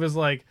 Like she was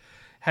like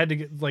had to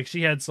get like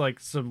she had like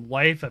some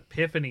life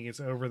epiphanies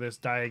over this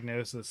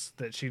diagnosis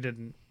that she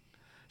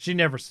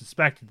never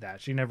suspected that.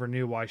 She never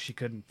knew why she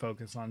couldn't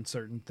focus on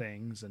certain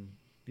things and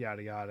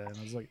yada yada. And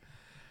I was like,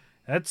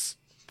 that's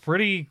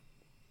pretty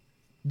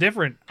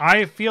different.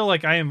 I feel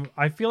like I'm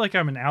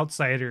an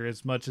outsider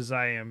as much as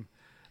I am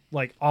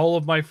like all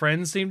of my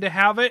friends seem to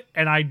have it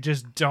and I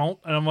just don't.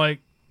 And I'm like,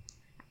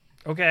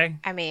 okay.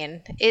 I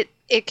mean, it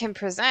can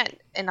present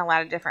in a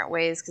lot of different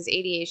ways because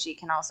ADHD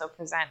can also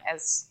present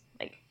as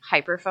like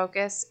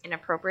hyperfocus,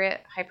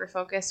 inappropriate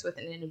hyperfocus with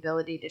an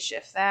inability to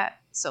shift that.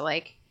 So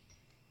like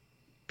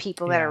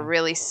people that are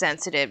really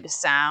sensitive to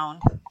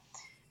sound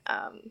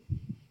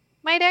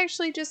might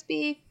actually just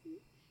be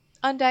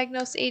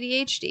undiagnosed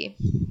ADHD.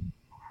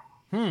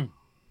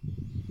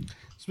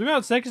 Speaking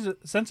about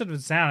sensitive to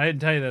sound, I didn't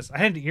tell you this. I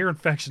had an ear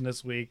infection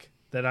this week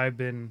that had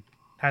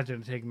to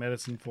take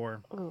medicine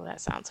for. Ooh,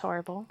 that sounds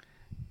horrible.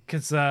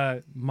 Because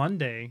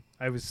Monday,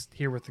 I was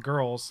here with the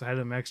girls. I had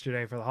an extra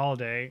day for the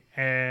holiday,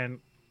 and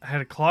I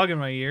had a clog in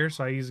my ear,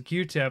 so I used a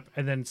Q-tip,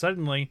 and then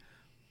suddenly,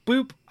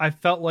 boop, I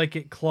felt like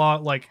it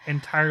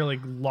entirely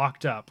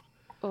locked up.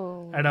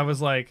 Oh. And I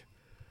was like,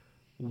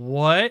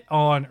 what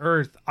on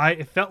earth?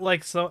 It felt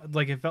like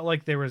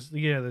there was,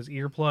 those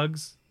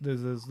earplugs,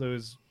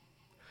 those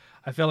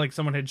I felt like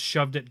someone had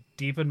shoved it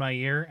deep in my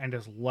ear and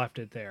just left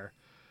it there.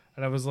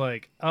 And I was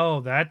like,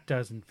 oh, that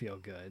doesn't feel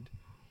good.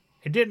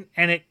 It didn't,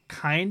 and it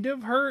kind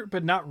of hurt,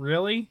 but not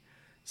really.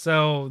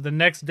 So the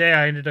next day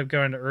I ended up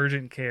going to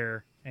urgent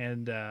care,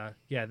 and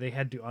they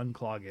had to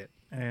unclog it,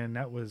 and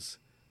that was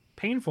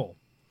painful.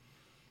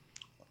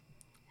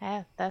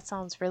 Yeah, that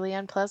sounds really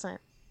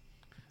unpleasant.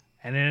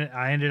 And then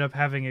I ended up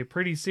having a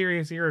pretty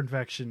serious ear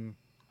infection,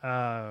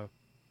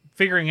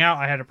 figuring out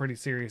I had a pretty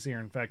serious ear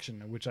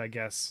infection, which I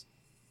guess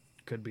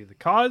could be the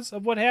cause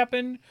of what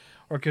happened,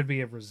 or could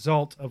be a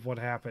result of what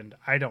happened.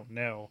 I don't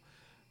know.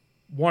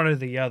 One or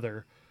the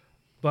other.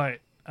 But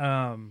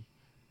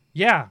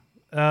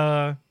so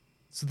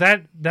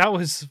that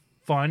was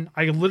fun.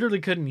 I literally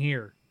couldn't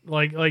hear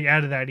like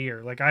out of that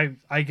ear. Like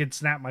I could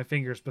snap my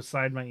fingers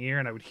beside my ear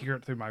and I would hear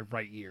it through my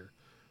right ear.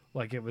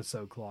 Like it was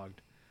so clogged.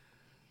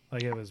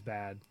 Like it was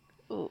bad.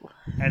 Ooh.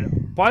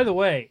 And by the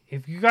way,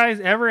 if you guys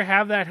ever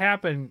have that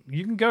happen,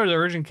 you can go to the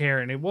urgent care,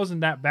 and it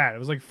wasn't that bad. It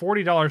was like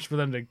 $40 for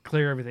them to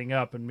clear everything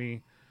up, and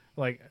me,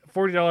 like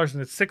 $40,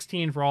 and it's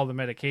 $16 for all the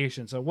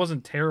medication, so it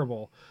wasn't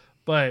terrible.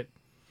 But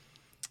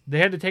they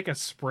had to take a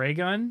spray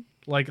gun,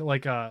 like just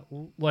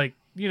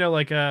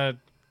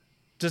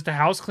a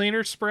house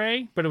cleaner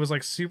spray, but it was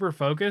like super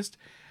focused,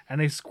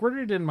 and they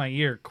squirted it in my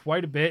ear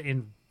quite a bit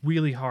and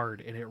really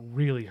hard, and it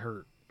really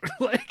hurt.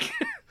 Like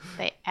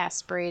they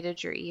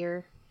aspirated your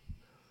ear.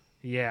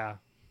 Yeah.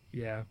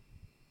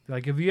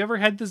 Like, have you ever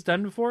had this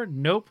done before?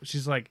 Nope.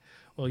 She's like,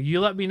 well, you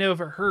let me know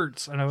if it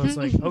hurts. And I was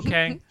like,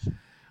 okay.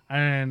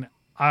 And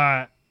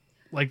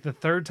like the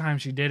third time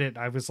she did it,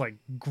 I was like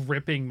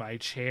gripping my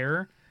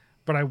chair,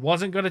 but I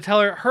wasn't going to tell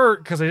her it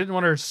hurt because I didn't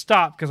want her to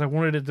stop because I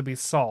wanted it to be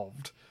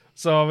solved.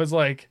 So I was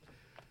like,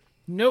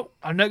 nope,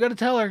 I'm not going to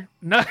tell her.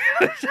 Not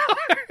going to tell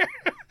her.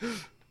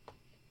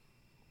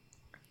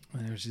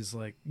 And she's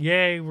like,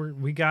 yay,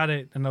 we got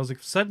it. And I was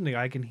like, suddenly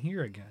I can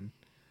hear again.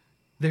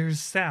 There's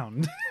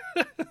sound.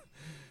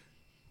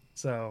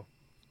 So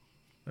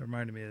that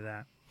reminded me of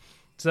that.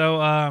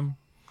 So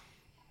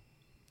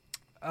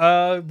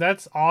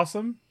that's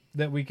awesome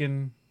that we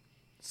can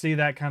see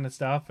that kind of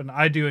stuff, and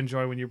I do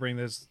enjoy when you bring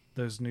those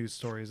news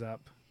stories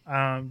up.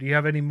 Do you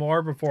have any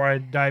more before I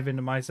dive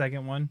into my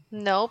second one?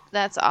 Nope,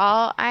 that's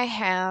all I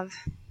have.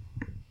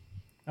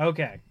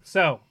 Okay,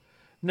 so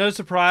no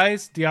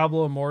surprise,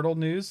 Diablo Immortal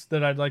news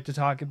that I'd like to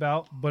talk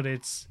about, but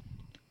it's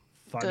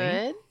funny,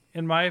 good,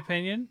 in my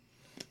opinion.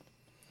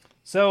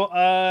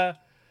 So,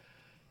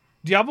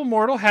 Diablo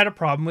Immortal had a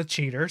problem with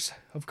cheaters,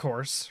 of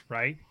course,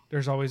 right?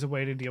 There's always a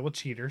way to deal with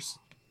cheaters.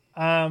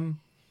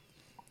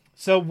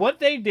 So what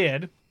they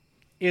did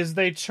is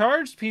they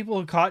charged people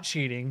who caught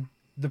cheating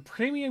the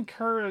premium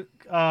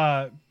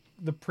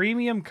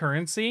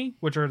currency,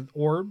 which are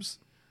orbs,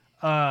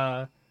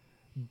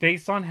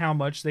 based on how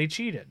much they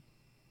cheated.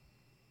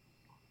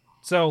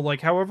 So,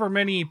 like, however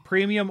many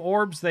premium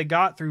orbs they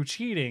got through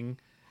cheating,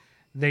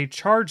 they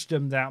charged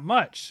them that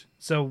much.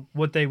 So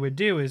what they would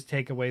do is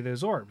take away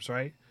those orbs,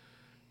 right?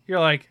 You're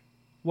like,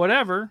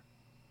 whatever,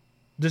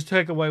 just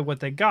take away what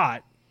they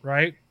got,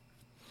 right?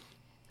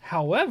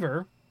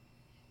 However,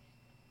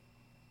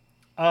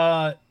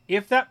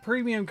 if that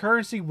premium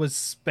currency was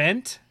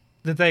spent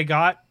that they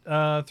got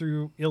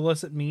through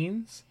illicit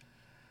means,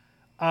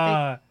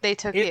 they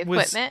took the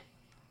equipment.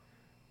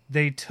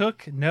 They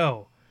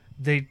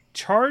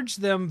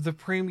charged them the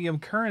premium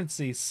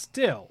currency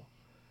still.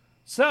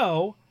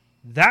 So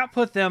that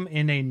put them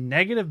in a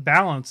negative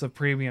balance of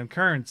premium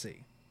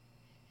currency.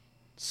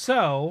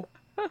 So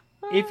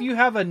if you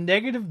have a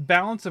negative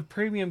balance of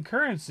premium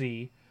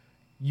currency,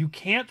 you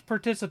can't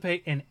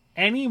participate in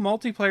any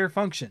multiplayer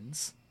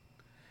functions.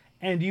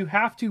 And you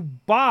have to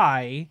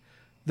buy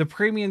the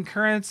premium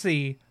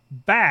currency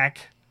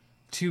back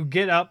to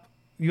get up.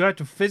 You have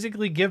to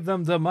physically give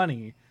them the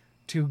money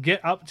to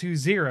get up to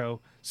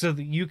 0 so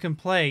that you can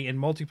play in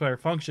multiplayer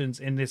functions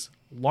in this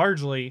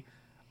largely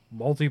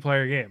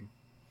multiplayer game.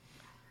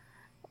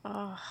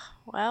 Oh,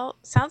 well,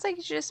 sounds like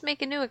you should just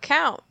make a new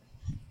account.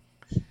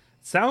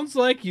 Sounds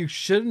like you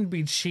shouldn't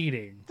be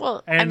cheating.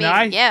 Well, and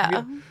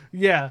yeah.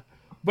 Yeah.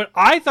 But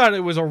I thought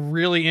it was a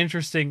really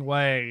interesting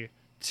way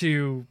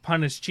to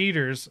punish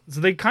cheaters.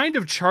 So they kind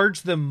of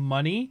charged them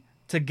money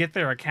to get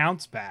their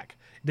accounts back.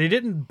 They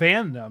didn't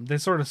ban them. They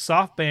sort of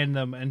soft banned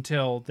them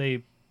until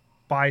they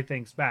buy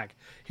things back.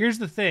 Here's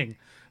the thing.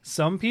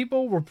 Some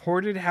people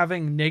reported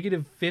having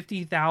negative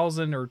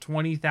 $50,000 or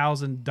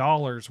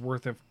 $20,000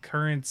 worth of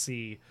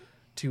currency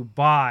to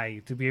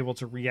buy to be able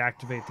to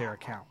reactivate their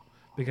account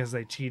because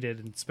they cheated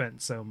and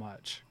spent so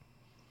much.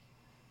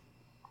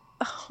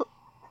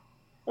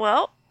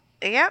 Well,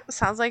 yeah,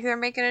 sounds like they're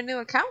making a new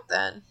account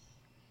then.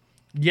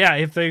 Yeah,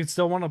 if they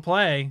still want to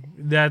play,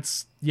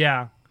 that's,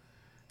 yeah.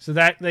 So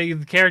that the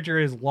character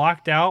is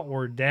locked out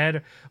or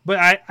dead. But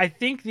I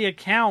think the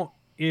account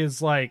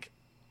is like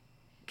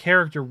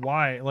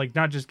character-wide, like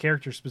not just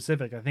character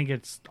specific. I think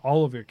it's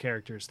all of your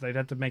characters. So they'd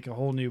have to make a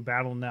whole new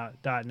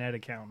Battle.net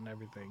account and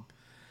everything.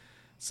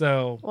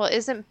 So, well,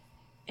 isn't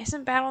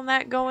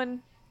Battle.net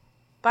going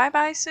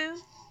bye-bye soon?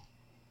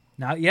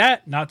 Not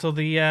yet. Not till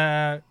the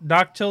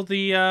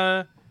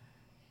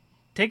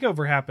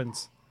takeover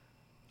happens.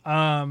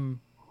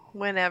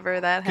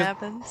 Whenever that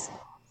happens.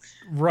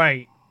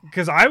 Right.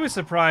 Because I was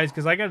surprised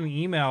because I got an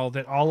email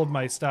that all of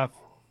my stuff...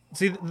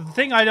 See, the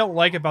thing I don't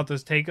like about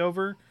this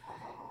takeover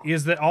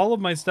is that all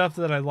of my stuff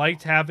that I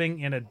liked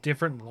having in a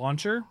different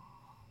launcher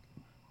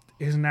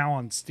is now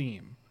on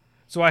Steam.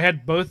 So I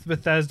had both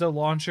Bethesda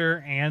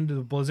launcher and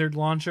the Blizzard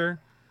launcher,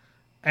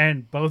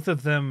 and both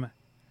of them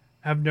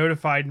have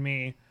notified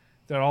me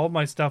that all of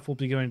my stuff will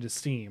be going to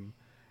Steam.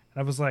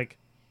 And I was like,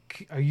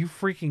 are you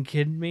freaking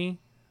kidding me?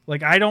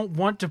 Like, I don't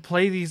want to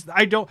play these.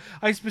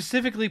 I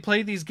specifically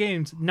play these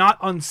games not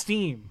on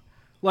Steam.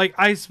 Like,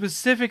 I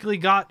specifically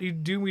got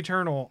Doom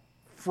Eternal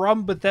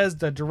from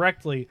Bethesda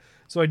directly,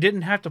 so I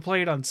didn't have to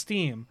play it on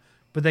Steam.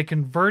 But they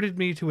converted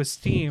me to a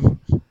Steam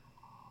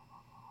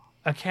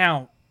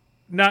account.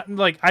 Not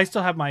like I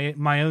still have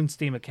my own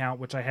Steam account,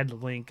 which I had to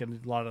link and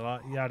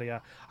yada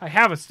yada. I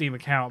have a Steam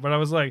account, but I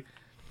was like,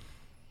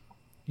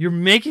 you're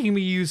making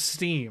me use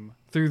Steam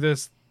through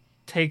this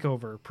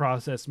takeover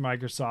process,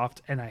 Microsoft,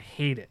 and I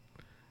hate it.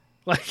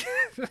 Like,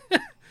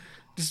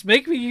 just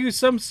make me use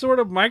some sort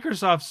of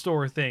Microsoft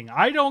Store thing.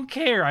 I don't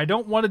care. I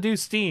don't want to do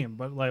Steam,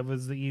 but like, it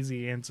was the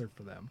easy answer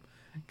for them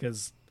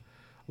because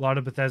a lot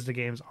of Bethesda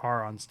games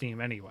are on Steam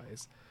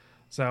anyways.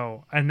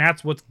 So, and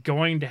that's what's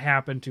going to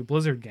happen to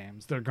Blizzard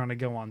games. They're going to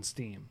go on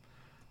Steam,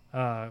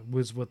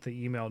 was what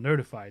the email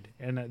notified.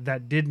 And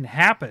that didn't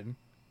happen.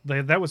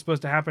 That was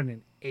supposed to happen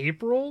in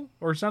April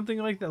or something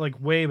like that,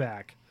 like way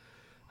back.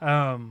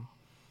 But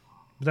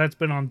that's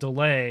been on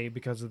delay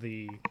because of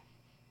the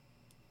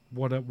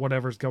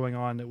whatever's going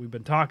on that we've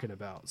been talking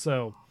about.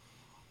 So,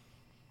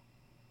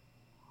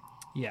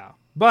 yeah.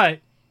 But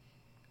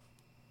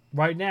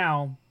right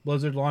now,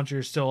 Blizzard Launcher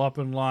is still up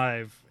and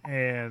live,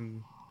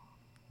 and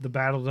the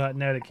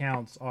Battle.net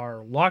accounts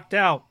are locked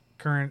out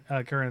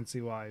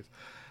currency-wise.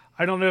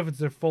 I don't know if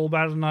it's a full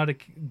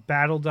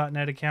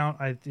Battle.net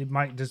account. It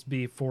might just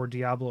be for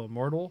Diablo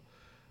Immortal.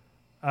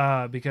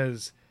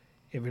 Because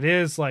if it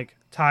is like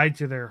tied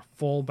to their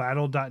full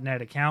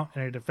Battle.net account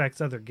and it affects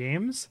other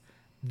games,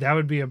 that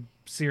would be a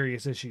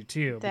serious issue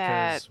too.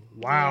 Because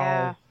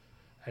WoW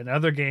and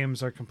other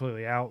games are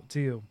completely out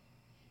too.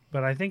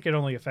 But I think it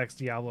only affects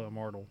Diablo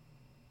Immortal,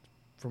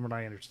 from what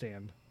I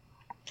understand.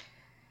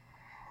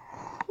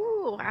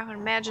 Ooh, I would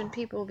imagine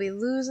people will be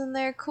losing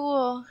their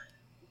cool.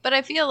 But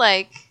I feel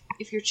like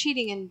if you're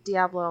cheating in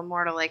Diablo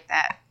Immortal like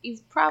that,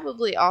 you've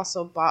probably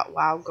also bought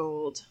WoW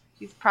Gold.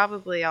 You've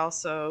probably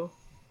also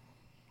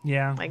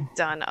like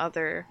done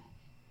other.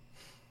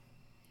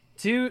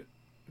 To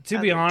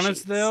be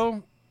honest,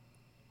 though,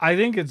 I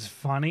think it's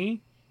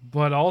funny,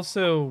 but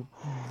also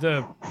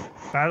the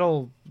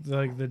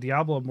the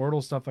Diablo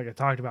Immortal stuff, like I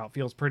talked about,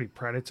 feels pretty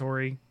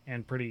predatory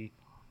and pretty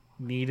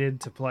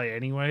needed to play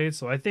anyway.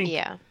 So I think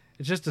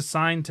it's just a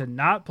sign to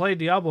not play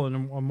Diablo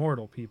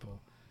Immortal, people.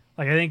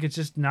 Like, I think it's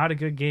just not a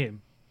good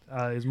game.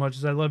 As much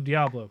as I love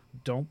Diablo,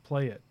 don't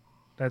play it.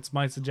 That's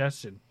my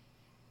suggestion.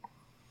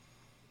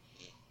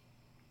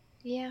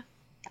 Yeah.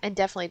 And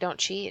definitely don't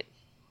cheat.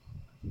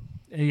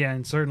 Yeah,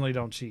 and certainly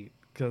don't cheat,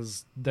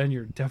 because then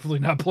you're definitely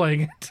not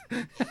playing it.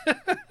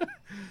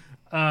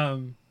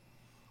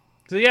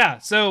 So yeah,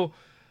 so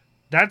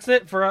that's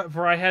it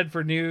for I had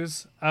for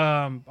news.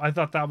 I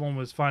thought that one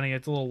was funny.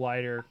 It's a little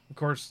lighter. Of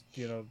course,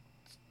 Sony,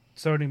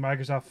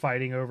 Microsoft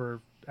fighting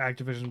over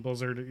Activision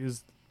Blizzard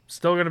is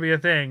still going to be a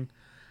thing.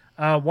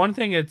 One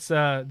thing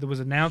that was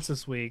announced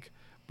this week,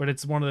 but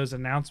it's one of those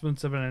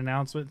announcements of an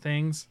announcement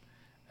things,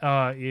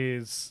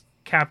 is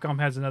Capcom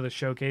has another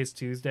showcase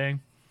Tuesday,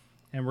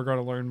 and we're going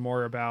to learn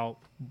more about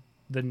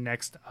the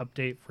next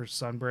update for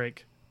Sunbreak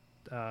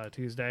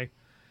Tuesday,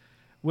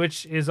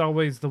 which is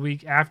always the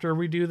week after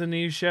we do the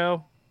news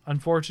show,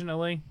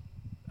 unfortunately.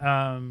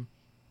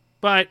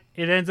 But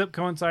it ends up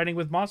coinciding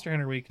with Monster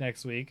Hunter Week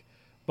next week,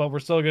 but we're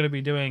still going to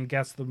be doing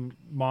Guess the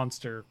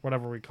Monster,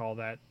 whatever we call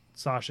that.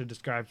 Sasha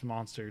describes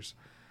monsters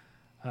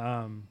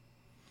for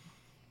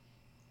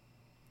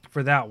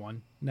that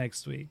one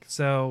next week.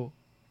 So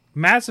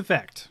Mass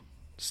Effect,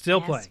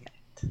 still playing.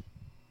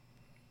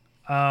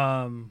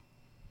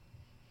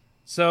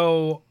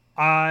 So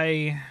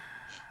I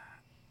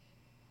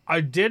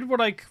did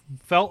what I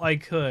felt I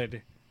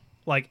could,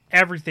 like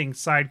everything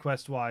side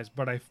quest wise,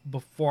 but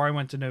before I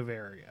went to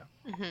Novaria.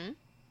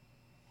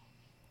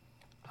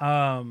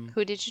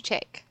 Who did you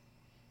take?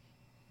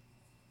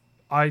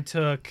 I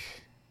took.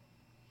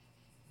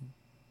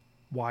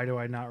 Why do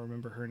I not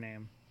remember her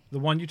name? The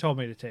one you told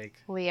me to take.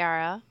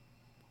 Liara,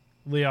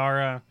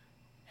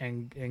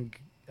 and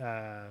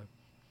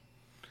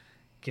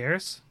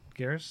Garrus?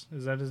 Garrus?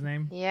 Is that his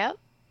name? Yep.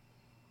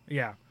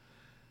 Yeah.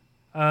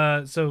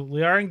 So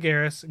Liara and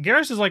Garrus.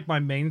 Garrus is like my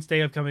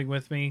mainstay of coming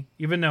with me,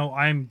 even though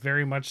I'm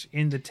very much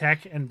in the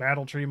tech and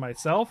battle tree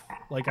myself.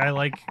 Like, I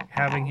like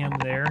having him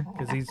there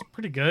because he's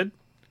pretty good.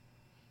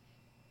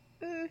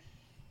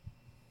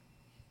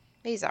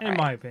 He's alright. In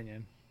my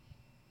opinion.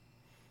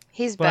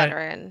 He's better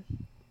in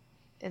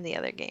the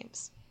other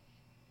games.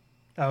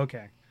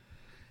 Okay.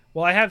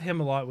 Well, I have him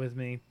a lot with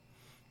me.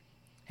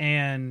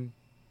 And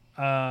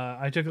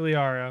I took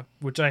Liara,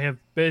 which I have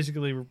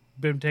basically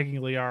been taking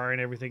Liara and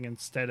everything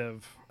instead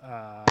of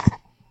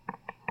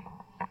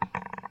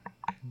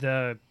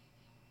the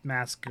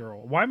masked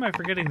girl. Why am I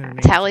forgetting their name?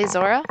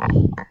 Tali'Zorah?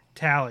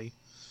 Tali.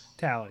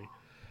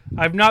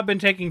 I've not been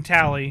taking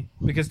Tali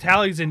because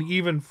Tali's in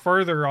even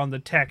further on the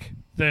tech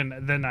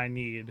than I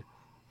need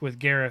with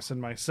Garrus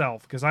and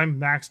myself, because I'm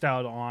maxed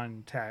out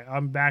on tech.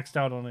 I'm maxed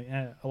out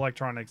on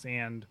electronics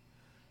and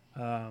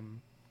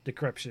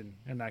decryption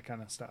and that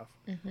kind of stuff.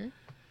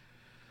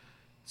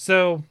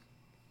 So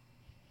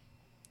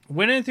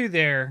went in through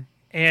there,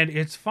 and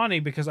it's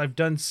funny because I've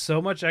done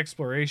so much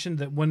exploration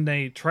that when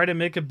they try to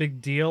make a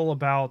big deal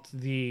about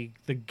the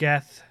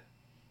Geth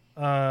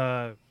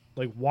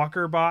like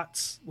walker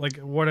bots, like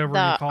whatever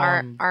you call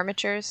them,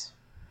 armatures.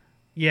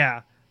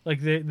 Yeah,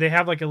 like they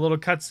have like a little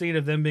cutscene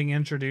of them being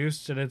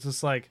introduced, and it's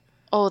just like,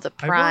 oh, the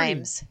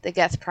primes, the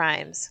Geth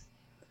primes.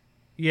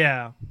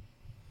 Yeah,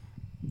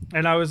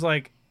 and I was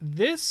like,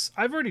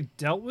 I've already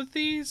dealt with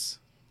these.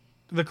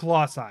 The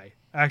Colossi,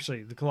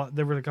 actually,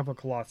 there were a couple of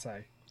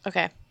Colossi.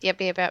 Okay.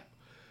 Yep.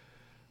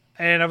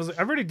 And I was like,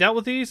 I've already dealt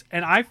with these,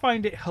 and I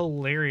find it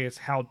hilarious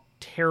how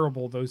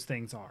terrible those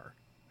things are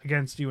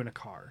against you in a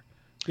car.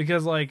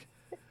 Because, like...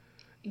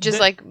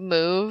 Just, like,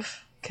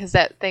 move, because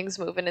that thing's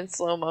moving in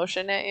slow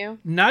motion at you?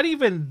 Not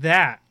even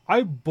that.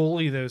 I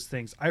bully those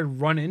things. I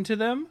run into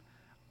them,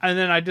 and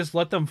then I just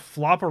let them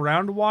flop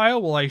around a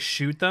while I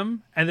shoot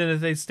them, and then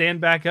if they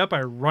stand back up,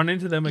 I run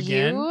into them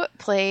again. You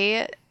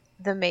play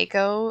the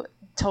Mako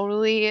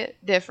totally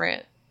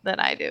different than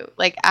I do.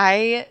 Like,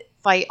 I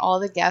fight all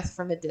the Geth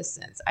from a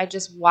distance. I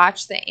just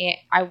watch their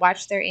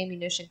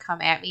ammunition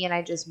come at me, and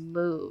I just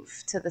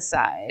move to the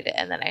side,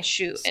 and then I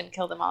shoot and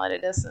kill them all at a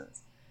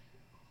distance.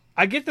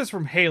 I get this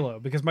from Halo,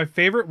 because my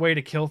favorite way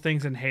to kill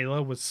things in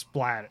Halo was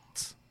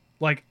splats.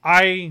 Like,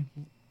 my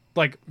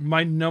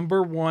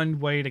number one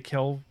way to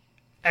kill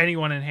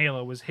anyone in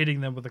Halo was hitting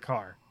them with a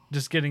car.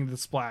 Just getting the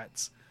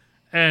splats.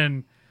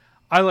 And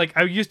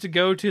I used to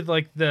go to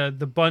like the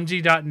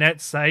Bungie.net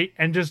site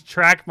and just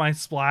track my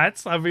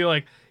splats. I'd be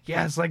like,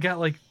 yes, I got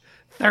like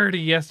 30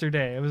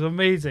 yesterday. It was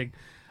amazing.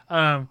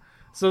 So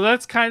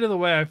that's kind of the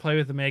way I play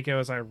with the Mako,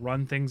 is I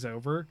run things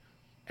over,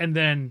 and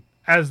then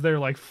as they're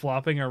like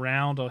flopping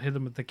around, I'll hit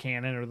them with the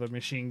cannon or the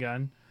machine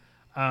gun.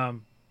 Of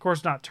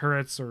course, not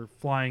turrets or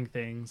flying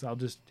things. I'll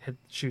just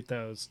shoot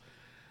those.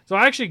 So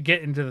I actually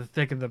get into the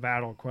thick of the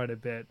battle quite a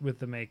bit with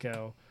the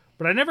Mako,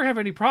 but I never have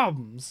any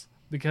problems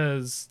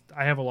because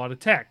I have a lot of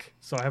tech,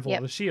 so I have a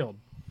lot of shield.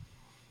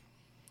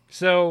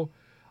 So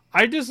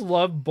I just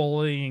love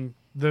bullying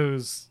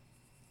those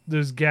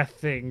Geth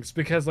things,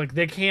 because like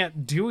they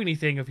can't do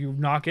anything if you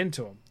knock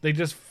into them. They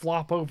just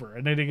flop over,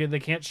 and they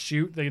can't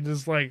shoot. They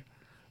just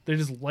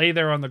lay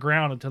there on the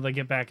ground until they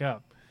get back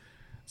up.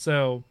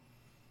 So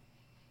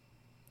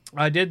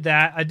I did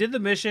that. I did the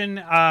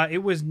mission.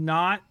 It was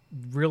not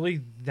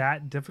really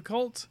that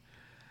difficult.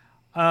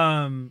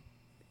 Um,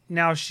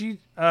 now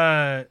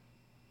the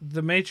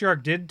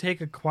matriarch did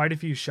take quite a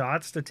few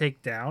shots to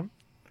take down.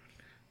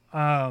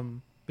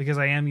 Because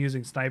I am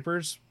using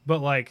snipers, but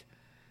like,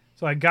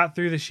 so I got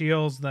through the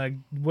shields and I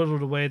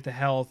whittled away at the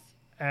health,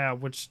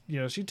 which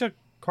she took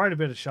quite a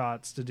bit of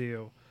shots to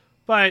do,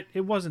 but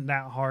it wasn't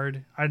that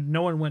hard.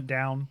 No one went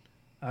down,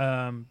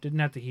 didn't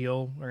have to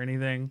heal or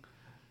anything,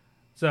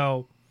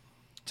 so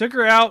took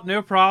her out,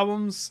 no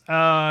problems.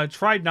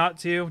 Tried not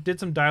to, did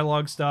some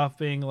dialogue stuff,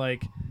 being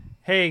like,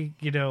 "Hey,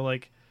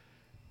 like,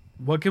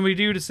 what can we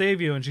do to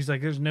save you?" And she's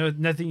like, "There's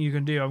nothing you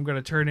can do. I'm going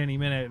to turn any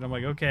minute." And I'm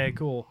like, "Okay,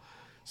 cool."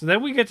 So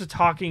then we get to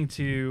talking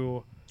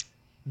to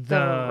the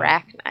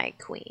Rachni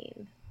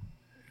Queen.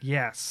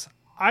 Yes.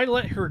 I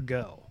let her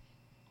go.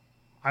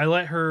 I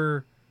let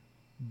her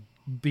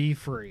be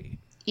free.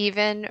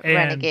 Even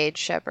Renegade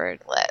Shepard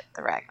let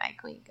the Rachni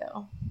Queen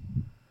go.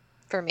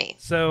 For me.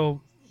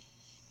 So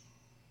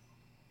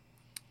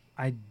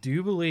I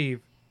do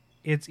believe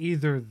it's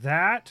either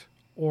that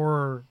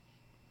or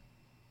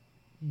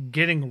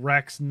getting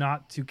Rex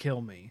not to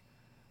kill me.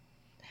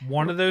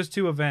 One of those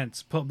two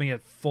events put me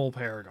at full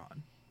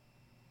Paragon.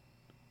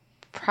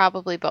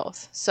 Probably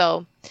both.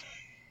 So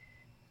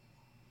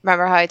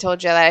remember how I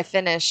told you that I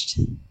finished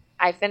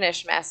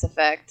Mass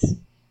Effect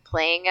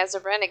playing as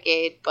a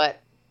renegade,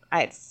 but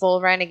I had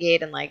full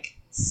renegade and like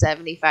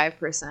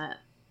 75%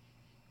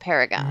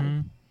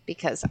 Paragon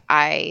because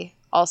I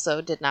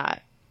also did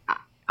not.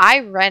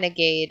 I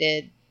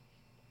renegaded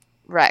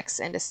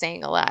Rex into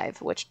staying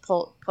alive, which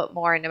put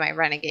more into my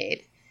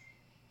renegade.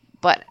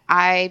 But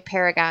I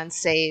Paragon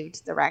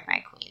saved the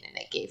Rachni Queen, and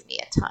it gave me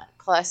a ton.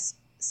 Plus,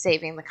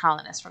 saving the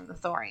colonists from the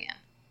Thorian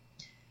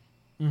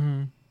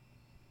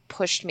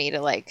pushed me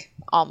to like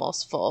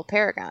almost full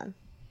Paragon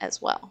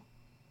as well.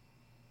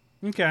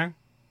 Okay.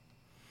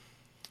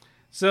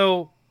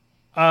 So,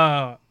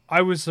 I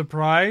was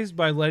surprised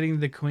by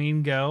letting the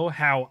Queen go,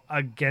 how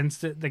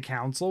against it the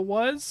Council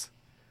was.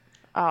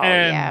 Oh,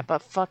 yeah,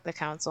 but fuck the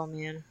Council,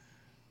 man.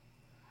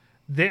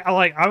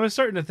 I was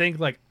starting to think,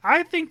 like,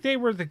 I think they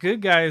were the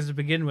good guys to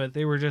begin with.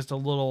 They were just a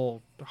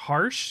little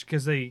harsh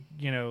because they,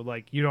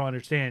 like, you don't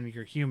understand.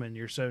 You're human.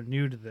 You're so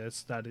new to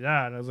this,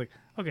 da-da-da. And I was like,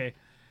 okay,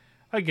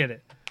 I get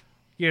it.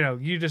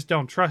 You just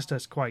don't trust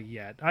us quite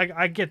yet.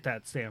 I get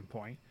that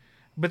standpoint.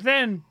 But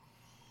then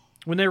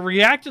when they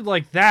reacted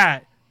like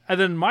that, and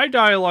then my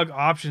dialogue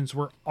options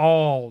were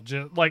all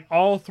just, like,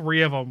 all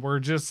three of them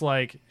were just,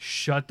 like,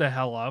 shut the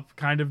hell up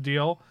kind of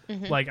deal.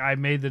 Like, I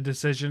made the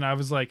decision. I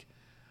was like,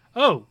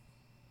 oh,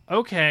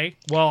 okay,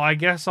 well, I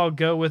guess I'll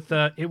go with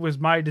it was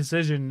my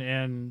decision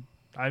and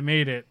I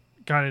made it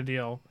kind of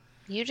deal.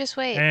 You just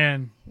wait.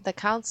 And the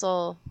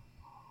Council...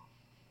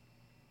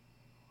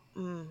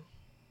 Big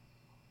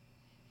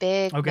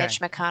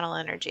Mitch McConnell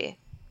energy.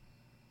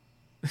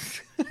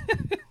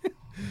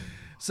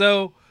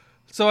 So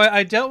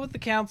I dealt with the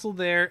Council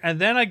there, and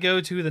then I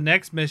go to the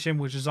next mission,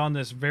 which is on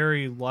this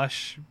very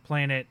lush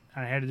planet.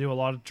 I had to do a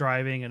lot of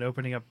driving and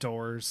opening up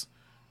doors.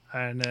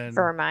 And then...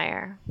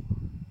 Vermeer.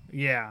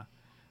 Yeah.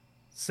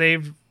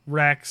 Saved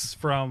Rex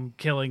from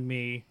killing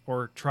me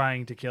or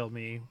trying to kill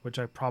me, which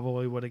I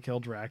probably would have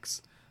killed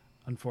Rex,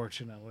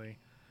 unfortunately.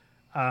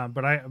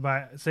 But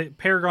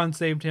Paragon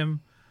saved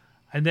him,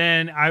 and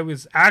then I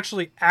was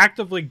actually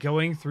actively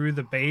going through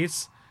the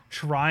base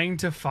trying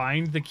to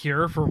find the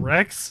cure for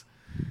Rex.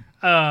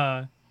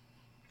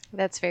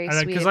 That's very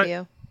sweet of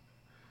you.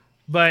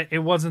 But it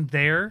wasn't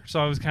there, so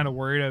I was kind of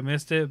worried I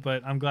missed it.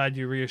 But I'm glad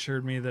you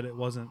reassured me that it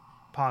wasn't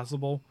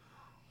possible.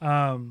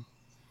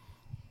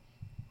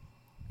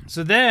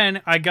 So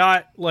then I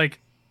got, like,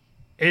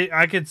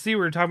 I could see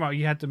we were talking about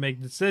you had to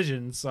make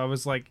decisions. So I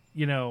was like,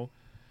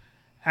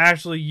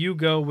 Ashley, you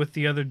go with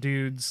the other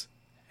dudes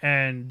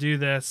and do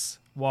this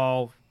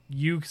while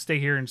you stay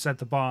here and set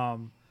the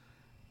bomb.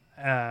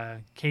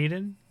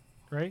 Kaidan,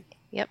 right?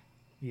 Yep.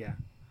 Yeah.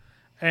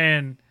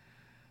 And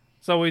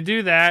so we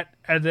do that,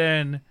 and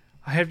then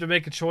I have to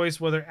make a choice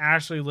whether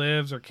Ashley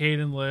lives or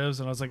Kaidan lives.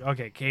 And I was like,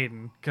 okay,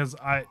 Kaidan, because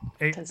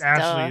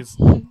Ashley is...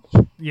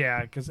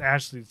 Yeah, because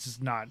Ashley's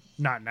just not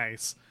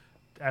nice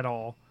at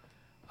all.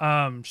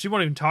 She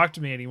won't even talk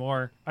to me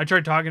anymore. I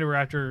tried talking to her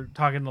after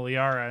talking to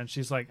Liara, and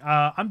she's like,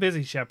 I'm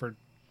busy, Shepard.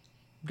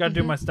 Got to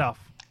do my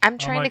stuff. I'm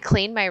trying to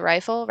clean my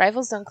rifle.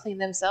 Rifles don't clean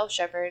themselves,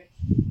 Shepard.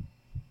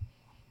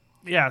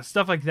 Yeah,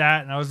 stuff like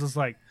that. And I was just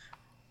like,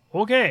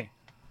 okay.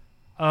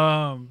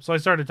 So I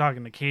started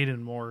talking to Kaidan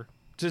more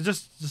to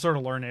sort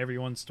of learn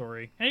everyone's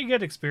story. And you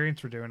get experience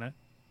for doing it.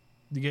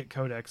 You get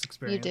Codex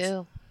experience. You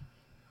do.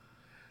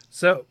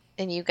 So...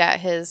 And you got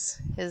his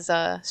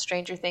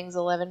Stranger Things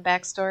 11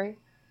 backstory?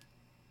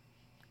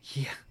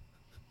 Yeah.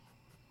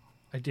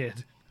 I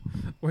did.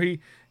 Where he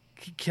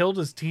killed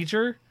his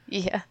teacher?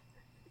 Yeah.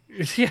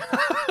 Yeah.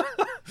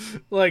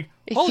 Like,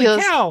 holy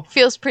cow!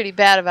 Feels pretty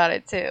bad about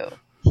it, too.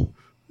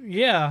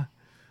 Yeah.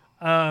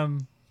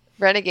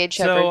 Renegade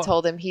Shepard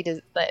told him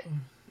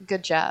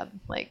good job.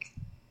 Like,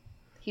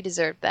 he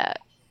deserved that.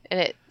 And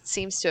it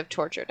seems to have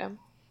tortured him.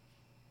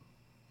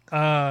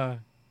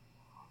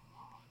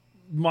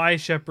 My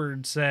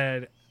Shepard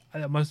said,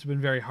 that must have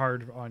been very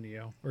hard on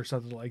you or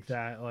something like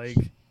that. Like,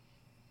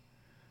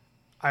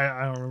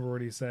 I don't remember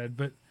what he said,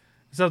 but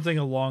something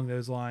along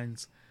those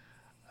lines.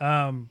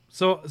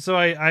 So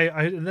I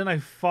and then I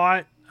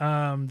fought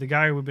the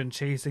guy we've been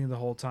chasing the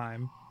whole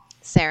time.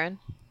 Saren.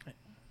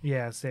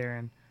 Yeah,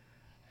 Saren.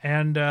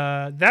 And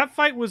that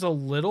fight was a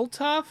little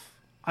tough.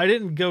 I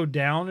didn't go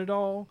down at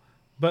all,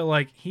 but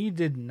like he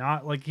did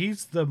not, like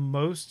he's the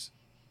most,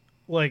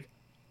 like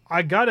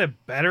I got a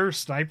better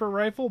sniper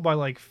rifle by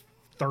like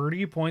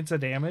 30 points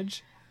of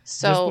damage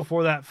just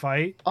before that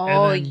fight.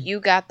 Oh, and then, you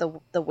got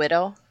the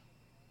Widow?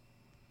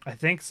 I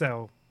think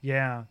so.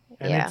 Yeah.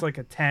 And yeah. It's like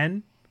a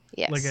 10.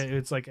 Yes. Like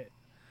it's like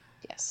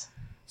yes.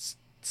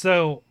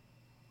 So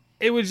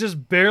it was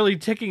just barely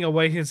ticking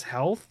away his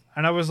health,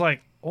 and I was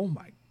like, "Oh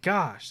my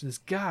gosh, this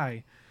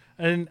guy!"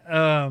 And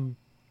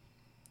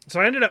so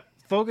I ended up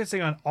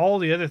focusing on all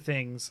the other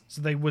things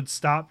so they would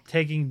stop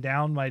taking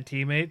down my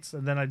teammates,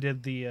 and then I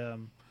did the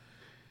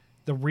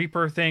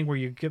Reaper thing where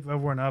you give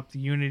everyone up, the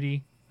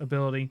Unity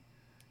ability.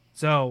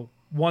 So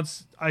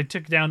once I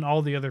took down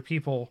all the other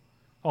people,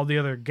 all the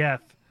other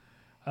Geth,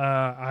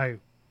 I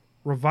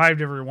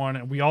revived everyone,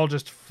 and we all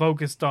just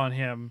focused on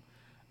him.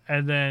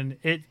 And then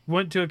it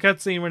went to a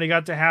cutscene when he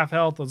got to half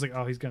health. I was like,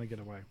 oh, he's going to get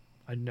away.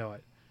 I know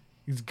it.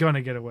 He's going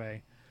to get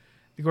away.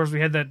 Of course, we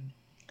had that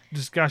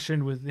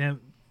discussion with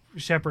him,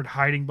 Shepard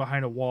hiding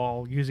behind a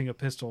wall using a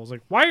pistol. I was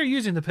like, why are you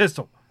using the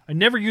pistol? I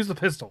never use the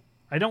pistol.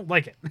 I don't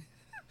like it.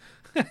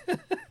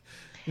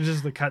 It's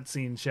just the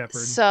cutscene,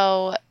 Shepard.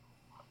 So,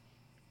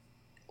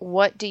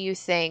 what do you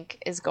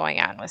think is going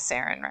on with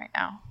Saren right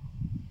now?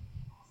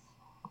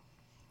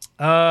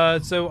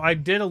 So I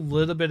did a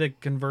little bit of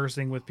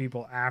conversing with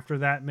people after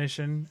that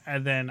mission,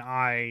 and then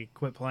I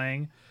quit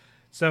playing.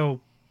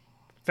 So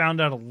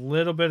found out a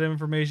little bit of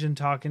information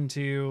talking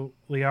to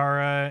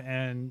Liara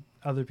and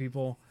other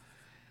people.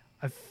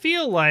 I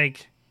feel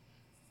like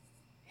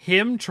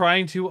him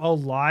trying to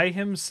ally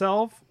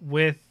himself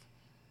with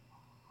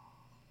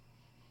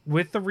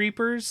the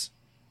Reapers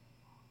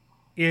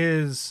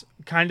is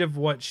kind of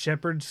what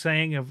Shepard's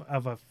saying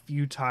of a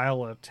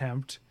futile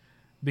attempt,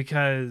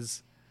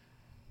 because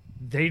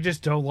they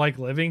just don't like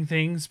living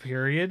things,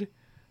 period.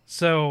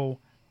 So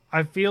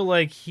I feel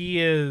like he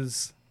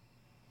is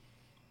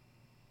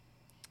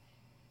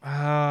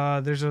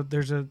there's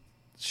a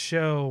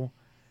show,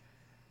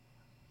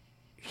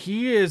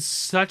 he is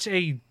such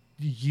a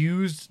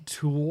used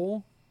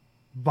tool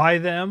by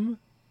them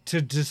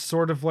to just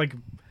sort of like,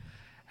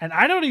 and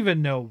I don't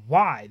even know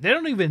why. They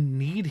don't even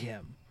need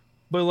him.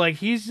 But like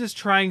he's just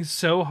trying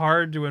so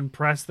hard to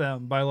impress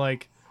them by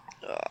like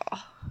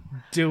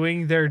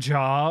doing their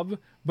job,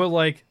 but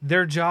like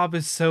their job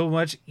is so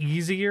much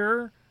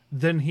easier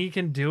than he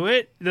can do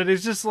it that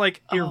it's just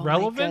like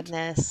irrelevant. Oh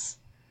my goodness.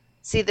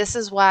 See, this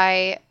is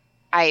why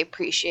I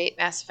appreciate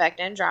Mass Effect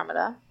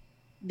Andromeda,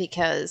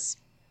 because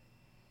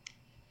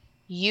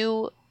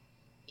you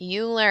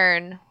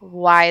learn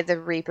why the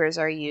Reapers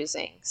are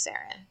using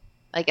Saren.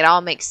 Like it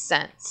all makes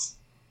sense.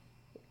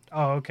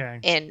 Oh, okay.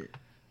 In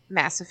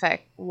Mass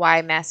Effect,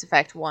 why Mass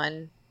Effect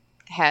 1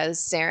 has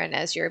Saren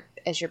as your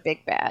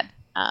big bad.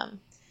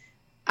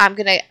 I'm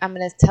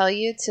gonna tell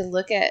you to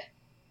look at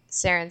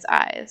Saren's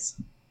eyes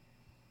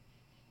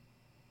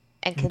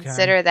and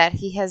consider that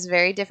he has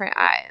very different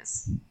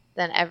eyes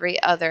than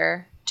every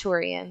other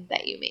Turian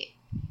that you meet.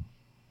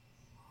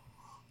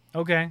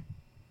 Okay.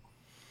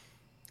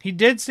 He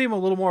did seem a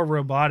little more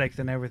robotic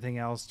than everything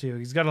else too.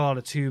 He's got a lot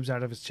of tubes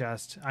out of his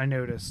chest, I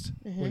noticed,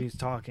 when he's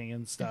talking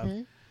and stuff.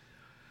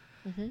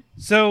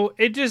 So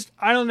it just,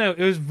 I don't know,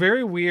 it was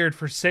very weird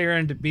for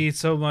Saren to be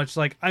so much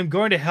like, I'm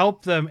going to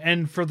help them,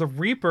 and for the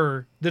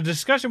Reaper, the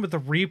discussion with the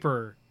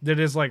Reaper that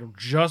is like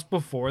just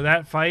before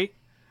that fight,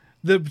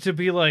 to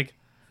be like,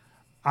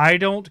 I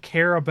don't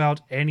care about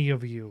any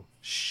of you.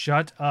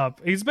 Shut up.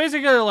 He's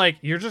basically like,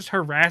 you're just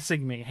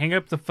harassing me. Hang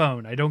up the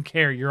phone. I don't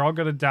care. You're all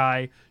gonna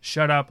die.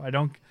 Shut up. I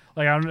don't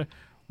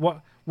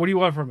what do you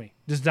want from me?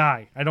 Just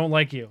die. I don't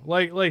like you.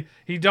 Like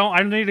I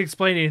don't need to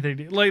explain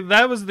anything. Like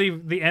that was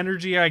the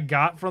energy I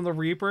got from the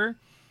Reaper.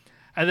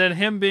 And then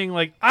him being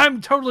like,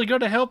 I'm totally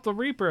gonna help the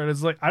Reaper. And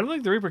it's like, I don't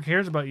think the Reaper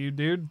cares about you,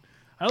 dude.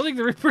 I don't think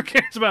the Reaper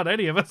cares about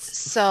any of us.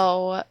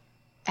 So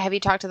have you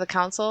talked to the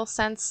council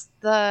since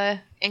the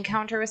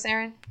encounter with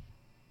Saren?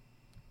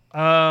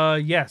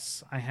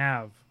 Yes, I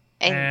have.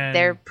 And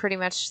they're pretty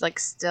much like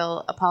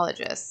still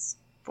apologists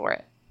for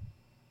it.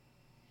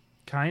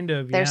 Kind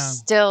of, They're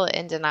still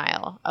in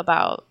denial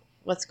about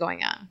what's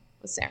going on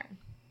with Saren.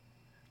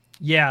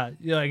 Yeah,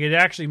 like it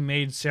actually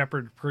made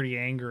Shepard pretty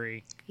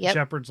angry. Yep.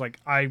 Shepard's like,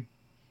 I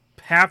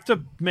have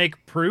to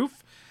make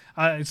proof.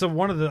 So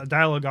one of the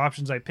dialogue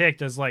options I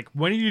picked is like,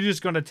 when are you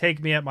just going to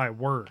take me at my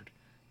word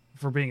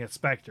for being a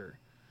Spectre?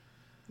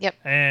 Yep.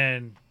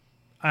 And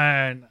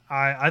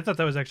I thought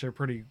that was actually a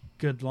pretty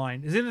good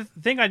line. Is it the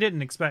thing I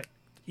didn't expect,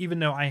 even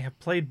though I have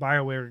played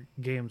BioWare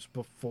games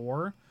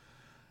before,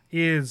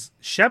 is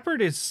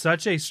Shepard is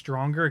such a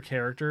stronger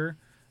character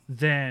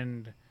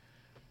than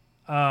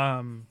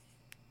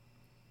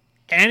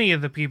any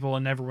of the people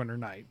in Neverwinter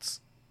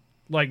Nights.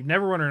 like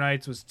Neverwinter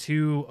Nights was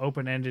too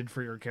open ended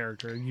for your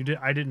character.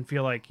 I didn't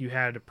feel like you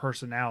had a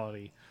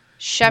personality.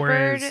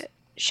 Whereas,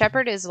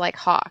 Shepard is like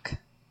Hawk.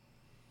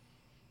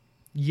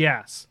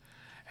 yes,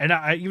 and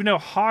even though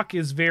Hawk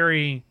is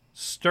very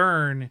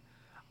stern,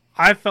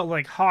 I felt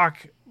like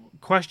Hawk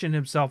questioned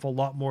himself a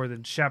lot more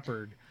than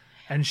Shepard,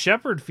 and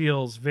Shepard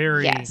feels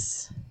very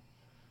Yes.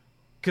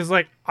 because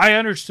like I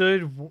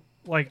understood,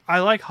 like I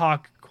like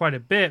Hawk quite a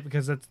bit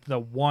because that's the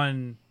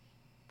one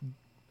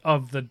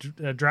of the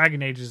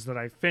Dragon Ages that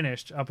I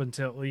finished up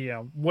until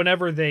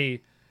whenever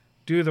they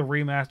do the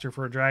remaster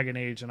for Dragon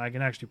Age and I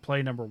can actually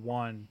play number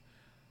one,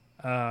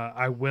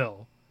 I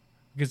will,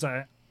 because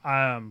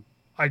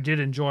I did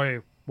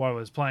enjoy what I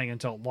was playing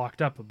until it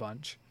locked up a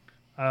bunch,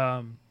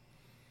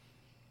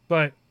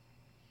 but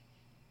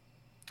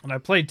and I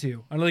played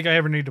two. I don't think I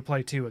ever need to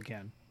play two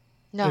again.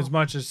 No. As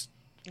much as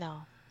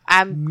no,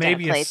 I'm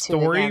maybe gonna play a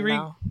story two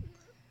again,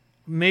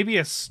 maybe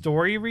a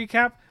story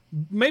recap.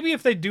 Maybe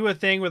if they do a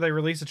thing where they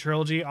release a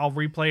trilogy, I'll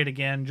replay it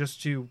again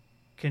just to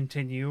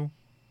continue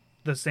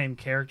the same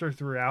character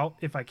throughout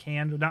if I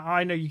can. Now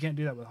I know you can't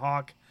do that with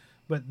Hawk,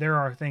 but there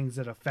are things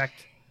that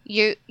affect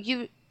you.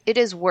 It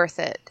is worth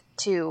it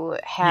to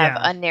have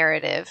a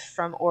narrative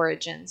from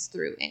Origins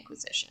through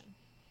Inquisition.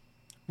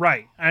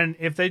 Right. And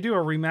if they do a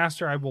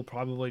remaster, I will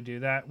probably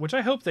do that, which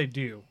I hope they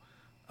do.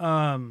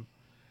 And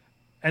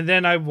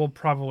then I will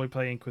probably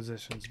play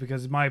Inquisitions,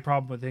 because my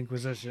problem with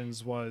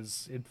Inquisitions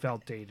was it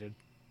felt dated.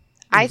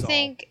 I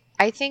think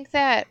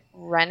that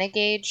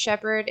Renegade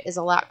Shepard is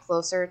a lot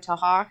closer to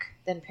Hawk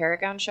than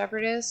Paragon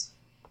Shepard is.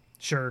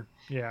 Sure.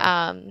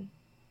 Yeah.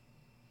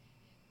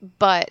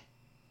 But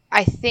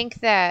I think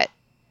that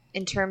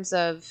in terms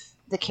of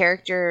the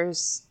character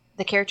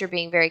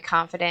being very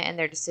confident in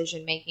their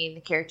decision making,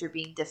 the character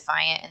being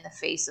defiant in the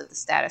face of the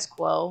status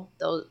quo,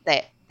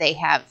 that they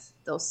have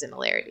those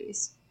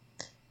similarities.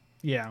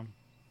 Yeah.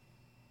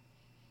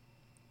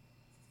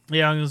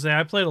 Yeah, I'm gonna say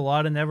I played a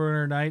lot of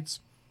Neverwinter Nights.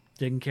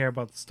 Didn't care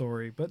about the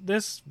story, but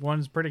this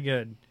one's pretty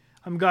good.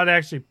 I'm glad I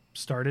actually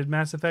started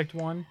Mass Effect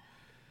 1.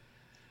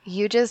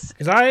 Because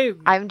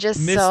I'm just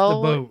missed the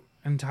boat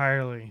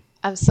entirely.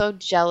 I'm so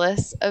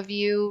jealous of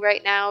you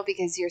right now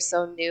because you're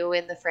so new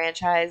in the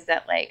franchise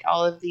that like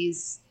all of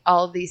these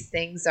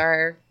things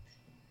are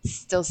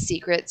still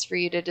secrets for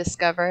you to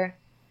discover.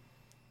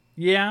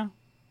 Yeah,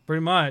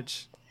 pretty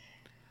much.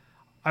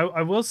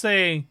 I will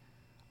say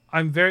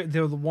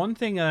the one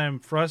thing that I'm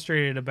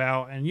frustrated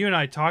about, and you and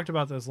I talked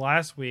about this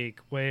last week,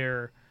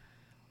 where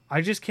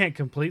I just can't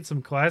complete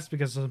some quests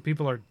because some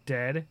people are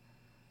dead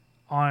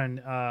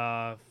on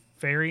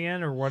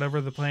Farian or whatever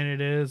the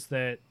planet is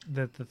that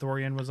the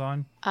Thorian was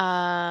on.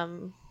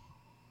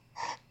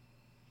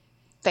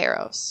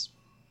 Theros.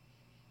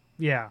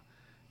 Yeah,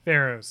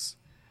 Theros.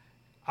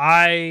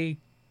 I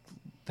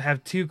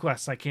have two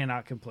quests I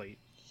cannot complete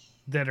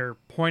that are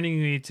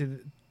pointing me to,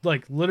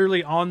 like,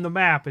 literally on the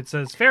map. It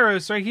says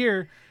Theros right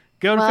here.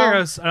 Go to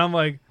Theros, and I'm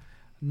like,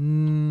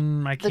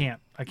 I can't.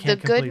 The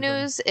good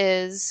news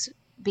is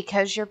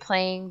because you're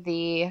playing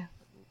the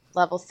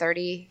level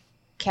 30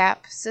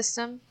 cap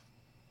system,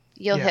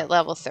 you'll hit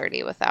level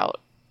 30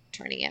 without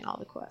turning in all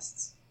the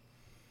quests.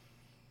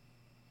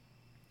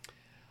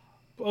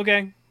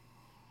 Okay.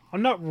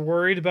 I'm not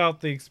worried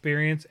about the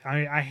experience.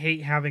 I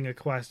hate having a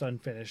quest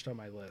unfinished on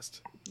my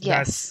list.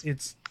 Yes.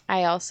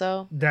 I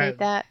also hate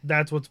that.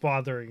 That's what's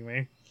bothering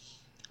me.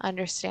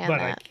 Understand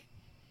that.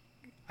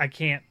 I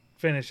can't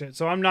finish it.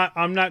 So I'm not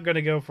going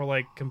to go for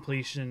like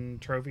completion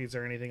trophies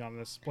or anything on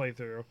this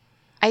playthrough.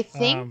 I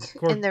think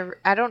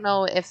I don't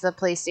know if the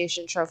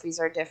PlayStation trophies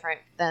are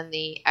different than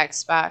the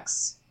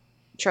Xbox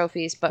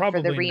trophies, but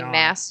for the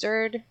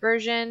remastered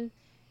version,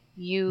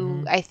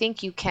 I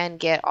think you can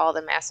get all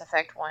the Mass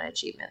Effect 1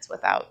 achievements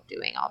without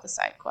doing all the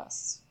side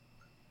quests.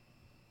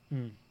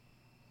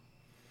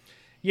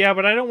 Yeah,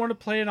 but I don't want to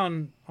play it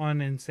on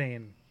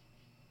Insane.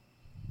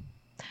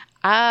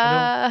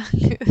 I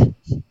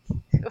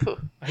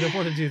don't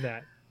want to do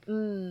that.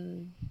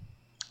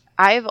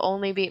 I've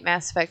only beat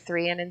Mass Effect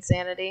 3 in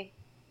Insanity.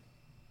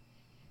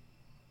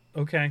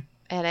 Okay.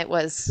 And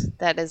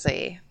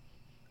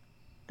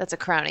that's a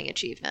crowning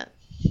achievement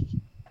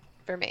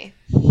for me.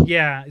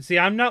 Yeah, see,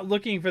 I'm not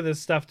looking for this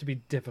stuff to be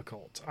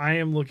difficult. I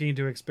am looking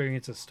to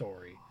experience a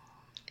story.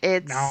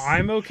 Now,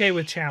 I'm okay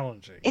with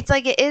challenging. It's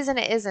like it is and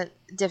it isn't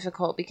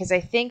difficult, because I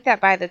think that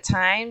by the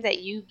time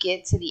that you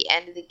get to the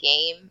end of the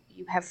game,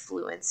 you have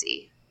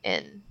fluency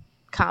in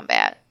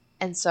combat.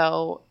 And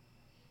so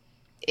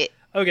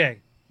Okay,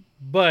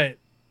 but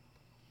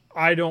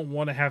I don't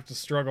want to have to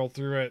struggle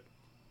through it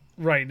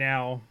right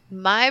now.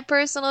 My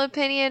personal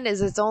opinion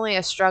is it's only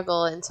a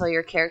struggle until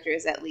your character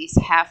is at least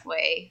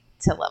halfway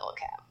to level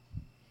cap.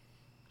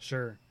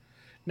 Sure.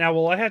 Now,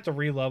 will I have to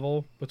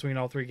re-level between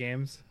all three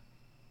games?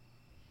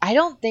 I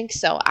don't think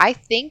so. I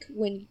think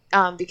when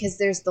because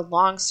there's the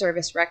long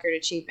service record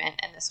achievement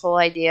and this whole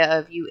idea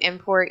of you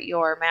import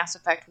your Mass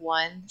Effect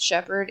 1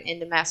 Shepard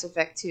into Mass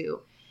Effect 2.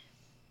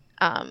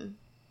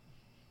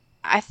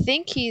 I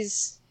think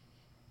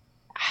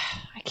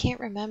I can't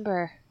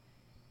remember.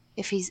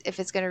 if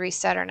it's going to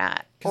reset or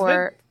not. 'Cause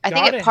Or they I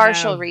think gotta it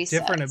partial have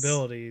different resets.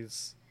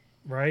 abilities,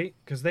 right?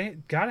 Because they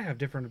gotta have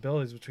different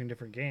abilities between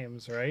different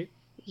games, right?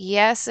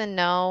 Yes and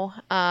no.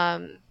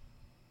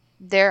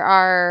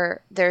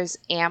 There's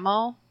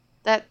ammo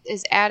that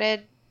is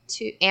added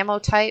to ammo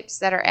types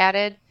that are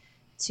added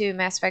to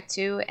Mass Effect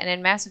 2, and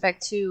in Mass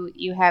Effect 2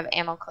 you have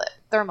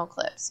thermal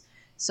clips.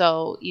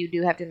 So you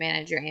do have to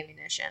manage your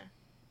ammunition,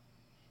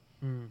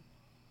 Mm,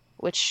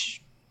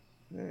 which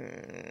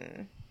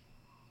mm,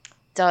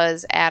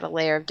 does add a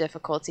layer of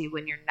difficulty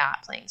when you're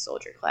not playing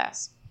soldier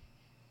class.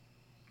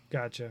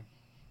 gotcha.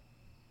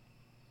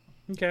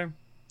 Okay.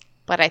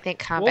 But I think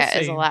We'll combat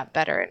is a see. lot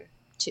better in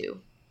 2.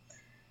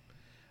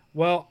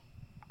 Well,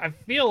 I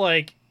feel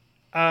like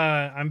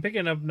I'm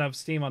picking up enough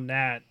steam on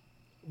that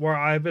where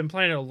I've been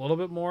playing it a little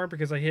bit more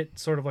because I hit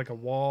sort of like a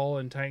wall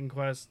in Titan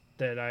Quest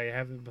that I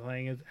haven't been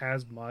playing it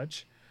as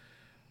much.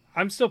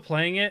 I'm still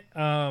playing it.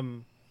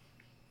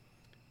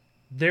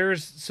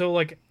 There's so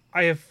like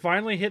I have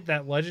finally hit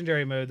that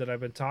legendary mode that I've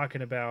been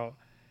talking about.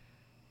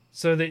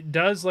 So that it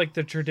does like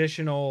the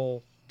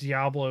traditional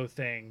Diablo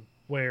thing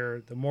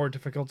where the more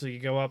difficulty you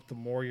go up, the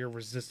more your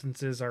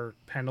resistances are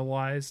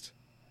penalized.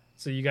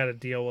 So you got to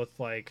deal with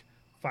like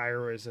fire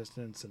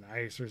resistance and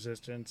ice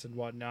resistance and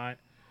whatnot.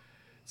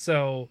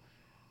 So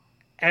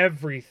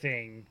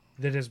everything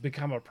that has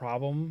become a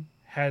problem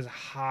has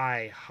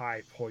high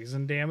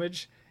poison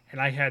damage, and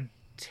I had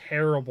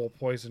terrible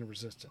poison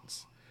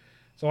resistance.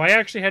 So I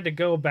actually had to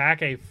go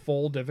back a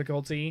full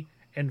difficulty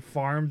and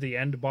farm the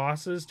end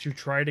bosses to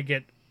try to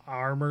get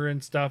armor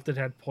and stuff that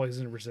had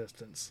poison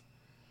resistance.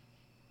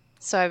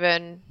 So I've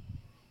been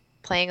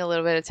playing a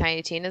little bit of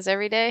Tiny Tina's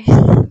every day.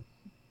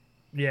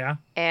 Yeah.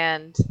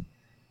 And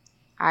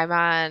I'm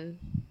on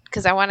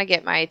because I want to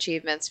get my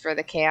achievements for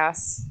the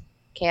chaos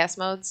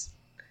modes.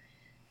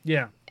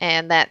 Yeah.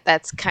 And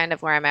that's kind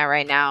of where I'm at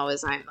right now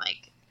is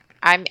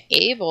I'm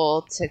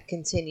able to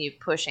continue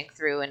pushing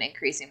through and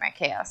increasing my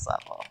chaos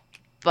level.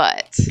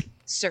 But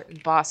certain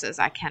bosses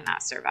I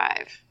cannot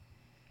survive.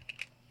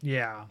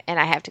 Yeah. And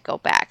I have to go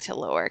back to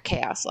lower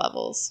chaos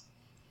levels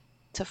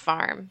to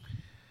farm.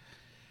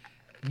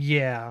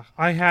 Yeah.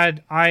 I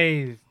had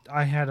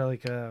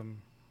like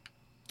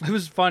it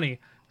was funny.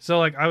 So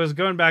like I was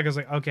going back, I was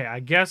like, okay, I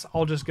guess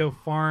I'll just go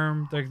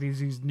farm like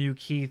these new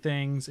key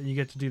things, and you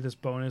get to do this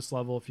bonus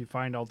level if you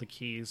find all the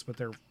keys, but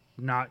they're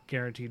not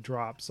guaranteed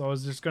drops. So I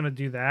was just gonna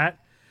do that.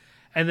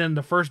 And then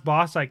the first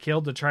boss I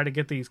killed to try to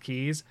get these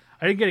keys,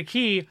 I didn't get a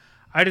key,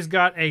 I just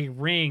got a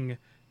ring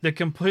that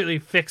completely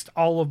fixed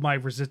all of my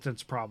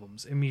resistance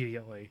problems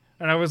immediately.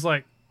 And I was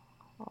like,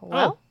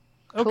 Well,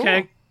 oh, cool.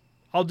 okay.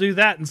 I'll do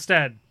that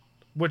instead.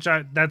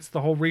 That's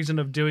the whole reason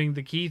of doing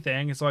the key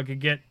thing, so I could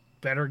get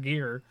better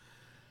gear.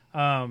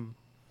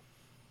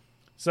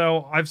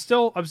 So I'm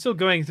still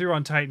going through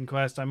on Titan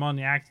Quest. I'm on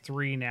the Act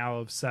 3 now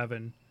of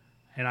 7,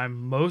 and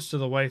I'm most of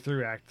the way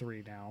through Act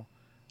 3 now.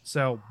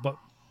 So, but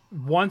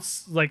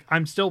once like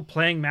I'm still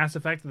playing Mass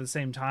Effect at the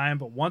same time,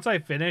 but once I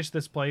finish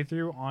this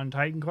playthrough on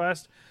Titan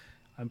Quest,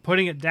 I'm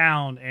putting it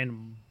down,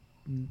 and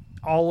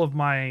all of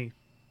my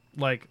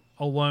like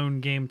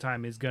alone game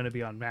time is going to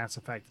be on Mass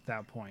Effect at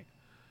that point.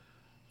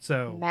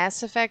 So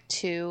Mass Effect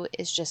 2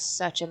 is just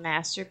such a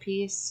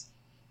masterpiece.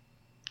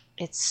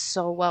 It's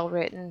so well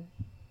written.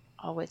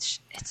 Oh, it's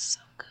so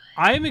good.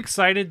 I am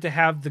excited to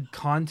have the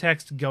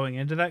context going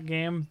into that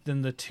game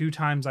than the 2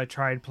 times I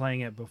tried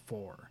playing it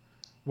before,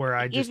 where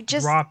I just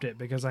dropped it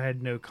because I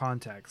had no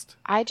context.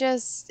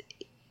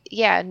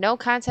 No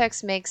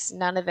context makes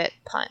none of it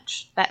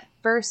punch. That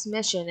first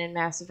mission in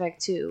Mass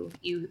Effect 2,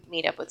 you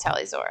meet up with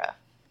Tali'Zorah.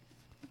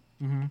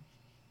 Mm-hmm.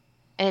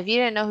 And if you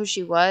didn't know who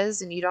she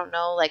was and you don't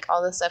know like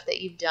all the stuff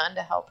that you've done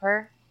to help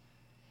her,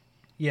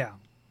 yeah,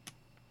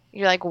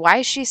 you're like, why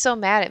is she so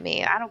mad at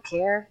me? I don't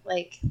care.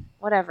 Like,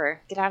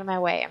 whatever. Get out of my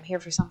way. I'm here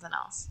for something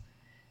else.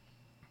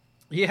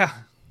 Yeah.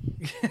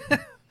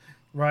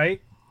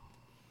 Right?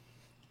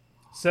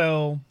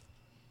 So.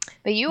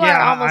 But you are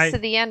almost to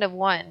the end of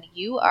 1.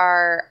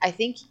 I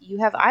think you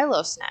have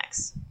Ilos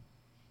next.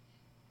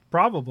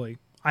 Probably.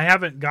 I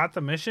haven't got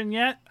the mission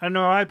yet. I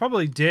know I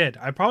probably did.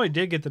 I probably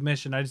did get the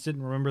mission. I just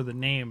didn't remember the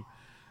name.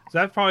 So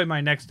that's probably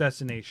my next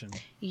destination.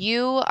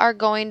 You are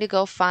going to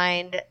go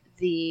find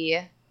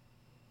the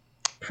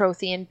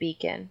Prothean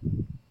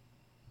beacon.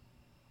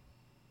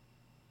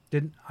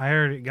 I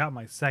already got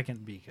my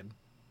second beacon.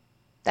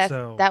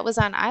 That was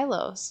on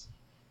Ilos.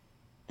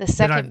 The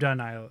second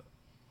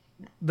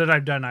that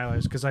I've done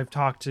Ilos because I've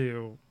talked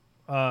to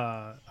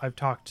the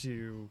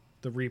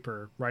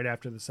Reaper right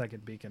after the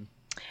second beacon.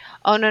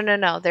 Oh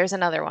no! There's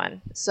another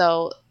one.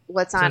 So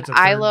what's on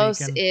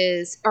Ilos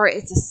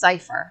it's a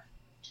cipher.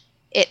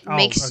 It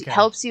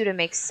helps you to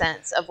make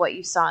sense of what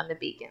you saw in the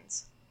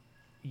beacons.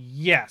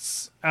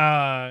 Yes.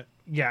 Yeah.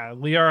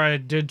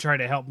 Liara did try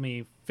to help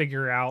me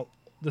figure out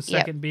the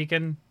second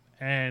beacon,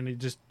 and it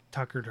just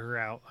tuckered her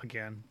out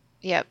again.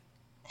 Yep.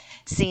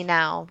 See,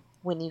 now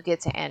when you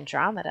get to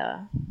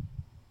Andromeda,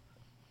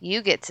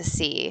 you get to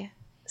see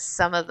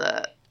some of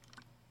the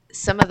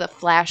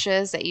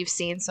flashes that you've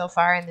seen so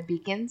far in the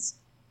beacons.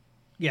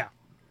 Yeah.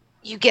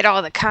 you get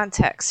all the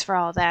context for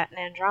all that in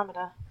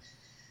Andromeda.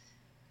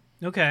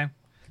 Okay.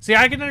 See,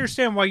 I can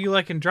understand why you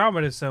like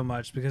Andromeda so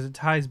much because it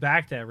ties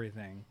back to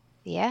everything.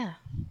 Yeah.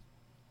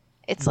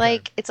 It's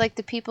Okay. like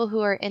the people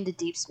who are into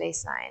Deep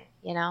Space Nine,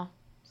 you know?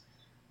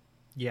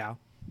 Yeah,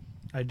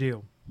 I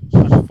do.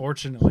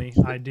 Unfortunately,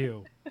 I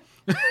do.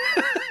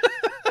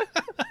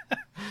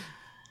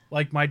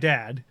 Like my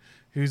dad,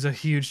 who's a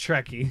huge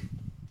Trekkie.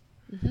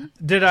 Mm-hmm.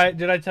 Did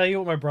I tell you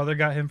what my brother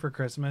got him for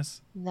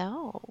Christmas?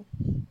 No.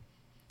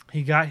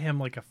 He got him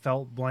like a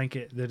felt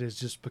blanket that is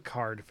just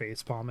Picard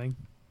face palming.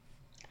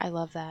 I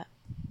love that.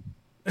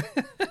 My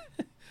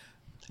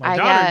I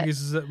daughter got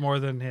uses it more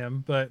than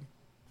him, but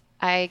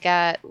I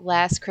got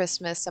last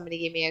Christmas somebody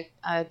gave me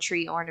a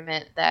tree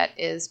ornament that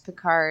is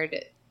Picard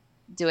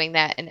doing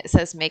that and it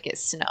says make it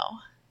snow.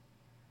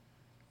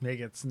 make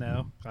it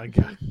snow. I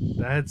got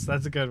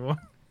that's a good one.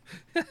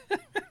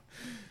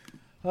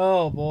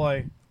 Oh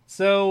boy.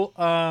 So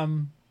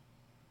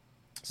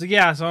so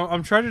yeah, so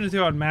I'm trying to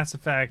do on Mass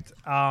Effect,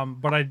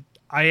 but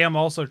I am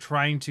also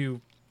trying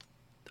to.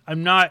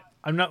 I'm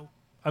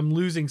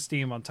losing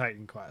steam on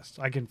Titan Quest.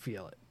 I can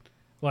feel it.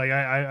 Like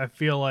I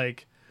feel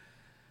like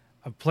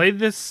I've played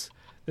this.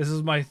 This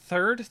is my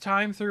third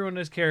time through on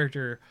this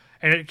character,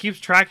 and it keeps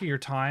track of your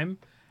time.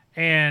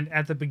 And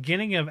at the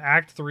beginning of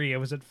Act 3, I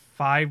was at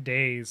 5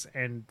 days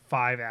and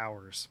 5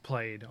 hours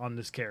played on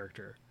this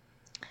character.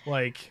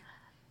 Like,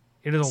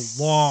 it is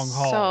a long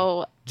haul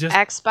So just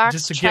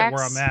Xbox to get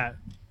where I'm tracks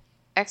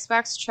at.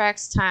 Xbox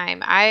tracks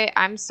time.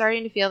 I'm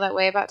starting to feel that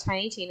way about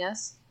Tiny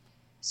Tina's.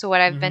 So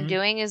what I've been Mm-hmm.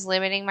 doing is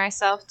limiting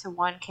myself to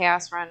one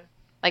chaos run.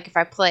 Like if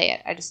I play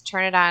it, I just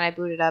turn it on, I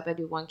boot it up, I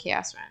do one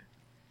chaos run,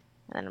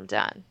 and then I'm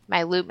done.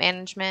 My loop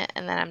management,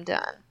 and then I'm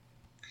done.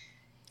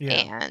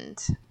 Yeah. And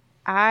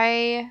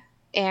I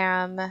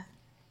am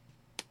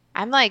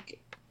I'm like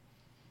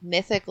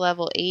mythic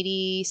level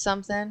 80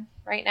 something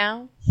right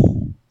now.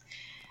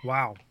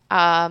 Wow.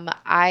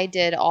 I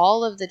did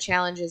all of the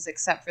challenges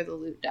except for the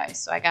loot dice.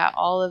 So I got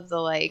all of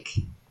the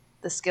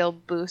skill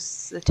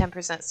boosts, the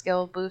 10%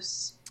 skill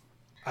boosts.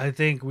 I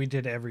think we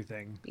did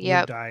everything. Loot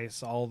Yep.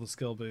 dice, all the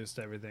skill boost,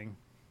 everything.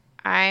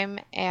 I'm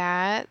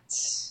at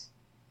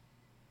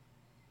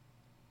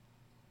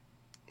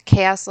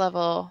chaos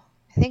level,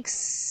 I think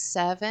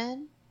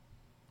 7.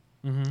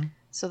 Mm-hmm.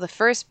 So the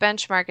first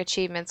benchmark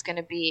achievement's going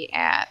to be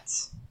at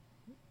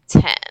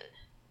 10.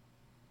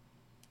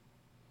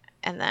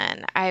 And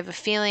then I have a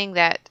feeling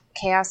that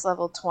Chaos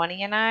level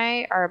 20 and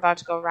I are about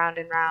to go round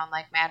and round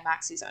like Mad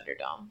Moxie's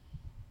Underdome.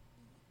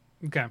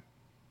 Okay.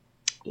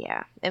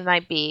 Yeah, it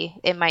might be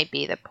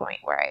the point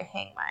where I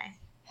hang my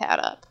hat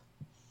up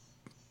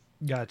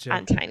Gotcha.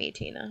 on Tiny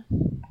Tina.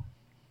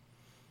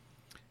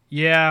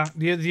 Yeah,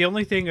 the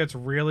only thing that's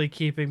really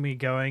keeping me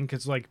going,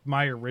 because like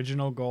my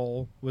original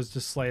goal was to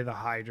slay the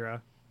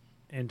Hydra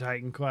in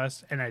Titan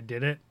Quest, and I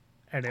did it,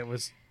 and it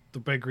was the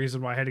big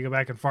reason why I had to go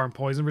back and farm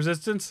poison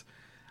resistance.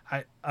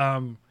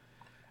 And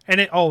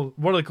it one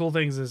of the cool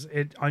things is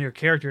it on your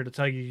character to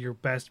tell you your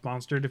best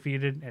monster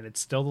defeated, and it's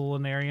still the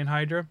Lunarian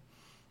Hydra.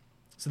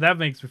 So that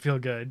makes me feel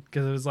good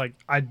because it was like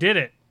I did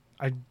it,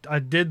 I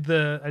did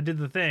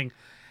the thing.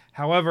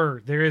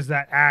 However, there is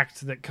that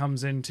act that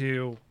comes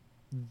into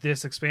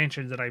this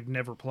expansion that I've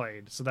never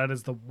played. So that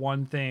is the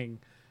one thing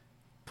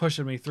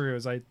pushing me through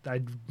is I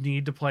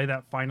need to play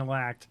that final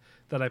act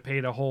that I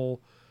paid a whole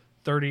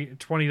 $20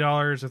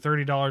 or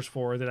 $30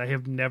 for that I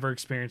have never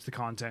experienced the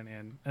content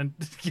in and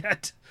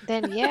yet.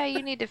 Then yeah,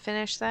 you need to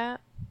finish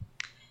that.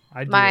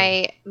 I do.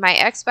 My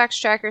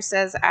Xbox tracker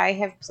says I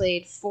have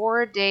played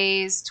 4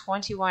 days,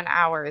 21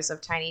 hours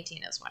of Tiny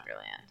Tina's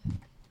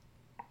Wonderland.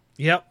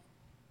 Yep.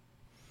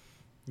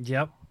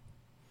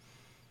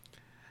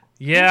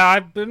 Yeah,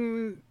 I've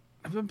been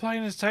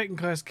playing this Titan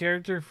Quest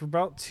character for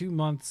about 2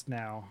 months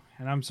now,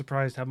 and I'm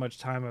surprised how much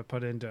time I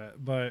put into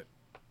it. But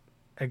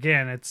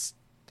again,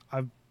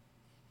 I've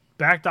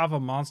backed off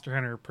of Monster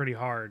Hunter pretty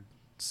hard.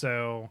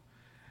 So,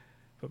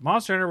 but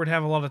Monster Hunter would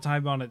have a lot of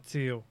time on it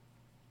too.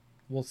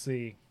 We'll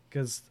see,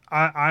 because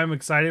I'm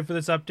excited for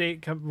this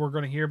update. We're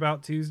going to hear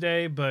about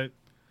Tuesday, but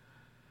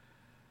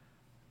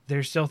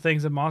there's still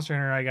things in Monster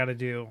Hunter I got to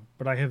do,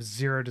 but I have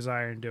zero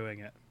desire in doing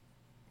it.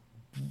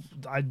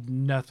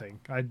 Nothing.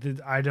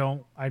 I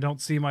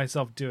don't see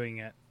myself doing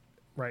it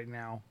right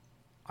now.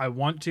 I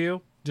want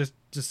to just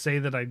say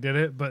that I did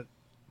it, but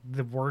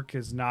the work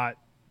is not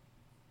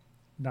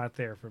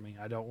there for me.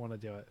 I don't want to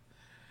do it.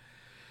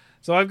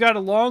 So I've got a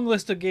long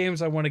list of games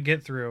I want to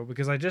get through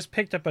because I just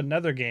picked up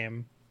another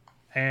game,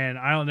 and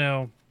I don't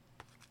know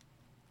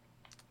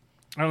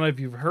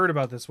if you've heard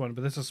about this one,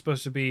 but this is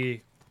supposed to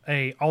be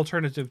a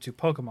alternative to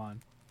Pokemon.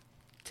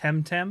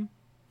 Temtem.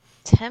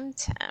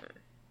 Temtem.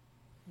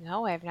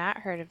 No, I've not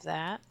heard of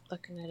that.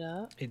 Looking it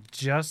up. It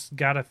just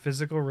got a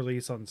physical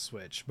release on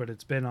Switch, but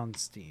it's been on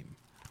Steam.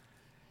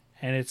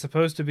 And it's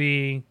supposed to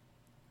be...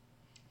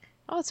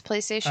 Oh, it's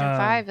PlayStation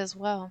 5 as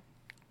well.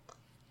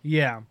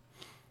 Yeah.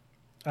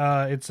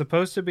 It's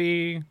supposed to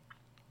be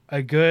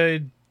a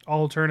good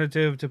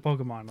alternative to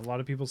Pokemon. A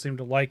lot of people seem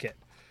to like it.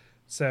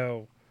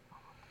 So,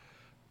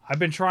 I've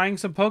been trying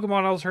some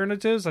Pokemon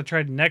alternatives. I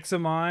tried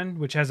Nexamon,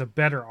 which has a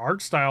better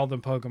art style than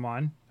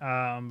Pokemon,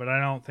 but I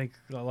don't think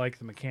I like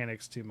the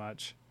mechanics too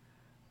much.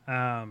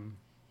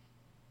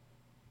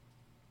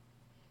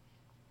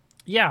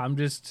 Yeah,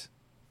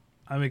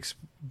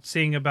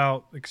 seeing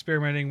about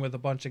experimenting with a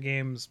bunch of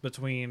games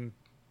between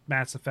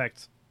Mass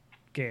Effect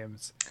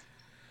games because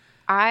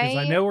I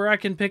I know where I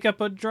can pick up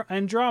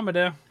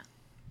Andromeda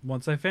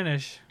once I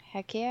finish.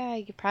 Heck yeah,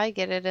 you could probably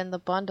get it in the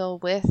bundle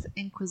with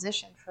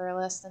Inquisition for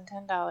less than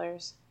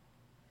 $10.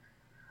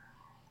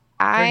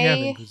 I already have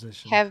I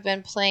Inquisition. have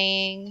been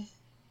playing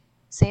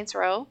Saints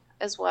Row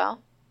as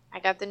well. I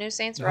got the new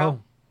Saints Row.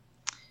 Oh,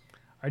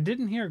 I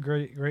didn't hear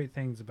great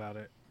things about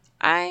it.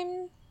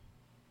 I'm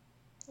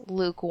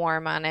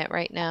lukewarm on it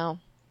right now.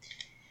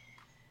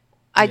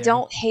 I Yeah.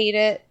 don't hate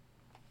it.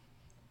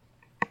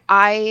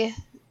 I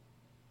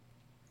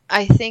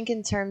think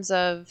in terms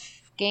of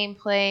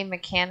gameplay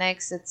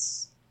mechanics,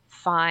 it's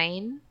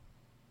fine.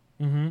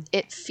 Mm-hmm.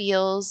 It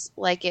feels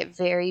like it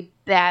very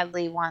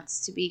badly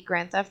wants to be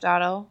Grand Theft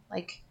Auto,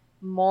 like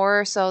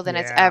more so than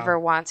it's Yeah. ever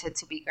wanted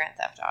to be Grand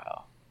Theft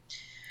Auto.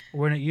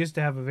 When it used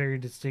to have a very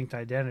distinct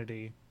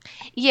identity.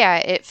 Yeah,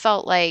 it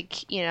felt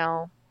like,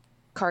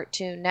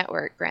 Cartoon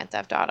Network Grand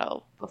Theft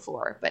Auto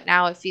before, but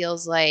now it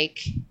feels like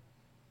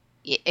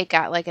it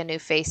got like a new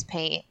face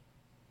paint.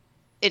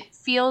 It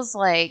feels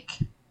like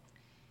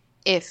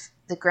if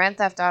the Grand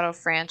Theft Auto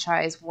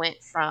franchise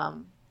went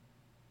from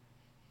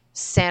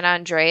San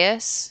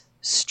Andreas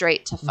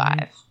straight to 5.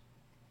 Mm-hmm.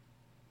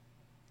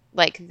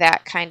 Like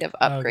that kind of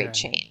upgrade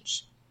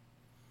change.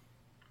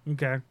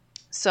 Okay.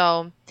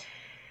 So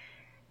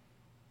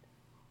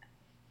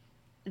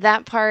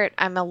that part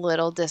I'm a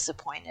little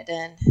disappointed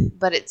in,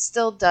 but it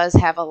still does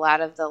have a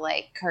lot of the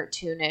like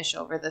cartoonish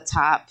over the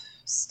top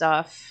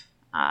stuff,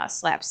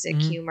 slapstick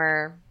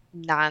humor,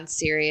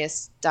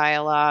 non-serious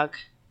dialogue.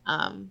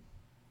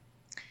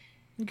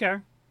 Okay.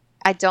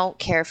 I don't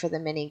care for the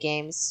mini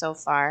games so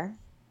far.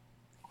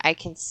 I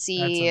can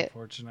see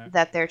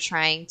that they're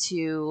trying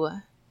to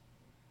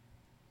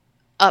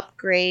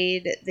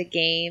upgrade the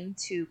game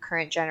to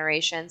current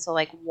generation. So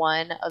like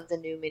one of the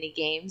new mini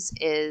games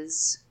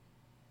is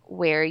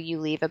where you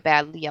leave a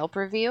bad Yelp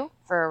review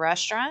for a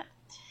restaurant,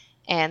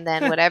 and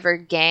then whatever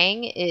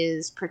gang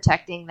is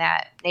protecting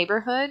that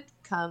neighborhood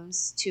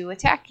comes to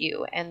attack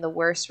you, and the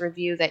worse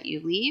review that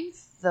you leave,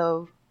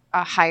 the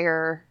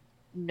higher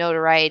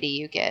notoriety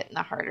you get and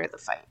the harder the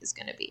fight is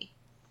going to be.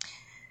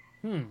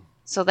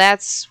 So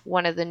that's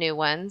one of the new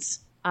ones.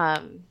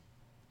 But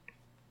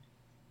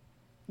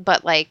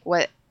like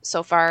what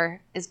so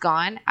far is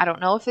gone, I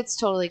don't know if it's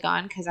totally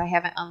gone because I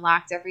haven't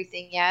unlocked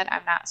everything yet.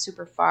 I'm not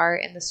super far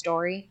in the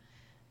story.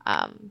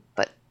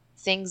 But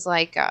things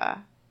like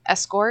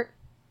Escort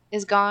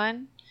is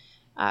gone.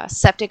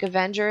 Septic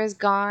Avenger is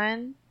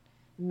gone.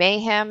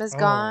 Mayhem is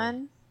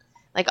gone.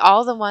 Like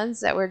all the ones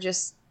that were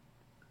just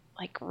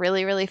like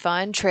really, really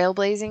fun.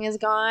 Trailblazing is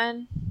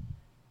gone.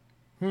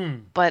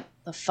 But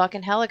the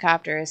fucking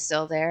helicopter is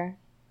still there.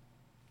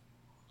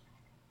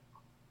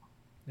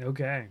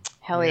 Okay.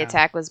 Heli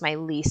Attack was my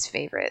least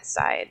favorite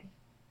side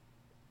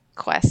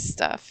quest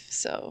stuff,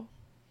 so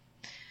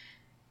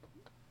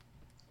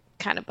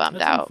kind of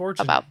bummed out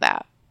about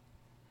that.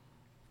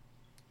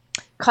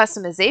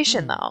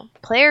 Customization though,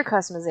 player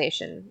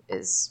customization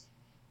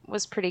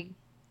was pretty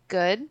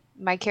good.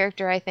 My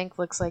character I think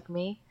looks like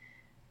me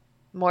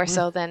more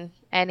so than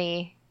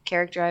any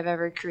character I've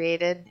ever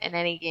created in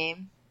any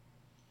game.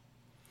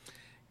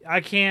 I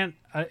can't.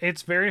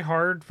 It's very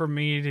hard for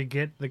me to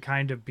get the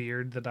kind of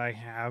beard that I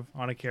have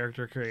on a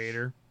character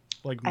creator.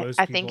 Like most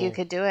people. I think you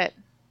could do it.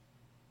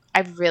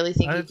 I really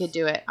think you could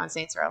do it on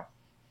Saints Row.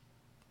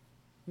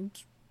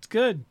 It's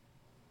good.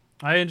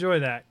 I enjoy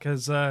that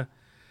because I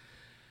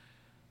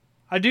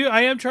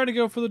am trying to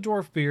go for the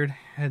dwarf beard,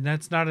 and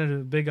that's not a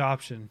big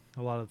option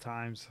a lot of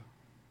times.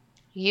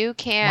 You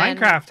can.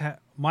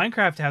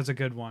 Minecraft has a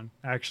good one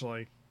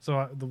actually.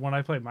 So when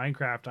I play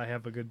Minecraft, I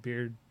have a good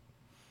beard.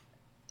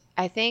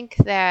 I think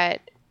you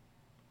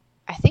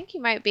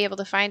might be able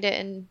to find it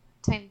in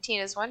Tiny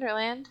Tina's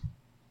Wonderland.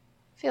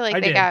 I feel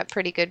like they got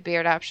pretty good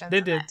beard options.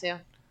 They did too.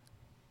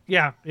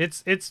 Yeah,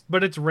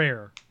 but it's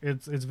rare.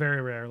 It's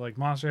very rare. Like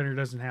Monster Hunter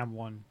doesn't have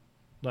one.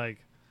 Like,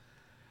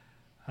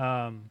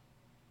 and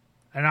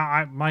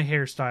my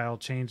hairstyle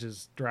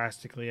changes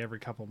drastically every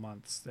couple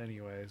months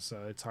anyway,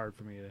 so it's hard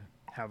for me to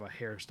have a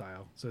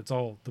hairstyle. So it's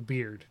all the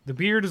beard. The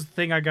beard is the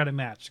thing I got to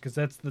match because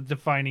that's the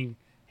defining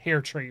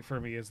hair trait for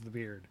me is the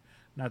beard.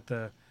 Not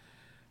the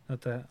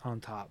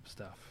on top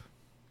stuff,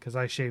 because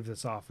I shave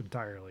this off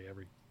entirely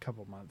every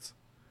couple months.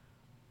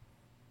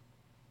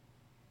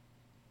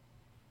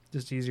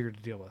 Just easier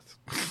to deal with.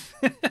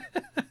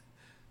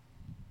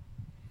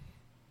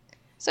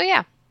 So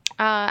yeah,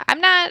 I'm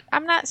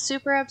not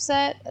super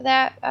upset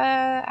that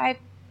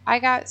I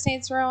got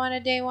Saints Row on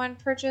a day one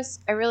purchase.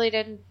 I really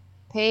didn't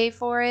pay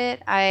for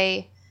it.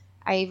 I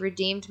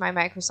redeemed my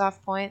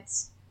Microsoft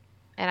points,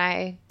 and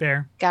I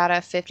got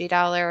a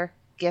 $50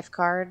 gift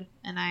card,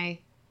 and I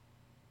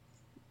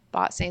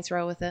bought Saints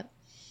Row with it.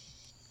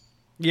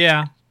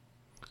 Yeah,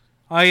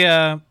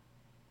 I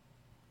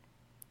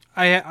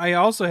I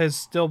also has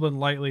still been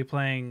lightly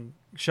playing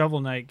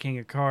Shovel Knight King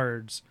of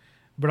Cards,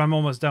 but I'm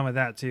almost done with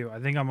that too. I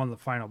think I'm on the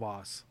final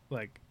boss.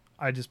 Like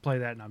I just play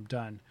that and I'm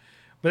done.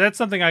 But that's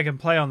something I can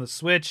play on the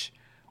Switch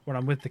when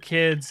I'm with the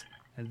kids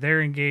and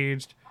they're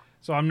engaged.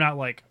 So I'm not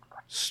like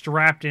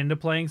strapped into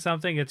playing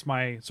something. It's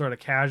my sort of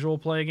casual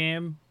play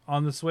game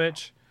on the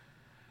Switch.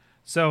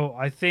 So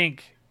I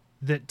think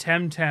that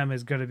Temtem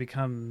is going to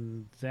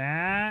become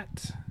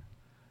that.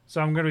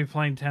 So I'm going to be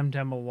playing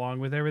Temtem along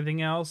with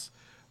everything else.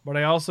 But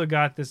I also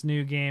got this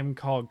new game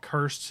called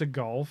Cursed to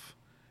Golf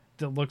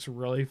that looks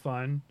really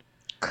fun.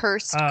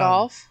 Cursed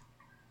Golf?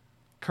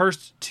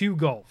 Cursed to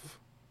Golf.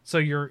 So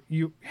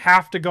you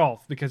have to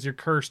golf because you're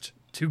cursed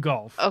to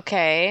golf.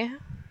 Okay.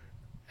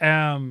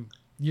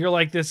 You're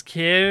like this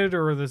kid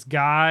or this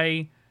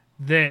guy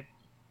that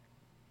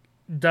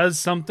does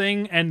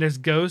something and this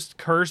ghost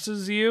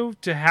curses you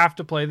to have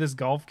to play this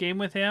golf game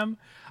with him.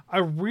 I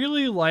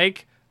really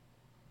like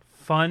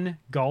fun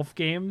golf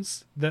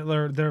games that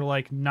they're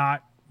like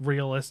not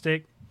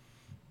realistic.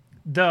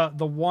 The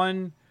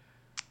one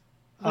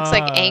looks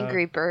like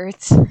Angry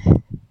Birds.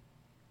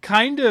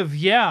 Kind of,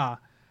 yeah.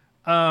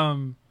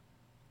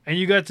 And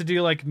you got to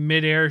do like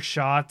mid-air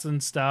shots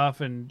and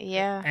stuff and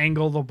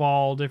angle the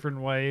ball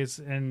different ways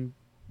and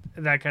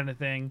that kind of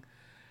thing.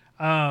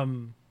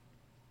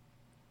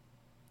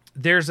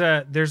 There's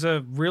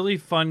a really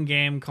fun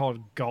game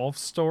called Golf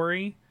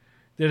Story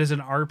that is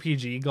an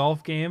RPG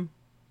golf game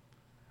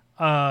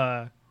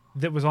that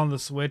was on the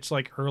Switch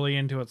like early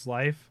into its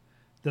life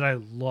that I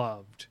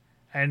loved.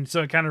 And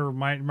so it kind of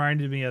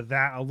reminded me of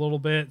that a little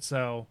bit.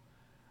 So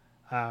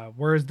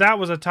whereas that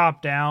was a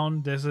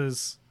top-down, this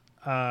is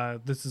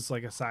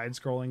like a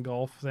side-scrolling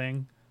golf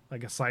thing,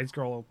 like a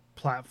side-scroll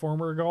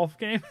platformer golf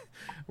game.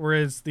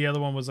 Whereas the other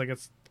one was like a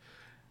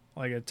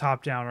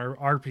top-down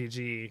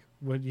RPG.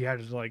 When you had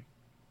to like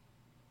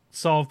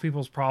solve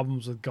people's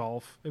problems with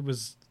golf. It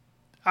was,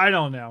 I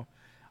don't know.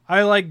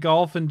 I like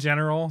golf in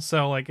general,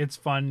 so like it's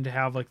fun to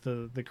have like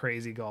the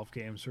crazy golf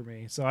games for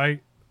me. So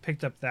I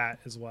picked up that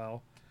as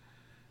well.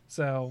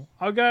 So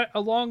I've got a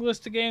long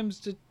list of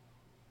games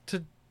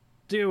to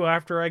do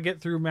after I get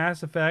through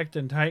Mass Effect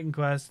and Titan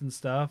Quest and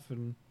stuff.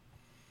 And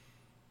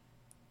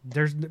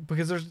there's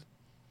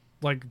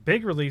like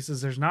big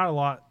releases. There's not a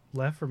lot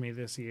left for me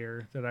this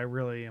year that I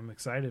really am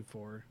excited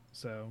for.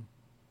 So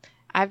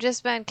I've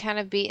just been kind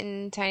of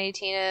beating Tiny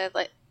Tina,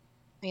 like,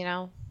 you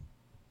know,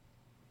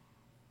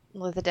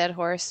 with a dead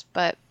horse.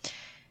 But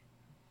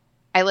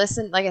I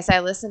listened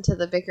to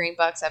the Bickering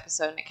Bucks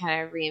episode, and it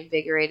kind of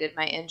reinvigorated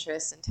my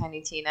interest in Tiny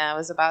Tina. I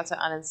was about to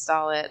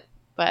uninstall it,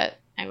 but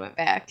I went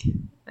back,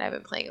 and I've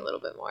been playing a little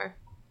bit more.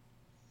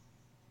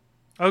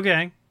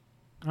 Okay.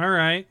 All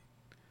right.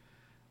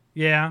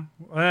 Yeah.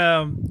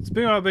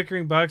 Speaking about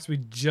Bickering Bucks, we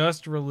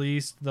just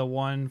released the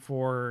one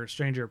for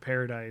Stranger of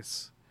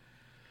Paradise.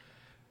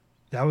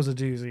 That was a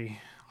doozy.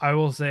 I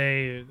will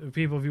say,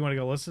 people, if you want to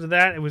go listen to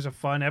that, it was a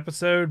fun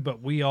episode, but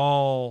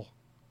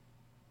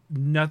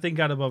nothing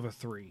got above a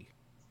 3.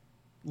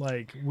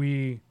 Like,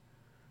 we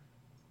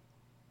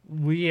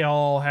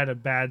all had a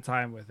bad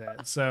time with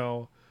it.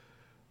 So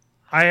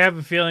I have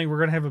a feeling we're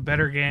going to have a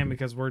better game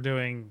because we're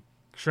doing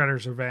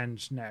Shredder's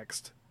Revenge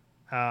next.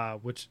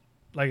 Which,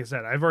 like I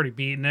said, I've already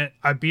beaten it.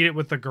 I beat it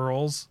with the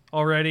girls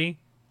already.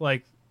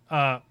 Like,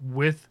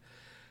 with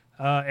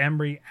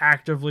Emery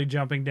actively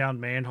jumping down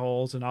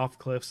manholes and off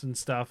cliffs and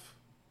stuff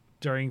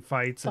during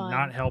fights and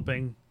not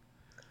helping.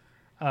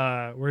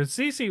 Whereas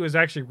Cece was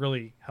actually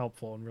really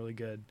helpful and really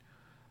good.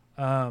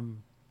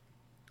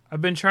 I've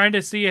been trying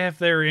to see if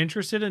they're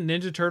interested in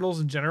Ninja Turtles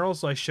in general,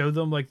 so I showed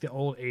them like the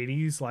old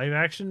 80s live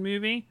action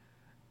movie.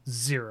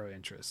 Zero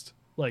interest.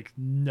 Like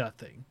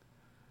nothing.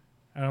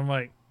 And I'm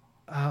like,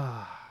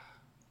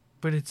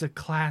 but it's a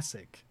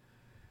classic.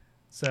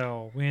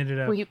 So we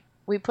ended up...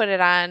 We put it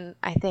on,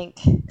 I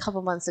think, a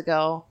couple months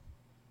ago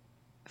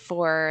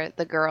for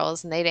the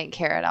girls, and they didn't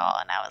care at all.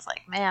 And I was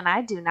like, man,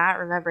 I do not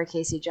remember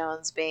Casey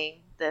Jones being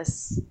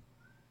this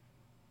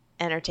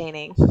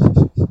entertaining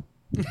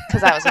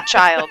because I was a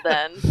child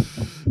then.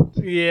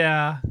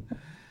 Yeah.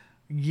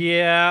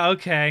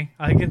 Okay.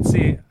 I can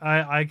see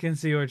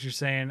what you're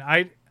saying.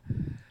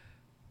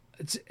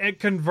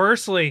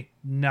 Conversely,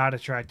 not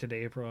attracted to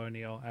April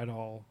O'Neil at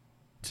all.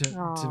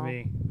 To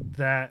me,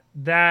 that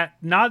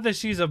not that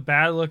she's a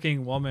bad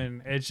looking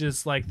woman, it's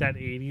just like that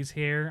 80s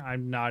hair.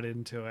 I'm not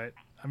into it.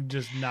 I'm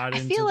just not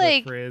into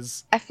the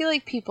frizz. I feel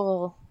like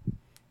people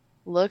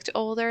looked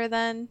older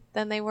than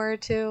they were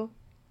too.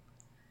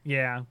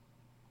 Yeah,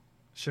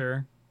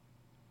 sure.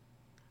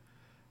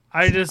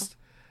 I'm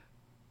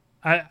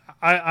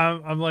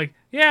like,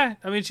 yeah,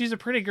 I mean, she's a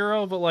pretty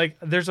girl, but like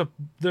there's a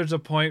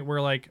point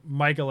where like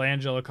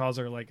Michelangelo calls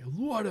her like,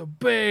 what a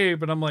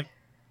babe, and I'm like,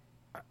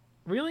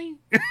 really?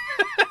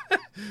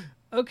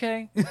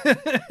 Okay.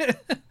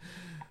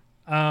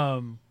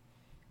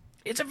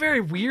 It's a very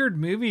weird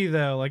movie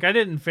though. Like I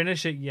didn't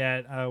finish it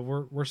yet.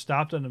 We're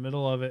stopped in the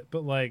middle of it,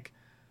 but like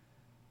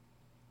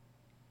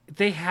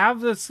they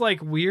have this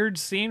like weird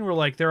scene where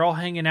like they're all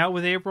hanging out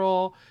with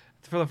April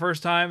for the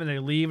first time and they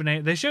leave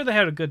and they show they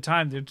had a good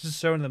time. They're just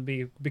showing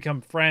them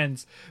become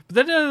friends. But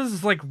then there's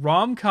this like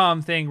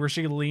rom-com thing where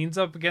she leans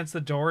up against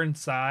the door and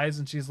sighs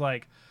and she's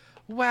like,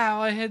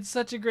 wow, I had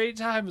such a great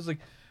time. It's like,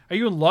 are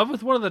you in love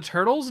with one of the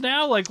turtles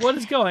now? Like, what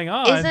is going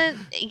on?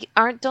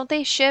 Don't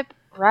they ship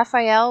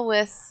Raphael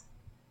with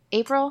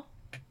April?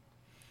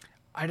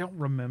 I don't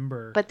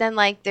remember. But then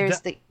like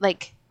there's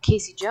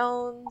Casey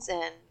Jones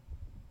and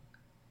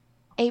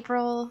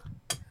April.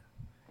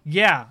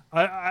 Yeah,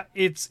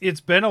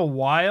 it's been a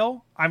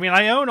while. I mean,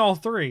 I own all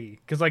three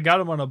because I got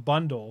them on a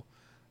bundle,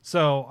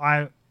 so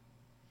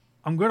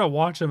I'm gonna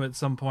watch them at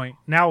some point.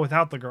 Now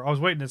without the girl, I was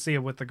waiting to see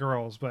it with the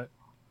girls, but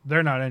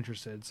they're not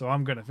interested, so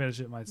I'm gonna finish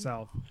it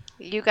myself.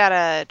 You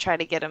gotta try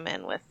to get them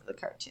in with the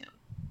cartoon.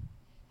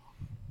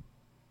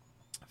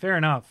 Fair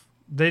enough.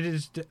 They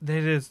just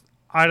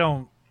I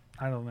don't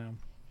know.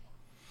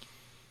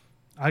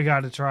 I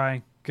gotta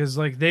try because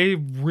like they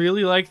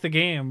really like the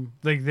game.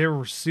 Like they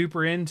were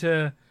super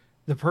into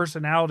the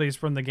personalities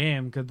from the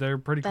game because they're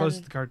pretty close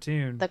to the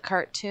cartoon. The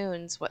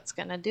cartoon's what's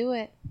gonna do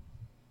it.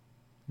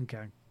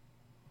 Okay.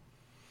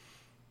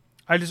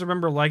 I just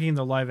remember liking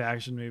the live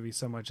action movie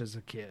so much as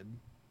a kid.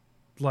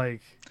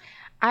 Like,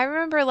 I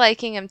remember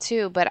liking him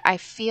too, but I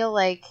feel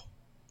like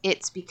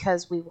it's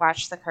because we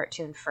watched the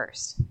cartoon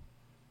first.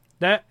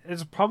 That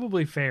is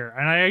probably fair.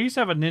 And I used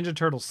to have a Ninja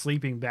Turtle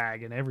sleeping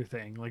bag and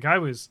everything. Like I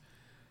was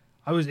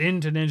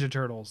into Ninja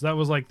Turtles. That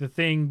was like the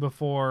thing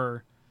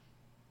before.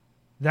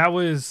 That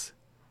was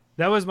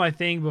my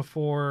thing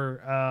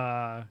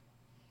before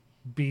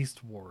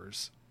Beast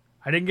Wars.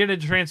 I didn't get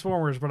into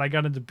Transformers, but I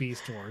got into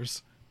Beast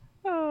Wars.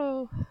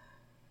 Oh.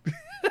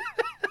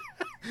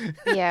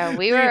 Yeah,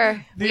 we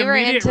were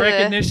immediate into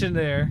recognition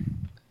there.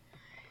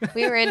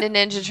 We were into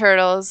Ninja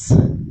Turtles.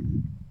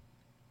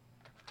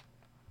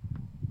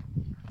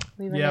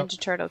 We were Ninja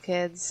Turtle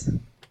kids.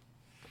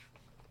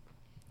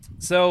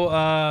 So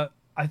I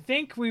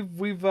think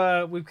we've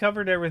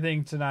covered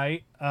everything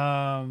tonight.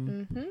 I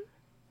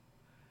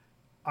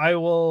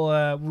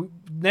will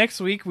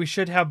next week we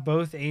should have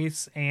both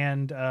Ace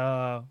and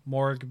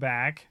Morg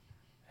back,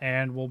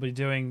 and we'll be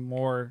doing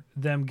more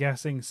them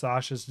guessing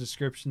Sasha's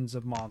descriptions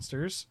of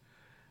monsters.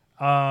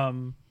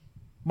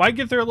 Might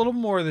get through a little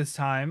more this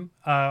time.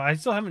 I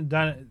still haven't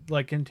done it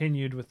like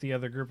continued with the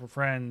other group of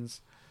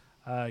friends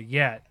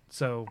yet,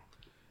 so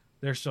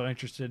they're still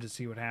interested to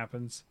see what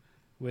happens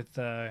with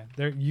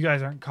you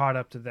guys aren't caught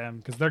up to them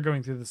because they're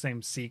going through the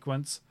same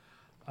sequence.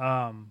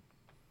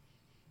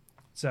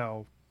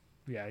 So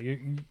yeah,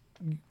 you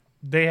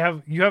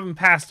haven't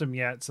passed them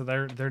yet, so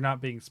they're not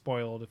being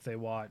spoiled if they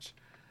watch.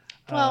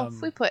 Well,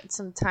 if we put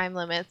some time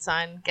limits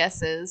on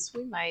guesses,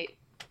 we might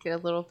get a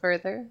little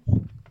further.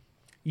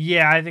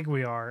 Yeah, I think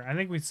we are. I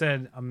think we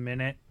said a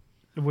minute,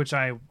 which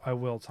I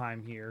will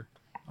time here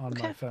on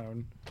my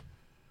phone.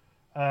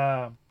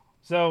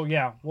 So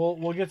yeah,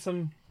 we'll get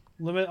some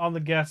limit on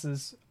the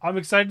guesses. I'm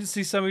excited to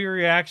see some of your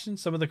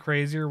reactions. Some of the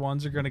crazier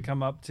ones are going to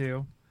come up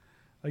too.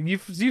 Like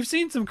you've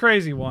seen some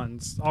crazy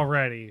ones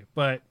already,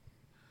 but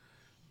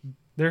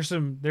there's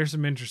some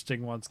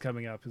interesting ones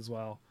coming up as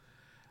well.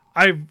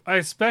 I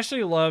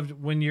especially loved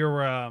when you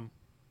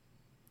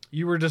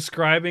were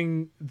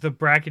describing the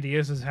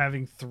Brachydios as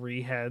having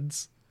 3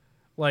 heads.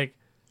 Like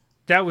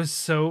that was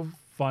so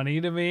funny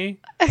to me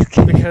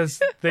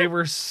because they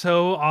were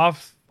so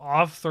off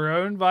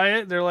thrown by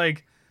it. They're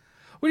like,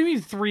 what do you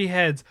mean 3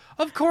 heads?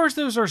 Of course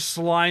those are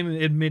slime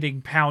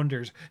emitting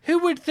pounders. Who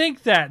would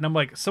think that? And I'm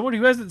like, someone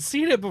who hasn't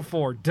seen it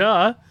before.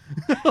 Duh.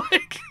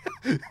 Like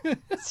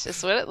it's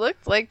just what it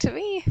looked like to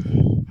me.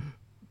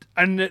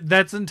 And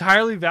that's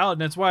entirely valid.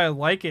 And that's why I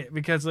like it,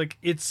 because like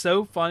it's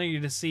so funny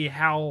to see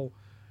how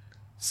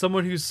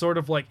someone who's sort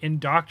of like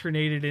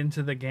indoctrinated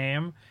into the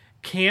game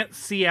can't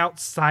see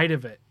outside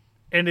of it.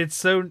 And it's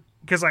so,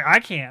 because like I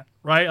can't,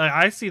 right? Like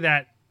I see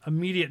that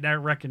immediate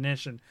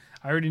recognition.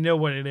 I already know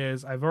what it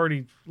is. I've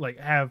already like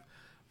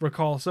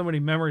recall so many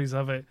memories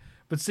of it.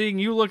 But seeing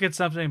you look at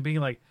something and being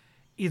like,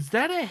 is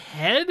that a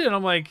head? And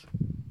I'm like,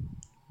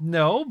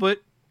 no,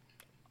 but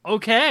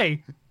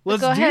okay,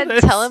 let's go ahead. do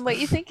this. Tell him what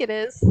you think it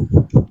is.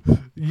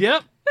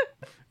 Yep.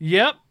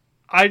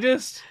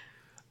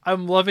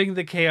 I'm loving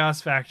the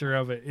chaos factor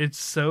of it. It's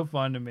so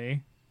fun to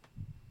me.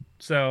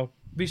 So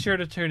be sure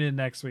to tune in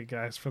next week,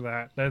 guys, for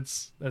that.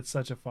 That's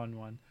such a fun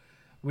one.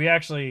 We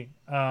actually,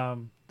 that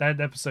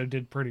episode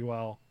did pretty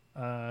well.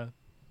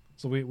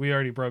 So we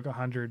already broke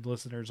 100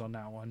 listeners on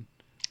that one.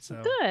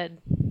 So good.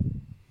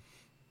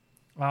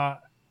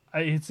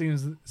 It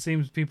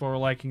seems people are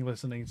liking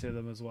listening to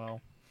them as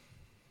well.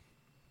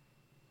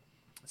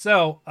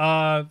 So,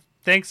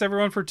 thanks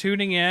everyone for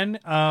tuning in.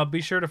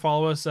 Be sure to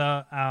follow us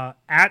at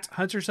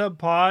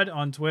HunterSubPod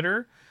on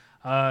Twitter,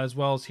 as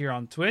well as here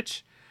on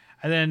Twitch.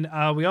 And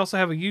then we also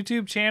have a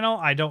YouTube channel.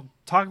 I don't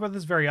talk about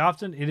this very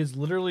often. It is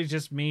literally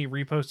just me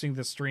reposting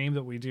the stream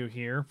that we do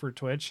here for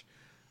Twitch.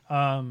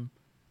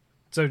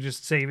 So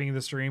just saving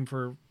the stream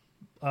for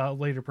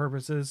later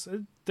purposes.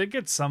 It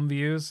gets some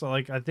views. So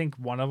like I think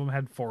one of them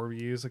had 4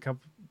 views. A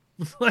couple,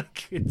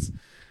 like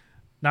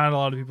Not a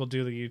lot of people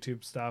do the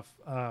YouTube stuff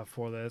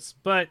for this,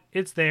 but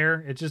it's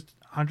there. It's just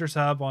Hunter's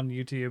Hub on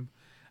YouTube.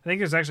 I think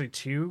there's actually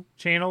 2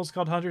 channels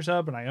called Hunter's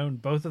Hub, and I own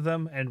both of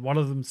them, and one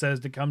of them says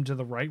to come to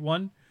the right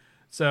one.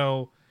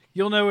 So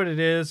you'll know what it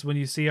is when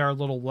you see our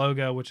little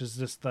logo, which is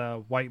just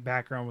the white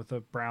background with a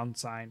brown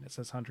sign that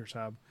says Hunter's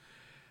Hub.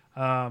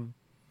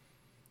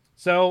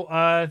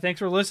 So thanks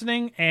for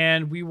listening,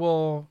 and we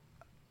will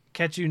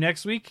catch you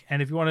next week.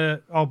 And if you want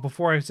to,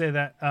 before I say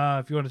that,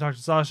 if you want to talk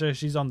to Sasha,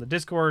 she's on the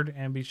Discord,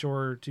 and be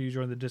sure to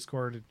join the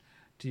Discord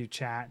to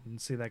chat and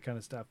see that kind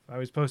of stuff. I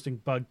was posting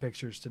bug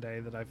pictures today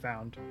that I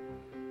found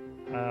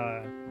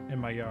in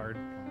my yard.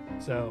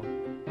 So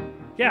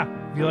yeah,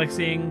 if you like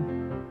seeing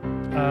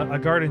a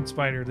garden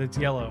spider that's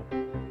yellow,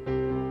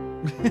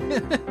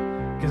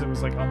 because it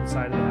was like on the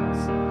side of the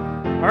house.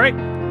 All right,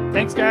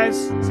 thanks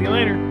guys, see you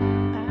later.